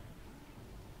well.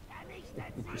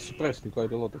 It surprised me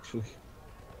quite a lot actually.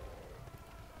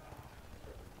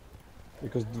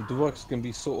 Because the works can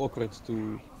be so awkward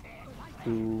to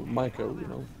micro, you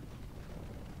know.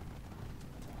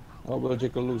 Oh, will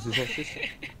Jekyll lose his horses?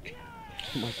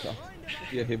 Oh my god.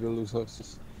 Yeah, he will lose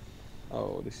horses.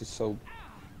 Oh, this is so...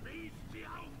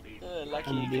 Lucky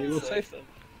And he he can will save save. them.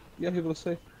 Yeah, he will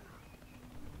save.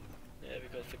 Yeah,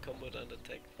 because the combo don't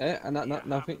attack. And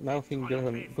now think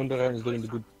Gondor is doing the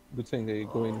good thing. They're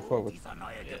going forward.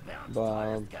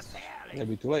 But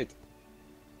maybe too late.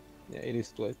 Yeah, it is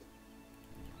too late.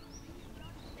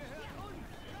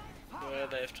 Well,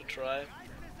 they have to try.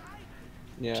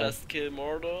 Yeah. Just kill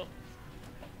Mordor.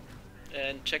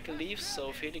 And Jekyll leaves,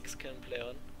 so Felix can play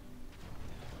on.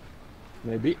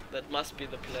 Maybe. That must be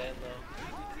the plan now.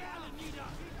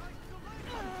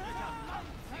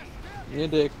 Yeah,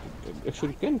 they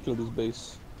actually can kill this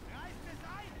base.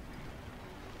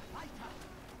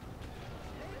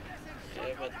 Yeah,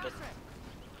 but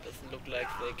doesn't look like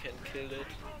they can kill it.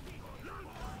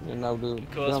 And now the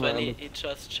Because drama when he element-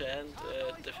 just chant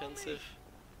defensive.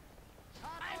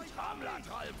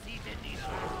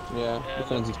 yeah, Yeah,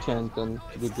 defensive chant and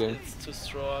good game. It's too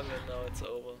strong and now it's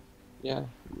over. Yeah,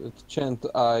 with chant,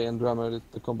 eye and drummer,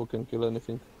 the combo can kill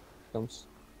anything comes.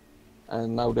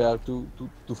 and now they are too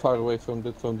far away from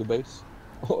the base.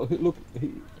 Oh, look,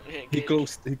 he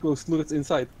closed turrets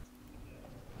inside.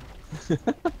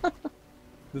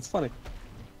 That's funny.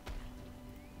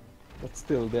 But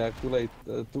still, they are too late,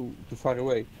 too far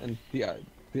away, and the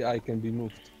eye can be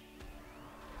moved.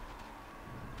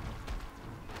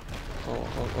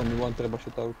 Oh, only one turbo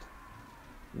shot out.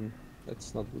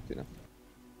 That's not good enough.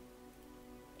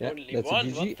 Yeah, Only that's one? a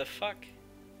GG. What the fuck?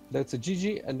 That's a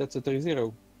GG, and that's a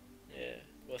 3-0. Yeah.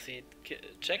 Was he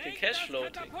checking cash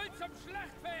floating?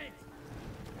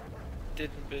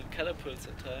 Didn't build catapults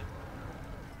in time.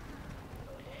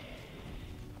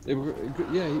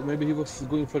 Yeah, maybe he was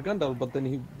going for Gandalf, but then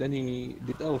he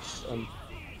did elves, and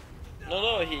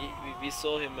No, we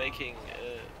saw him making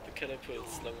the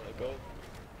catapults long ago.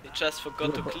 He just forgot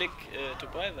Yeah, to but- click to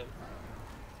buy them.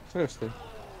 seriously,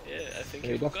 Yeah, I think yeah,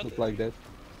 he it does forgot look it. like that.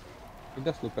 It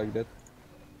does look like that.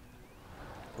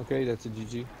 Okay, that's a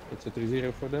GG. It's a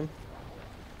 3-0 for them.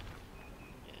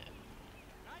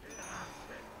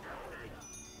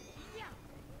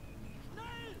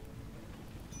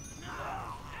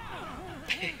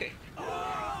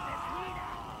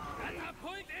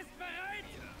 Katapult ist bereit!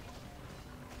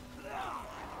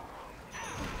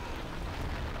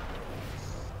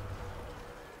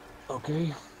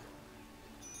 Okay.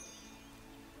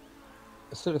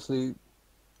 Seriously,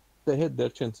 they had their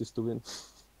chances to win.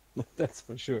 That's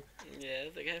for sure. Yeah,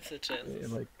 they have the Yeah,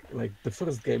 chances. like the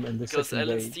first game and the Because second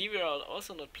Alan game. Stiwie are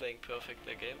also not playing perfect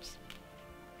their games.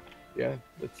 Yeah,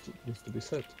 that needs to be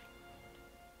said.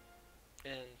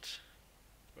 And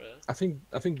well, I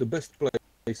think the best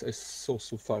place I saw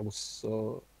so far was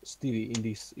Stevie in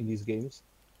these games,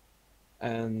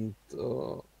 and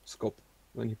Scop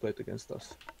when he played against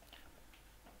us.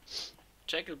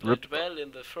 Jekyll played well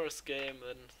in the first game,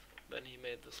 and then he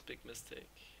made this big mistake.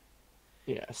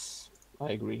 Yes,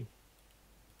 I agree.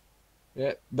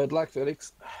 Yeah, bad luck,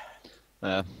 Felix.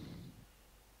 Yeah,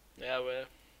 Yeah, well,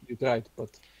 You tried, but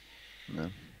yeah,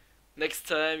 next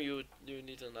time you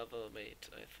need another mate,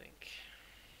 I think.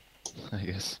 I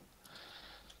guess.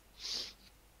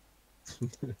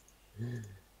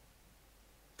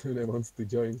 Tune wants to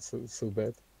join so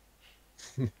bad.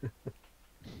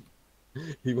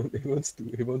 he wants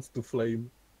to flame,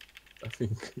 I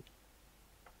think.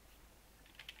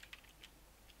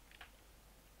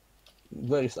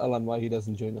 Where is Alan? Why he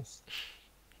doesn't join us?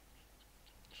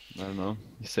 I don't know.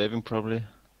 He's saving probably.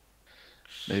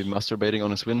 Maybe masturbating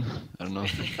on his win. I don't know.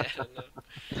 I don't know.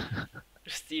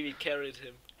 Stevie carried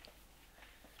him.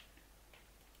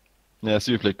 Yeah,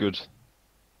 so you played good.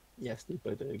 Yes, they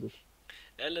played very good.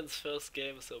 Alan's first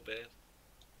game is so bad.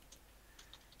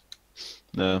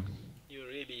 Yeah, You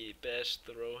really bashed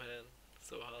the Rohan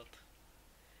so hard.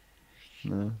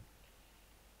 yeah.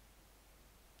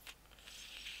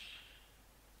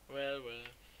 Well.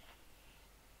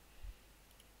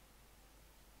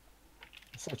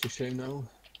 Such a shame now.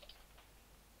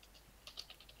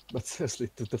 But seriously,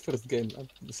 the first game,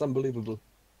 it's unbelievable.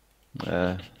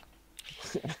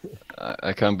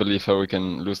 I can't believe how we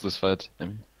can lose this fight. I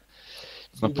mean,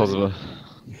 it's not possible.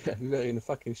 Yeah, we were in a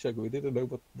fucking shock. We didn't know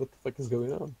what the fuck is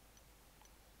going on.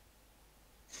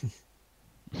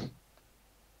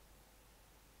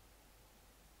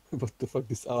 What the fuck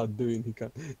is Alan doing?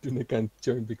 He can't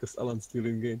join because Alan's still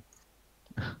in game.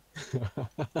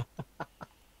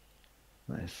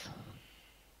 Nice.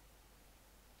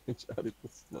 Charlie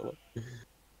was smaller.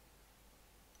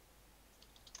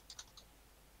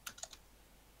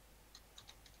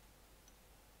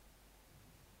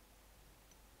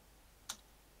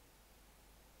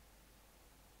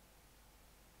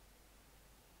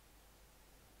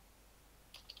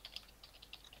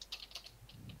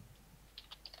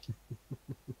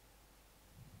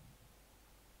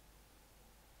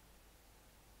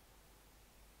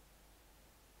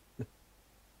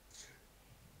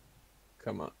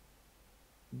 Come on.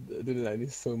 The line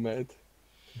is so mad.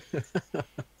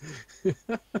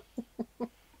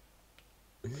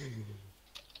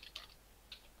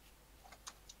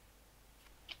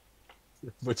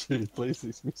 But he replaces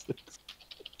his mistakes.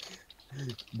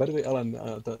 By the way, Alan,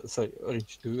 sorry,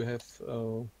 Orange, do you have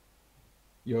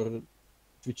your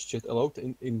Twitch chat allowed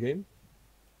in game?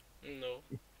 No.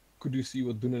 Could you see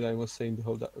what Dunedain was saying the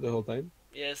whole time?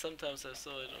 Yeah, sometimes I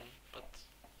saw it on, but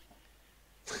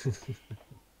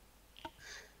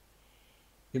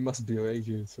He must be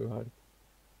raging so hard.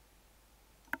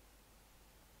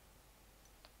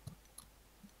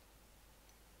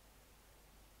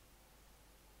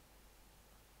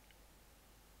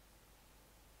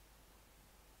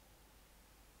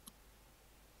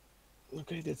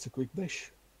 Okay, that's a quick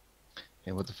bash.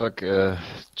 Yeah, what the fuck?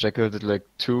 Jekyll did like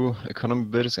 2 economy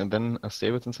builders and then a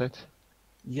stable inside?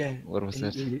 Yeah, What was and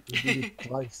that? he did it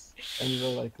twice, and we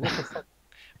were like, what the fuck?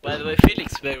 By the way,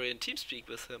 Felix, were you in TeamSpeak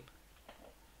with him?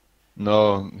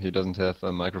 No, he doesn't have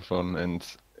a microphone and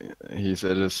he's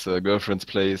at his girlfriend's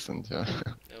place and yeah.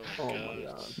 Oh my Oh my god.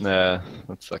 god. Nah,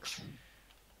 that sucks.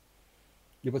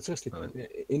 Yeah, but seriously, Alright.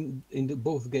 in the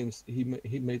both games, he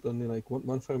made only like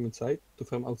one farm inside, 2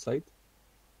 farm outside,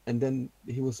 and then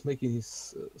he was making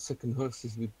his second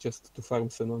horses with just 2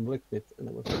 farms and 1 blacksmith, and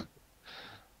I was like,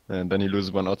 And then he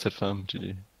loses 1 outside farm,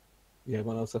 GG. yeah,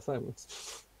 1 outside farm.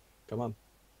 Come on,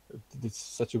 it's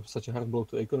such a hard blow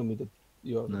to economy that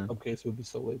your Yeah. upgrades will be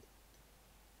so late.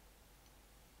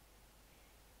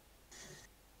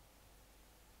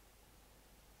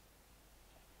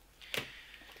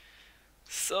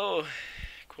 So,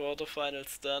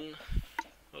 quarterfinals done.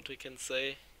 What we can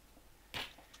say.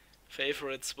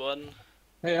 Favorites won.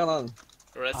 Hey Alan.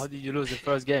 Rest. How did you lose the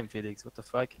first game, Felix? What the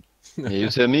fuck? Yeah, you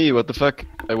tell me, what the fuck?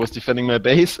 I was defending my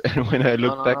base and when I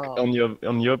looked no, back no.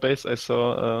 on your base, I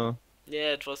saw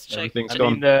Yeah, it was everything's I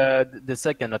gone. mean the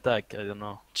second attack. I don't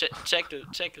know.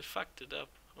 Jekyll fucked it up.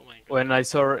 Oh my god.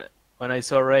 When I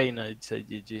saw rain, I'd say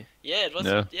GG. Yeah, it was.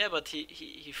 Yeah. Yeah, but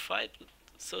he fight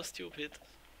so stupid.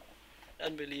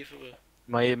 Unbelievable.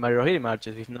 My Rohirrim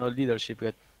matches with no leadership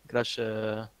got crush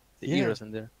the Yeah. heroes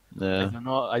in there. Yeah.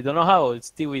 I don't know how.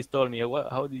 Stewie told me.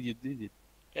 How did you do it?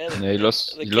 Yeah, Yeah, he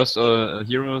lost all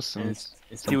heroes and And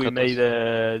some Stewie cutters. made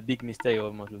a big mistake,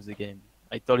 almost lose the game.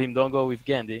 I told him don't go with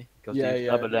Gandhi because Yeah, he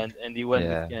yeah, double yeah. land, and he went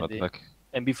Yeah, with what the Gandhi. fuck?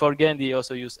 And before Gandhi, he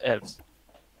also used elves.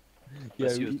 Yeah,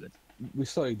 That's useless. we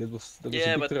saw it. That was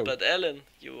Yeah, a big throw. but Alan,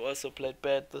 you also played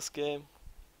bad this game.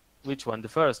 Which one? The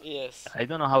first? Yes. I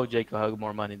don't know how Jacob had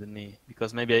more money than me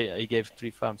because maybe I gave 3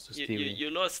 farms to You, Stewie. you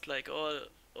lost like all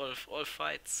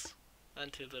fights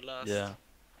until the last. Yeah.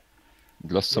 He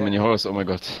lost so Yeah. many horses, oh my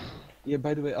god. Yeah,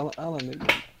 by the way, Alan,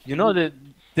 You know that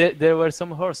there were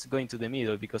some horses going to the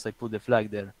middle because I put the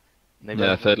flag there. And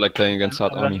Yeah, I felt like playing against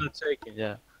South I was Army. not shaking,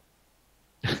 yeah.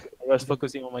 I was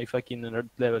focusing on my fucking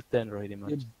level 10 already yeah,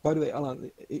 much. by the way,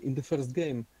 Alan, in the first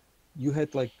game, you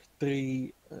had like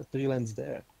three lands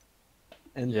there,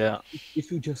 and Yeah.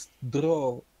 if you just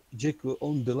draw Jekyll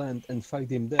on the land and fight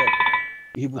him there,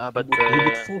 he would, But, he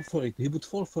would fall for it. He would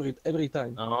fall for it every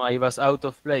time. No, I was out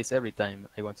of place every time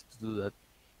I wanted to do that.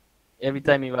 Every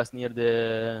time he was near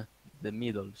the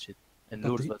middle shit. And But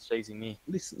Lourdes he- was chasing me.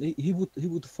 Listen, he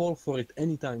would fall for it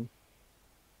anytime,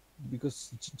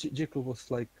 because Jekyll was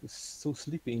like so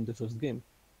sleepy in the first game.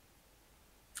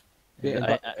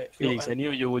 Yeah, and Felix, I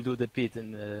knew you would do the pit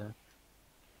and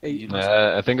Hey, you lost,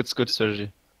 I think it's good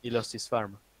strategy. he lost his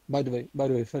farm. by the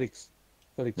way, Felix,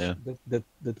 Yeah. that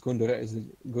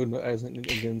Gondor Rising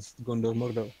against Gondor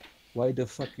Mordor. Why the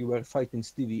fuck you were fighting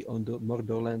Stiwie on the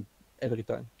Mordor land every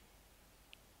time?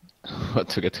 What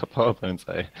to get power points?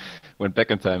 I went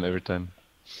back in time every time.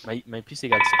 My PC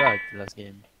got stuck last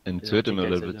game. And I don't hurt him think a I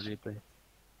little saw the bit. replay.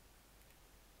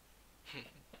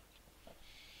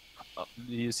 Oh,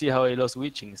 do you see how I lost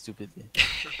witching stupidly?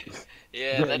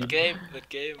 Yeah, that game.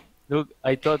 Look,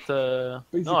 I thought no, I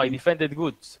Basically- defended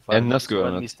good. And That's Nazgûl or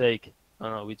one not? mistake.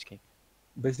 No, Witch King.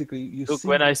 Basically, you Look, see,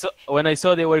 when I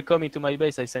saw they were coming to my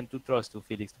base, I sent 2 trolls to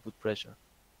Felix to put pressure.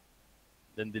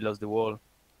 Then they lost the wall,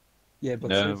 yeah,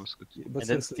 but Yeah, it seriously- was good. but and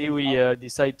then seriously, Stewie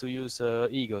decided to use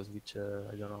egos, which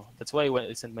I don't know. That's why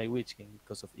I sent my Witch King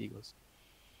because of egos.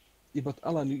 yeah, but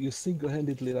Alan, you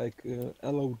single-handedly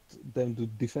allowed them to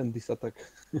defend this attack.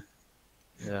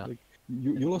 Yeah. Like,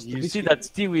 you lost. You this see game. that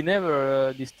Stewie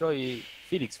never destroy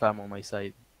Felix farm on my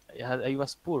side. I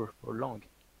was poor for long,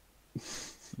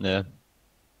 Yeah.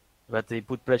 but they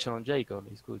put pressure on Jacob.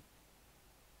 It's good.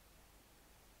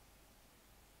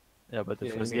 Yeah, but the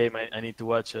Yeah, first yeah. game I need to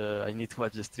watch. I need to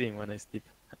watch the stream when I sleep.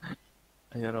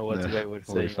 I don't know what Yeah, you guys were will be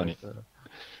saying. funny. but,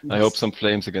 I hope some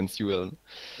flames against you, Alan.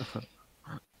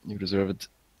 You deserve it.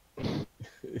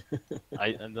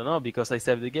 I don't know because I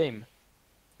saved the game.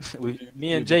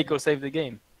 Me and Jacob saved the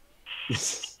game.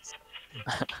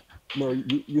 No,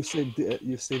 you saved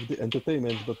the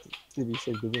entertainment, but Stevie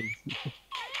saved the win.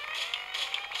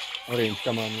 Orange,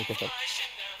 come on, what the fuck?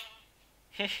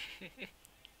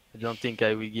 I don't think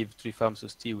I will give 3 farms to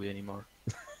Stewie anymore.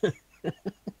 I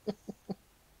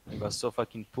was so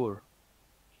fucking poor.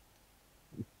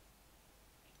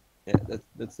 Yeah,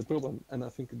 that's the problem, and I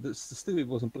think Stevie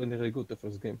wasn't playing very good the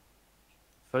first game.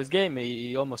 First game,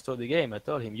 he almost stole the game. I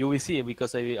told him, you will see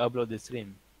because I will upload the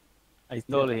stream. I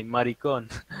told him, Maricon,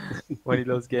 when he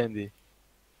lost Gandhi.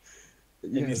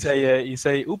 And Yeah. he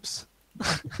say, oops.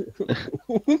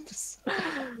 Oops.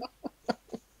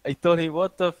 I told him,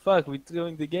 what the fuck, we're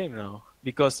throwing the game now.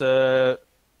 because the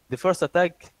first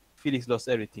attack, Felix lost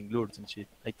everything, lures and shit.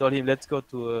 I told him, let's go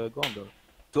to Gondor,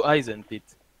 to Eisen pit.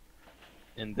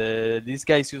 And these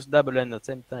guys use double land at the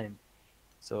same time.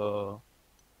 So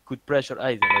could pressure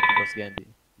Eisen, but it was Gandhi.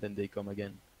 Then they come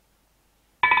again.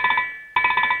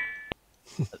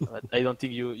 But I don't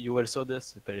think you were so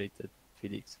desperate,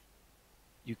 Felix.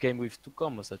 You came with 2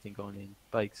 combos, I think, only in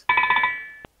pikes.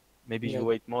 Maybe Yeah. you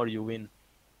wait more, you win.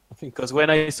 I think Because when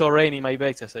I saw rain in my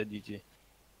backs, I said GG.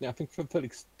 yeah, I think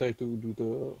Felix tried to do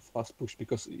the fast push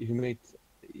because he made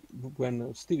when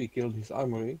Stiwie killed his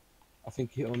armory. I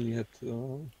think he only had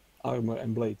armor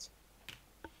and blades,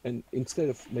 and instead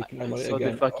of making I armor saw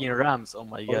again, the fucking Rams. Oh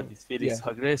my god, this Felix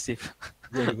yeah. aggressive.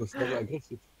 yeah, he was very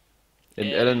aggressive. And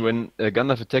Yeah. Alan, when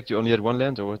Gandalf attacked, you only had 1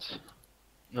 land or what?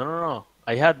 No.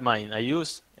 I had mine. I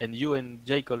used, and you and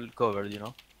Jacob covered, you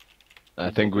know. I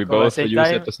Did think you we cover at the both same used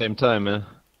time? at the same time, yeah.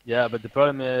 Yeah, but the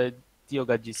problem, Theo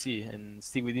got GC, and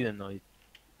Stiwie didn't know it.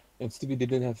 And Stiwie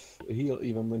didn't have heal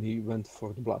even when he went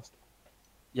for the blast.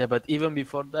 Yeah, but even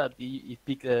before that, he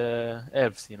picked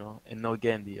Elves, you know, and no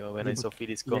Gandhi. Or when Yeah, I saw but-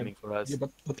 Felix yeah, coming for us. Yeah,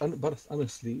 but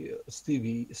honestly,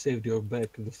 Stiwie saved your back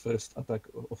the first attack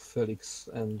of Felix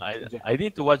and I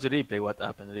need to watch the replay what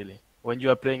happened really. When you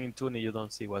are playing in Tuni, you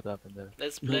don't see what happened there.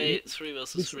 Let's No, play 3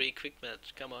 versus listen. 3 quick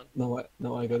match. Come on.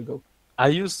 now I gotta go. I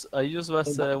was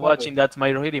but- watching that my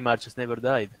Rohirrim matches never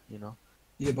died, you know.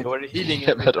 Yeah, They but were healing Yeah,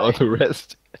 every but all time. the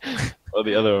rest, all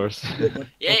the other horse. yeah, but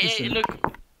Yeah, listen, look.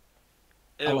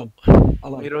 Alan, My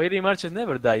Alan, Rohirrim matches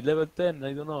never died. Level 10,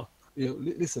 I don't know.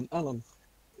 listen, Alan.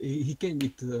 He came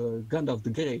with Gandalf the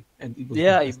Grey, and it was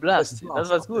Yeah, the he best blasted. That blast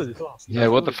was of the good. class. Yeah,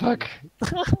 what the fuck?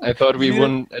 I thought we You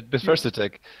won at the first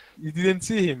attack. You didn't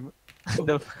see him.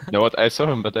 The- No, what? I saw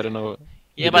him, but I don't know.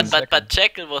 Yeah, He but didn't but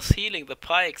Jekyll was healing the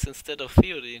pikes instead of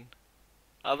Theodine.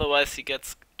 Otherwise, he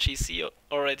gets GC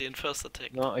already in first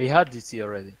attack. no, he had GC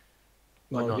already.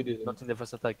 No, Or he not, didn't. not in the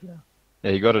first attack, yeah.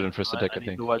 Yeah, he got it in first attack, I I need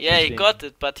think. to watch Yeah, the he stream. got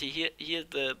it, but he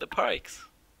healed the pikes.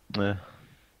 Yeah.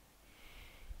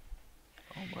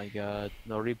 Oh my god,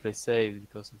 no replay saved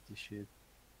because of this shit.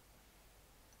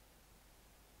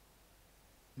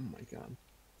 Oh my god,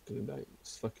 couldn't I?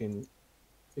 It's fucking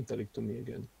intellect to me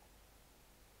again.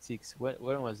 6.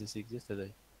 When was the 6?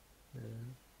 Yesterday.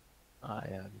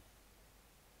 Yeah.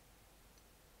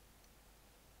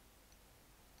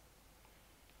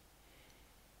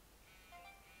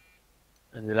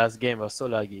 And the last game was so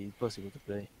laggy, impossible to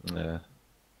play. Yeah.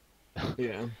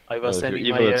 Yeah, I Well, was if you're sending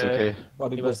evil, my it's okay.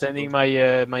 but I it was was sending my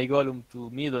my golem to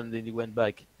middle and then he went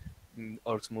back.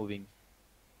 Orcs moving.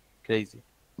 Crazy.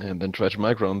 And then try to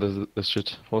micro on this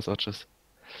shit. Horse archers.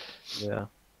 Yeah.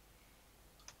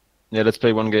 Yeah, let's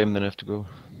play 1 game, then I have to go.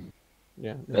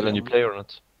 yeah. Alan, you play or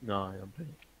not? No, I don't play.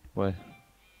 Why?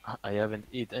 I haven't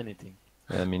eat anything.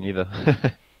 Yeah, me neither.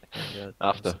 Yeah,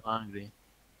 After. I'm so hungry.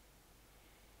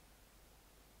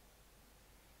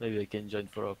 Maybe I can join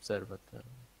for observe, but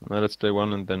Well, let's play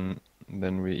 1 and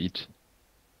then we eat.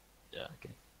 yeah,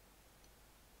 okay,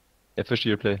 Yeah, Fishy,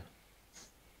 you play.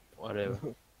 whatever.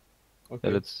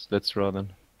 Okay. Yeah, let's draw then.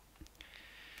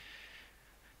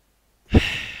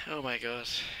 Oh my god.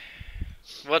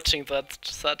 Watching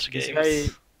such This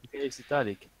games. guy is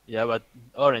Italic. Yeah, but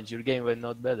Orange, your game went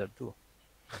not better too.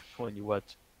 When you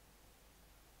watch.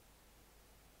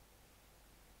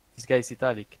 This guy is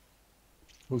Italic.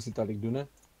 Who's Italic Duna?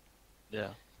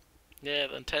 Yeah. Yeah,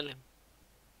 then tell him.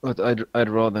 But I'd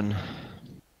draw then.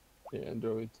 Yeah,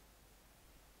 draw it.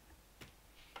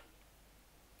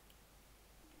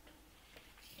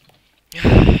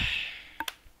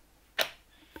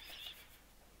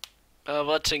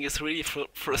 Watching is really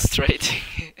frustrating.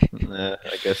 Nah,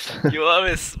 I guess. You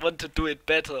always want to do it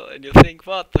better, and you think,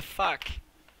 what the fuck?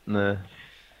 Nah.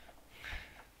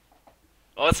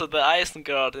 Also, the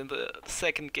Isengard in the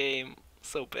second game,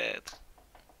 so bad.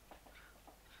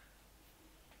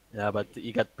 Yeah, but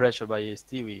he got pressured by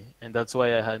Stiwie, and that's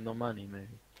why I had no money, maybe.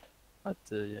 But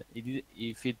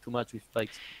he feed too much with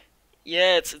spikes.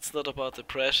 Yeah, it's not about the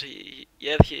pressure. He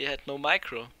had no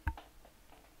micro.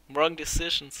 Wrong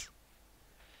decisions.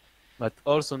 But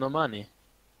also no money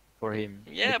for him.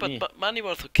 Yeah, like me. but money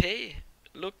was okay.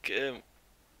 Look,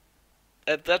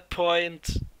 at that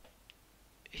point,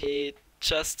 he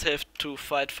just have to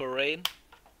fight for rain.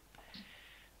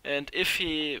 And if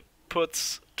he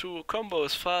puts 2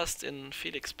 combos fast in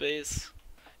Felix base,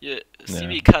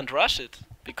 Stiwie can't rush it.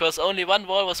 Because only 1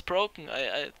 wall was broken.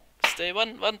 I stay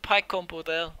one pike combo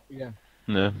there. Yeah.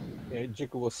 Nah. Yeah,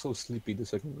 Jacob was so sleepy the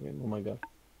second game. Oh my god.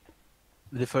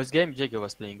 The first game, Jacob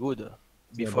was playing good.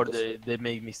 Before but they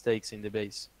made mistakes in the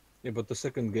base. Yeah, but the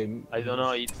second game. I don't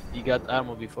know, he got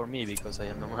armor before me because I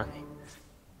have no money.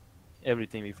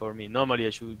 everything before me. Normally I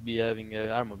should be having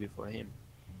armor before him.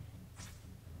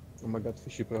 Oh my god,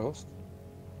 fishy pro-host.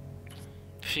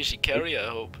 Fishy carry, I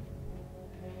hope.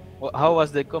 Well, how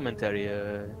was the commentary,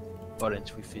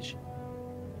 Orange, with Fish?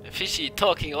 Fishy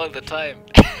talking all the time.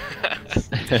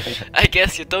 I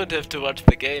guess you don't have to watch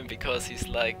the game because he's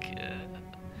like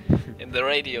in the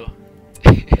radio.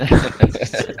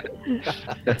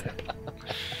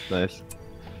 Nice.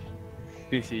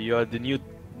 Fishy, you are the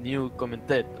new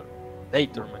commentator.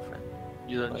 Later, my friend.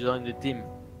 You don't join the team.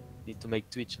 Need to make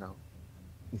Twitch now.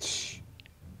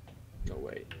 No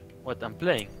way. What, I'm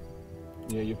playing?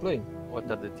 Yeah, you're playing. What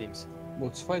are the teams?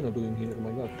 What's Final doing here? Oh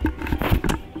my god.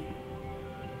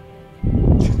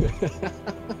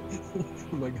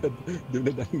 Oh my god,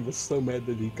 Dunedain was so mad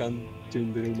that he can't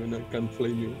change the room and I can't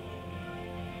flame you.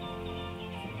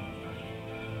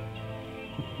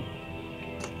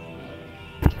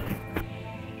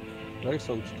 Very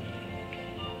soft.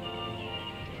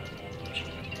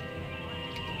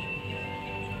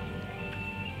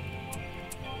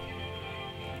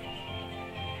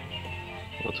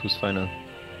 What, who's final?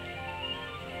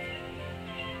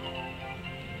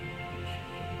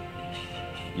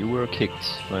 You were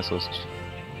kicked, nice host.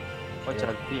 Watch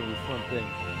our team with one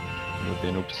playing. Not the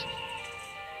noobs.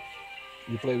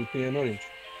 You play with me and Orange?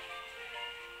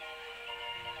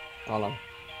 Alan,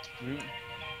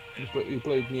 you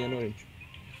play with me and Orange?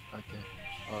 Okay.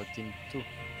 Oh, team 2.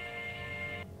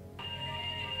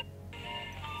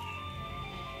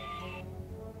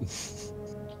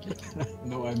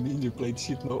 No, I mean you played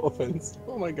shit, no offense.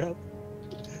 Oh my god.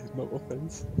 No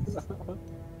offense.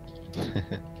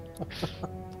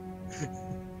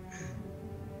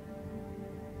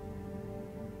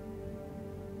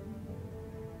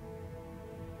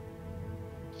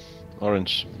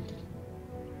 Orange.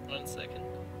 1 second.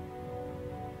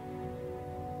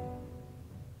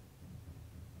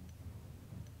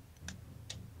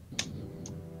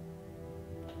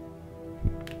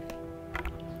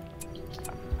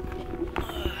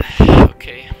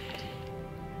 Okay.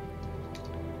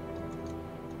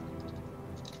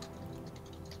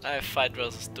 I have fight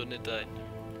versus Dunedain.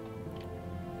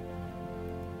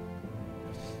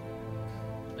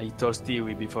 I told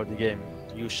Stiwie before the game,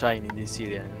 you shine in this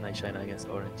area and I shine against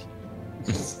Orange.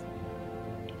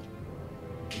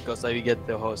 Because I will get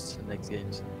the host next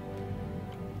games.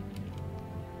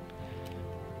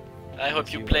 I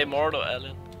hope you play more though,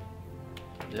 Alan.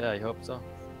 Yeah, I hope so.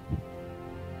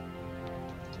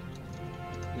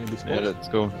 Maybe sports? Yeah, let's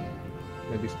go.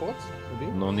 Maybe sports?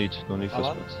 Maybe? No need for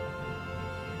Alan? sports.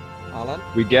 Alan?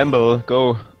 We gamble,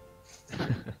 go!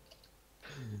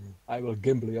 I will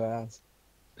gamble your ass.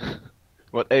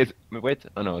 What, 8? Wait,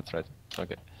 oh no, it's right.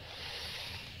 Okay.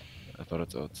 I thought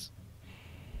it's odds.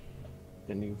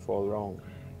 Then you fall wrong.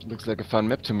 Looks like a fun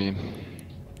map to me.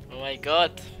 Oh my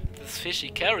god, this fishy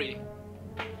carry.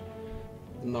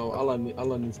 No,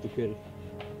 Alan needs to carry.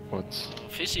 What?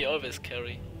 Fishy always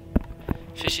carry.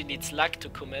 Fishy needs luck to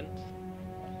comment.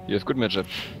 You have good matchup.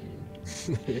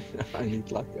 I need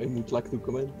luck to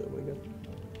comment. Oh my god.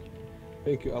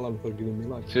 Thank you, Alan, for giving me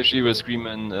luck. Fishy will scream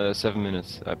in 7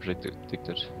 minutes, I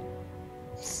predicted.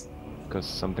 Because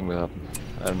something will happen.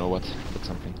 I don't know what, but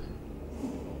something.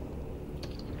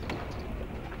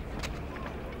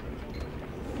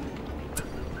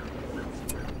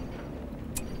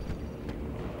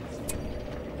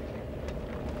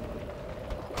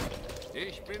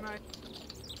 Ich bin ein...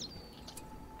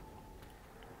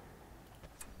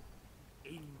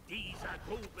 In dieser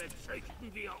Grube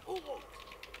züchten wir Uruk.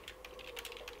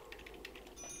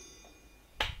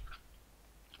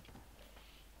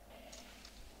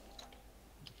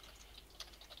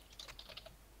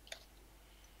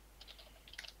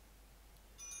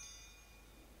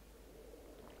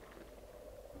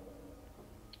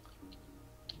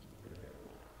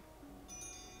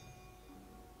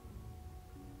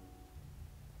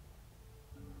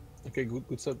 Okay,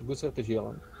 good strategy,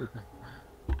 Alan. Good.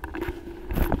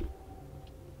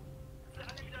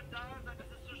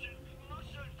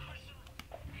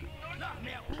 Noch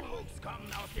mehr Uruks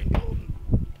kommen aus den Gruben.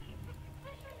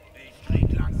 Ich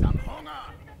krieg langsam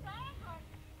Hunger.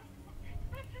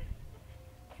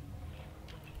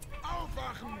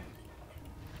 Aufwachen!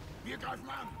 Wir greifen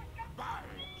an. Bald.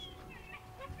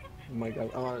 Oh my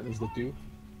god, Alan, is that you?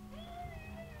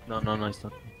 No, it's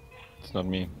not. It's not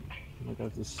me. Oh my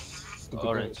god, this stupid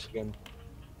Orange. again.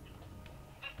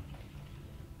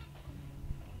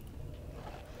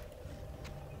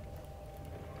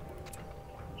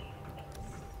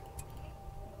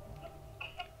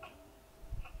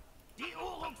 Die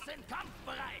Uruks sind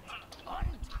kampfbereit.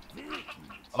 Und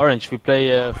wütend. Orange, we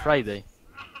play Friday.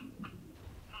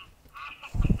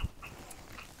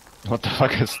 What the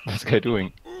fuck is this guy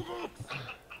doing?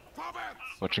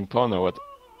 Vorwärts! Watching porn or what?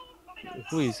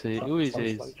 Who is he? Who is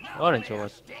Sounds he? like- Orange or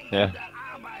what? Yeah.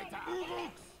 Arbeiter!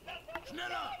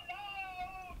 Schneller!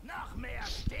 Noch mehr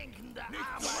stinkende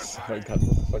Arbeiter! Oh my god,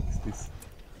 what the fuck is this?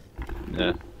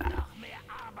 Yeah. Noch mehr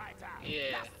Arbeiter!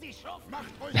 Yeah. Lasst sie schuften!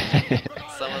 Macht euch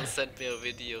bereit! Someone sent me a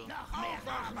video. Noch mehr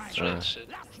Arbeiter! Strange shit.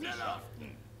 Lasst sie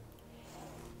schuften!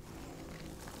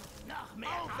 Noch mehr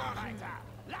Arbeiter!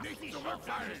 Lasst sie schuften!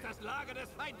 Das ist das Lager des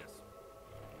Feindes!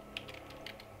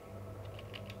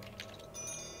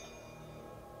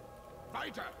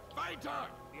 Weiter! Weiter!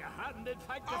 Wir haben den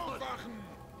Feind gefunden! Aufwachen!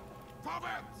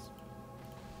 Vorwärts!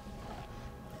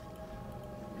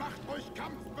 Macht euch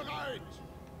kampfbereit!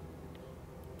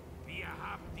 Wir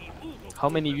haben die U-Boot. How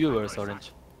many viewers,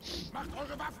 Orange? Macht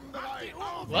eure Waffen bereit!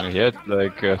 What? He had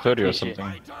like 30 or something.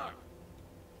 Weiter!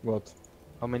 What?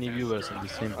 How many viewers on the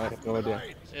stream? I have no idea.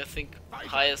 I think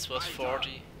highest was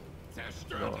 40.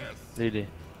 Zerstört es! Really?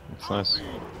 It's nice.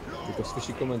 Because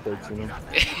Fishy commentates, you know.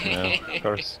 Yeah, of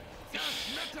course.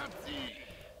 Zerschmettert sie!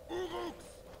 Uruks!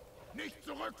 Nicht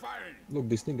zurückfallen! Look,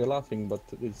 this nigga laughing, but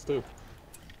it's true.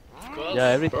 Of course. Yeah,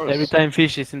 every course. time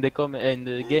Fish is in the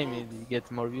game, he gets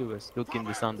more viewers. Look in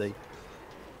the Sunday.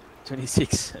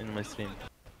 26 in my stream.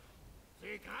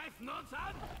 Sie greifen uns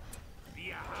an!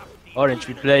 Wir haben die Orange,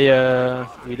 we play.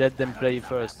 We let them play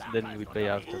first, then we play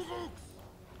after.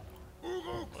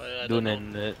 Well, I don't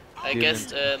Dune know. and. I Dune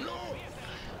guess and-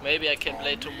 maybe I can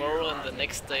play tomorrow and the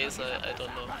next days I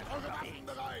don't know. eure Waffen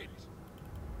bereit!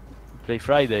 play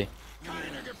Friday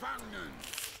Keine Gefangenen!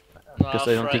 because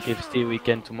I don't think Fri- if Stiwie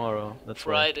can tomorrow. That's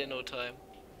why. Friday no time.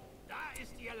 Da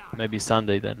ist ihr Lager! Maybe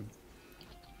Sunday then.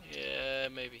 Yeah,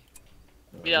 maybe.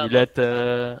 Yeah, we no- let.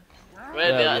 well,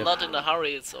 yeah, we are yeah. not in a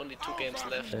hurry. It's only 2 games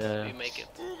left. Yeah. We make it.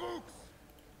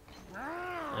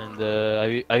 And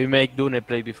I will make Dune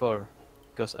play before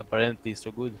because apparently it's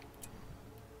so good.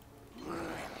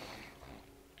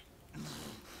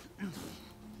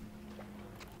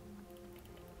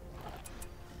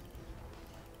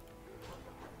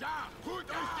 Da! Holt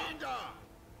euch den da!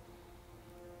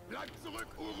 Bleibt zurück,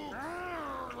 Uruk!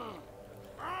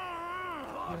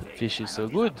 Fish is so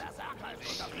good.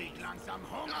 Krieg langsam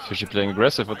Hunger! Fishy playing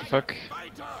aggressive, what the fuck?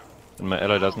 Weiter! And my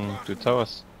ally doesn't do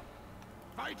towers.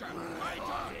 Weiter!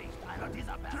 Weiter! Einer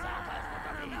dieser Berserker ist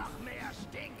unterwegs! Noch mehr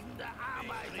stinkende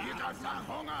Arbeiter! Hier langsam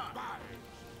Hunger! Bald!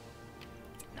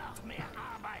 Noch mehr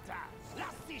Arbeiter!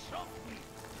 Lasst sie schuften!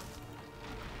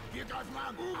 Wir greifen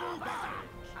an! Arbeiter!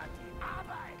 An die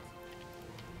Arbeit!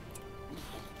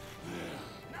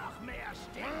 Noch mehr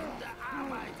stinkende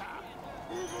Arbeiter!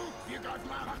 Wir greifen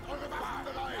an! Macht eure Waffen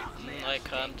bereit! I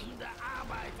can't. Stinkende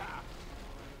Arbeiter!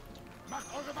 Macht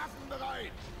eure Waffen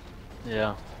bereit!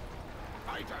 Yeah.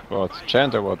 Weiter! What?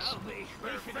 Chant or what?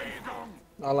 Bewegung!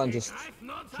 Alan just...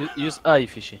 Use I,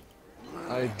 Fishy.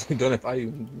 I don't have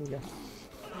I. Yeah.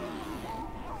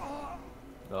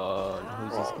 Oh,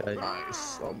 who's this guy?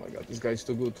 Nice. Oh my god, this guy is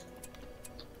too good.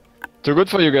 Too good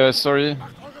for you guys, sorry.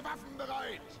 Macht eure Waffen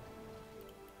bereit!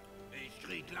 Ich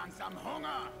krieg langsam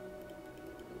Hunger!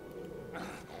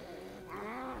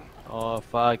 Oh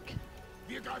fuck.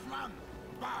 Wir greifen an!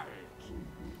 Bald!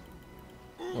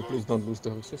 Oh, please don't lose the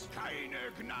horses. Keine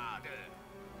Gnade!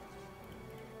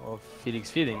 Oh, Felix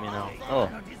feeding me now. Oh,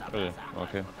 really?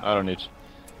 Okay. I don't need.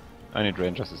 I need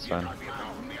rangers, it's fine. Wir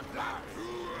brauchen mehr Platz!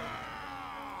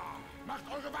 Macht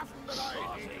eure Waffen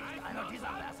bereit! Einer dieser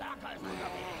Berserker ist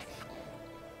unterwegs!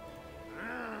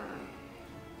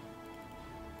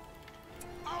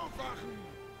 Aufwachen!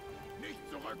 Nicht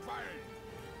zurückfallen!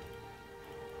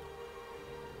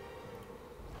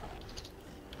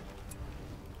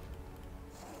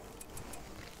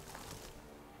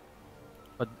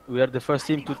 But we are the first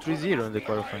team to 3-0 in the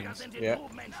quarterfinals. Yeah.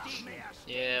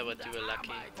 Yeah, but you were lucky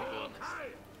to be honest.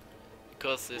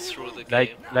 Because they threw the game.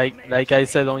 Like I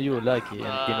said on you, lucky,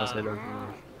 and Kino said on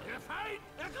you.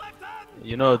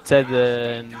 You know, Ted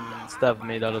and stuff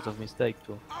made a lot of mistakes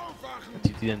too, but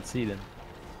you didn't see them.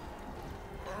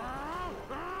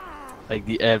 Like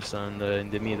the elves on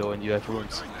in the middle when you have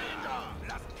runes.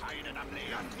 Lasst keinen am Leben!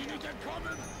 Lasst sie nicht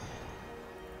entkommen!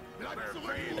 Bleibt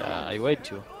zurück! Yeah, I wait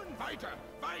you. Weiter!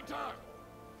 Weiter!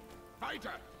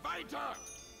 Weiter! Weiter!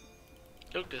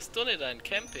 Look, there's Dunedin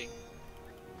camping.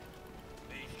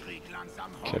 Ich krieg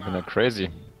langsam Camping Hunger! are crazy.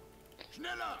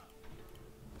 Schneller!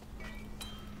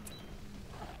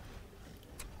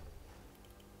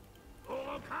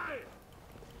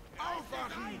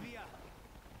 Aufwachen!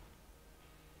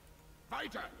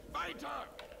 Weiter! Weiter!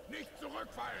 Nicht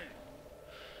zurückfallen!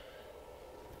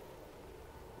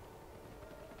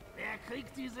 Wer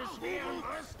kriegt diese schweren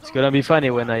Rüstungen? It's gonna be funny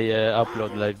when I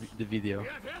upload like the video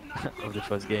of the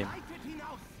first game.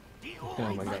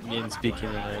 Oh my god. Me and speaking,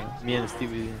 me and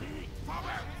Stiwie.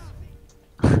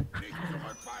 Nicht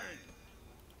zurückfallen!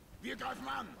 Wir greifen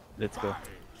an! Let's go.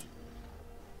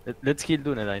 Let's kill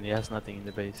Dunedain, he has nothing in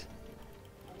the base.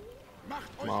 Macht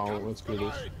euch Wow, let's do this.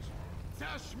 kampfbereit!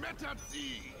 Zerschmettert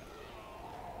sie!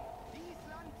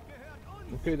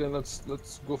 Okay, then let's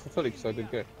go for Felix. I don't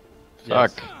care.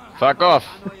 Fuck. Fuck off.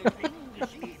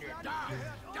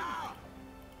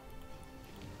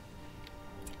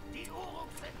 Die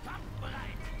Uruks sind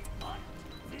kampfbereit!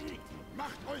 Und wütend!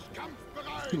 Macht euch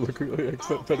kampfbereit!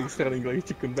 Look, Felix running like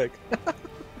chicken back.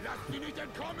 Lasst sie nicht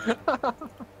entkommen!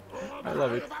 I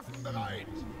love it. Eure Waffen bereit!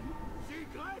 Sie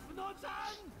greifen uns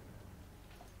an!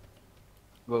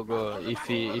 Go.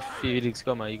 If Felix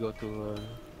come, I go to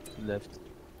left.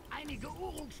 Einige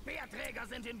Uruk-Speerträger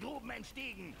sind in Gruben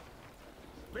entstiegen!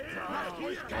 Oh.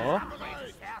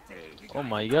 Kampfbereit! Fertig! Oh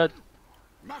my god.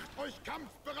 Macht euch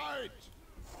kampfbereit!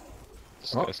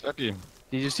 This guy's lucky.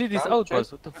 Did you see this Can't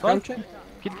outpost? What the fuck? Can't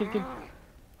Kill.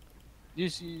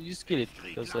 Just kill it.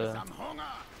 Because Langsam Hunger!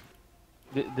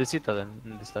 the citadel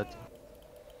in the statue.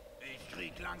 Ich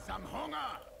krieg langsam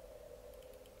Hunger!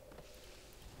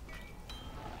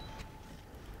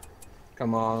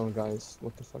 Come on, guys.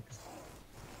 What the fuck?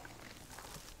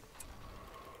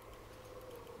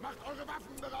 Macht eure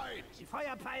Waffen bereit! Die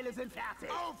Feuerpfeile sind fertig.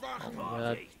 Aufwachen! Ja,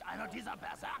 Vorsicht! Einer dieser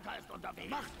Berserker ist unterwegs!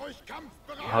 Macht euch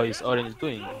kampfbereit! how is Orange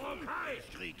doing?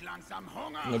 Ich krieg langsam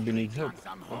Hunger! Maybe need help.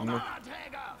 Langsam I don't know. Hunger!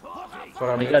 Träger! Vorsicht!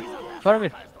 Oh my god.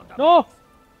 Faramir! No!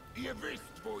 Ihr wisst,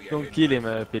 wo ihr Don't hin kill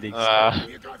him, Felix. Ah,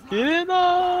 Wir greifen Kill him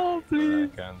now, I please!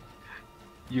 can't.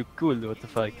 You cool, what the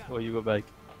fuck? Oh, you go back.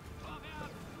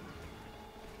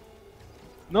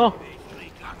 No!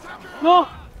 No!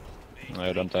 No,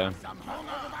 you don't die. langsam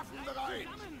Hunger! Eure Waffen bereit!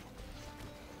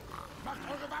 Macht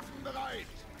eure Waffen bereit!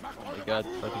 Macht Oh my eure god,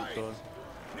 Waffen fucking bereit! troll.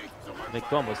 Nicht The zurück!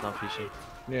 combo's not fishing.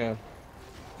 Yeah,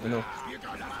 I know. Wir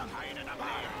greifen an! Keinen am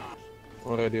Leben!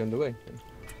 Already on the way.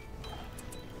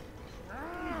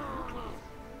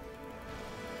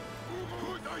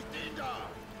 Holt euch den da!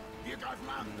 Wir greifen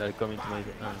an! They're coming to my.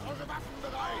 Eure Waffen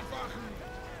bereit! Wachen!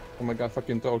 Oh my god,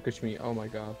 fucking troll catch me. Oh my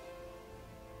god.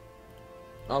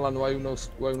 Alan, why you no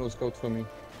scout for me?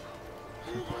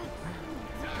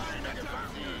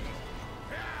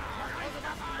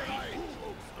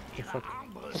 The fuck?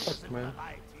 What the fuck, man?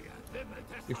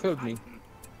 You failed me.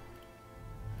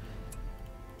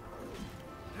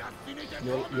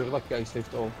 You're lucky I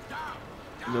saved all.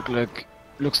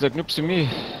 Looks like noobs to me.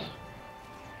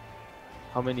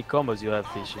 How many combos you have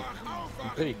fishing?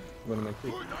 Three. I'm gonna make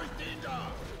three.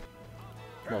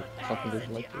 Well, fucking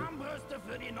didn't like three. Armbrüste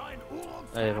für die neuen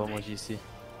Uruks! I have almost GC. Ich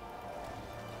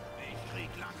krieg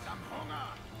langsam Hunger!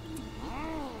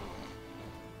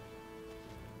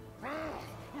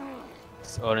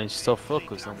 It's Orange so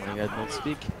focused on my god, don't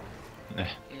speak.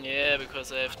 Yeah,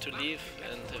 because I have to leave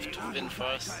and have to win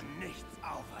fast. Nichts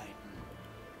aufhalten!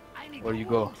 Einige Where you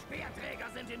go? Uruk-Speerträger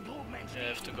sind in Gruben I entstiegen!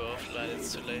 have to go offline,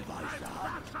 it's too late.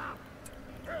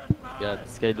 Yeah,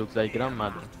 this guy looks like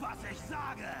grandmother. Was ich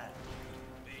sage!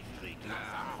 Ich krieg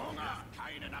langsam Hunger!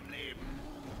 Keinen am Leben!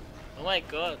 Oh my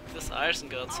god, this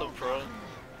Isengard's so pro.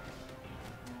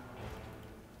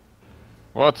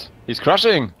 What? He's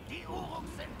crushing! Die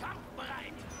Uruks sind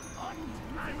kampfbereit!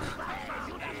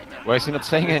 Why is he not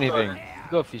saying anything?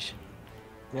 Go fish.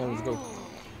 Yeah, let's go.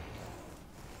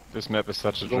 This map is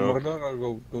such a Go joke. murder or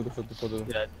go for the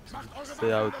Yeah,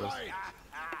 stay outpost.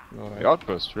 Alright. The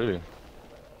outpost, really?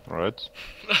 Alright.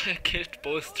 I killed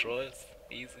both trolls.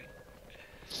 Easy.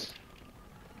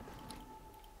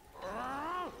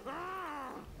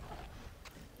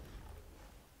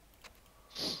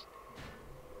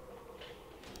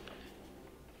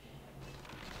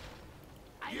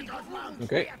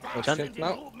 Okay, let's Chan- check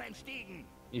now.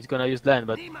 He's gonna use land,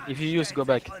 but if you use, go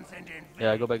back.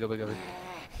 Yeah, go back.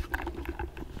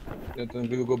 Then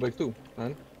we will go back too,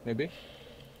 man. Maybe.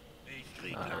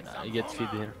 I get feed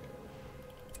here.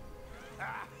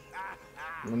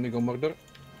 Let me go murder.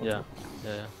 Yeah.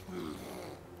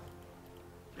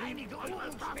 Einige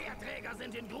Uruk-Speerträger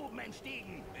sind in Gruben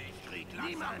entstiegen! Ich krieg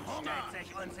langsam Hunger! Stellt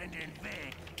sich uns in den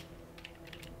Weg!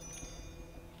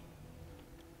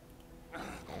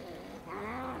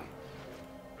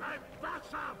 Bleibt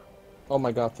wachsam! Oh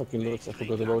my god, fucking lords, I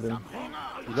forgot about him.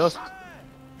 You lost?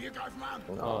 Wir greifen an!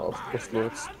 Oh, of course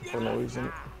lords, for no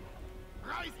reason.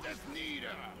 Reißt es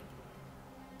nieder!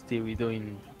 Stiwie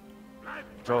doing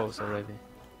draws already.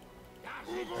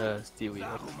 Stiwie,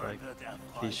 what the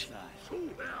fuck? Fish.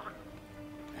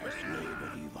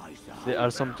 There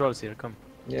are some trolls here, come.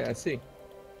 Yeah, I see.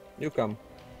 You come.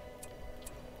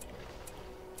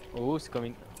 Oh, who's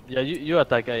coming? Yeah, you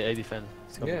attack, I defend.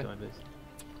 It's coming Yeah. to my base.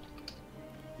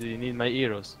 Do you need my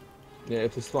heroes? Yeah,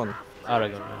 it is one.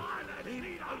 Aragon,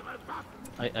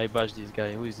 I bash this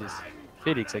guy. Who is this?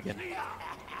 Felix again.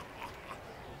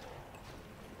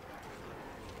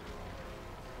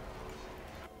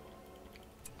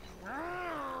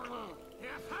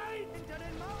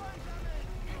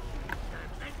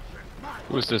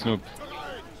 Who is this noob?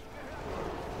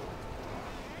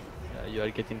 You are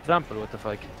getting trampled, what the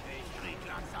fuck?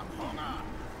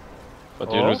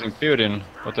 But you're Oh. losing Theoden.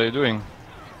 What are you doing?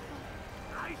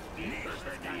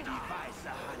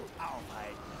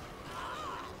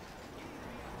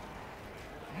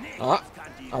 Ah,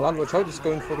 Alan, watch out, it's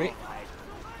going for me.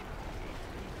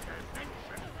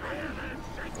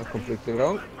 I'm completely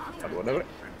wrong, but whatever.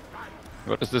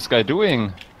 What is this guy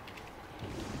doing?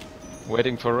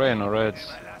 Waiting for rain, alright.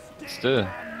 Still.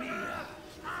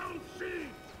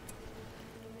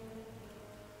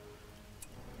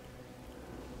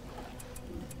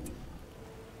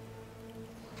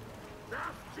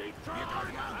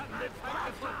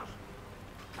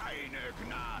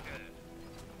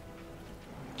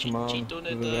 Come on, GG, don't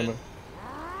it, remember.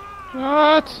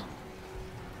 What?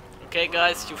 Okay,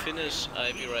 guys, you finish.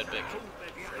 I'll be right back.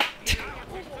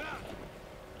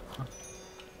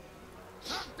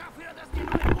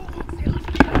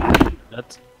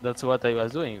 That's what I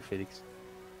was doing, Felix.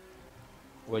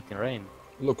 Waiting rain.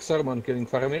 Look, Saruman killing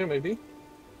Faramir, maybe?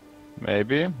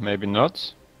 Maybe, maybe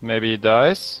not. Maybe he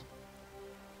dies.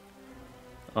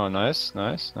 Oh, nice,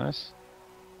 nice, nice.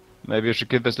 Maybe you should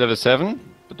kill this level 7,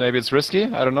 but maybe it's risky,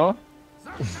 I don't know.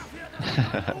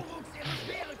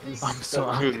 I'm so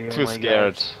hungry. Too oh my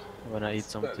scared. God. When I eat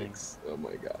something, Felix. Oh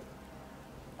my god.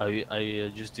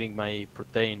 I just drink my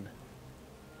protein.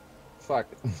 Fuck.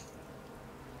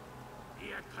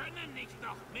 Wir können nicht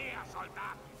noch mehr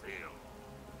Soldaten führen.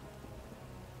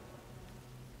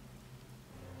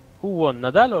 Who won,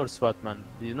 Nadal or Swatman?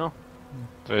 Do you know?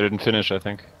 They didn't finish, I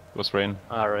think. It was rain.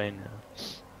 Ah, rain.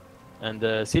 Yeah. And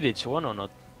Silic won or not?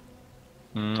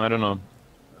 I don't know.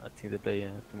 I think they play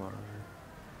tomorrow.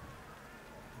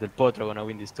 Del Potro gonna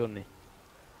win this tourney.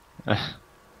 But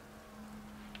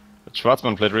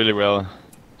Schwarzman played really well.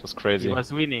 It was crazy. He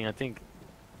was winning, I think.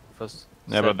 First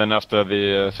Yeah, set. but then after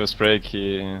the first break,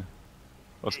 he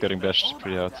was getting bashed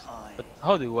pretty hard. But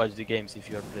how do you watch the games if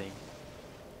you are playing?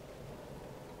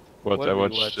 What Where I do you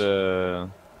watched watch?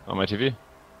 on my TV.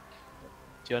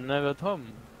 You're never at home.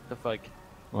 The fuck?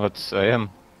 What I am.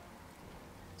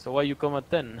 So why you come at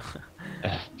 10?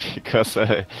 Because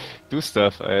I do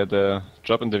stuff. I had a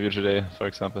job interview today, for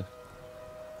example.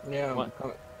 Yeah, What?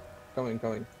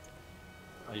 coming.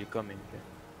 Are you coming? Okay.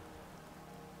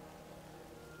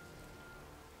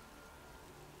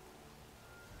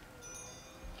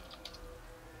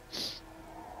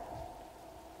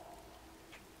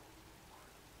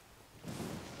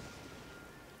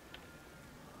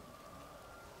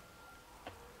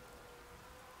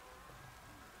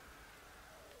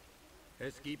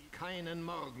 Es gibt keinen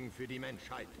Morgen für die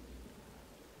Menschheit.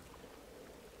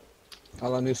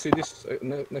 Alan, you see this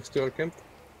next to your camp?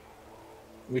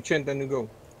 We chant and you go.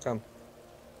 Come.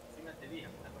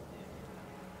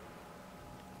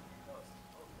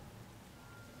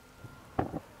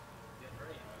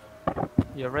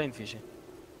 You're rain fishing.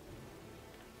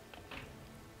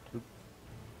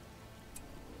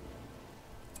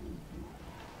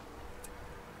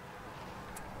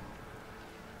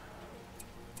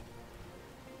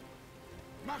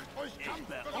 Macht euch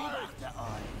kampfbereit!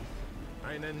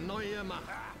 Eine neue Macht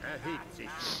erhebt sich.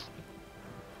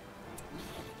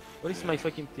 What is my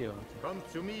fucking Theo? Kommt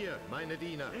zu mir, meine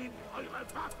Diener. Nehmt eure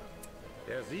Waffen.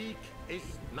 Der Sieg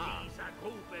ist nah. Dieser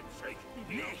Grube züchten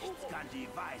wir nichts kann die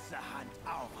weiße Hand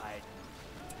aufhalten.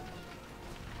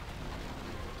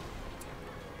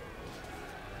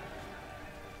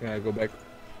 Yeah, go back.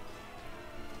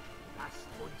 Lasst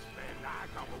uns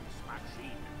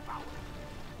Belagerungsmaschinen bauen.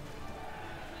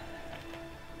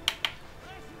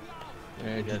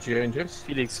 GG Rangers.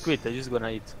 Felix, quit. I just gonna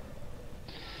eat.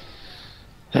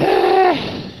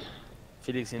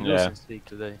 Felix in Yeah. losing streak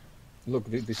today. Look,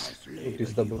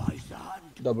 this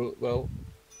double, well,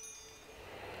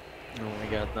 Oh my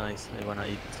god, nice. I wanna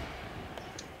eat.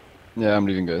 Yeah, I'm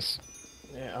leaving, guys.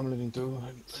 yeah, I'm leaving too.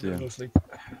 See ya. Go sleep.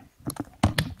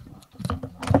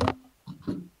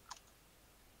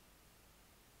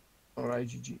 Alright,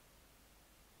 GG.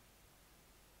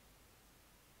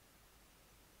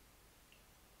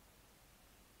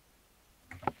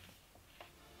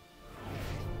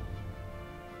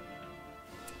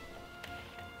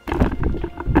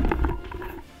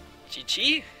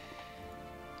 GG?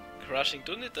 Rushing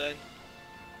Dunit ein.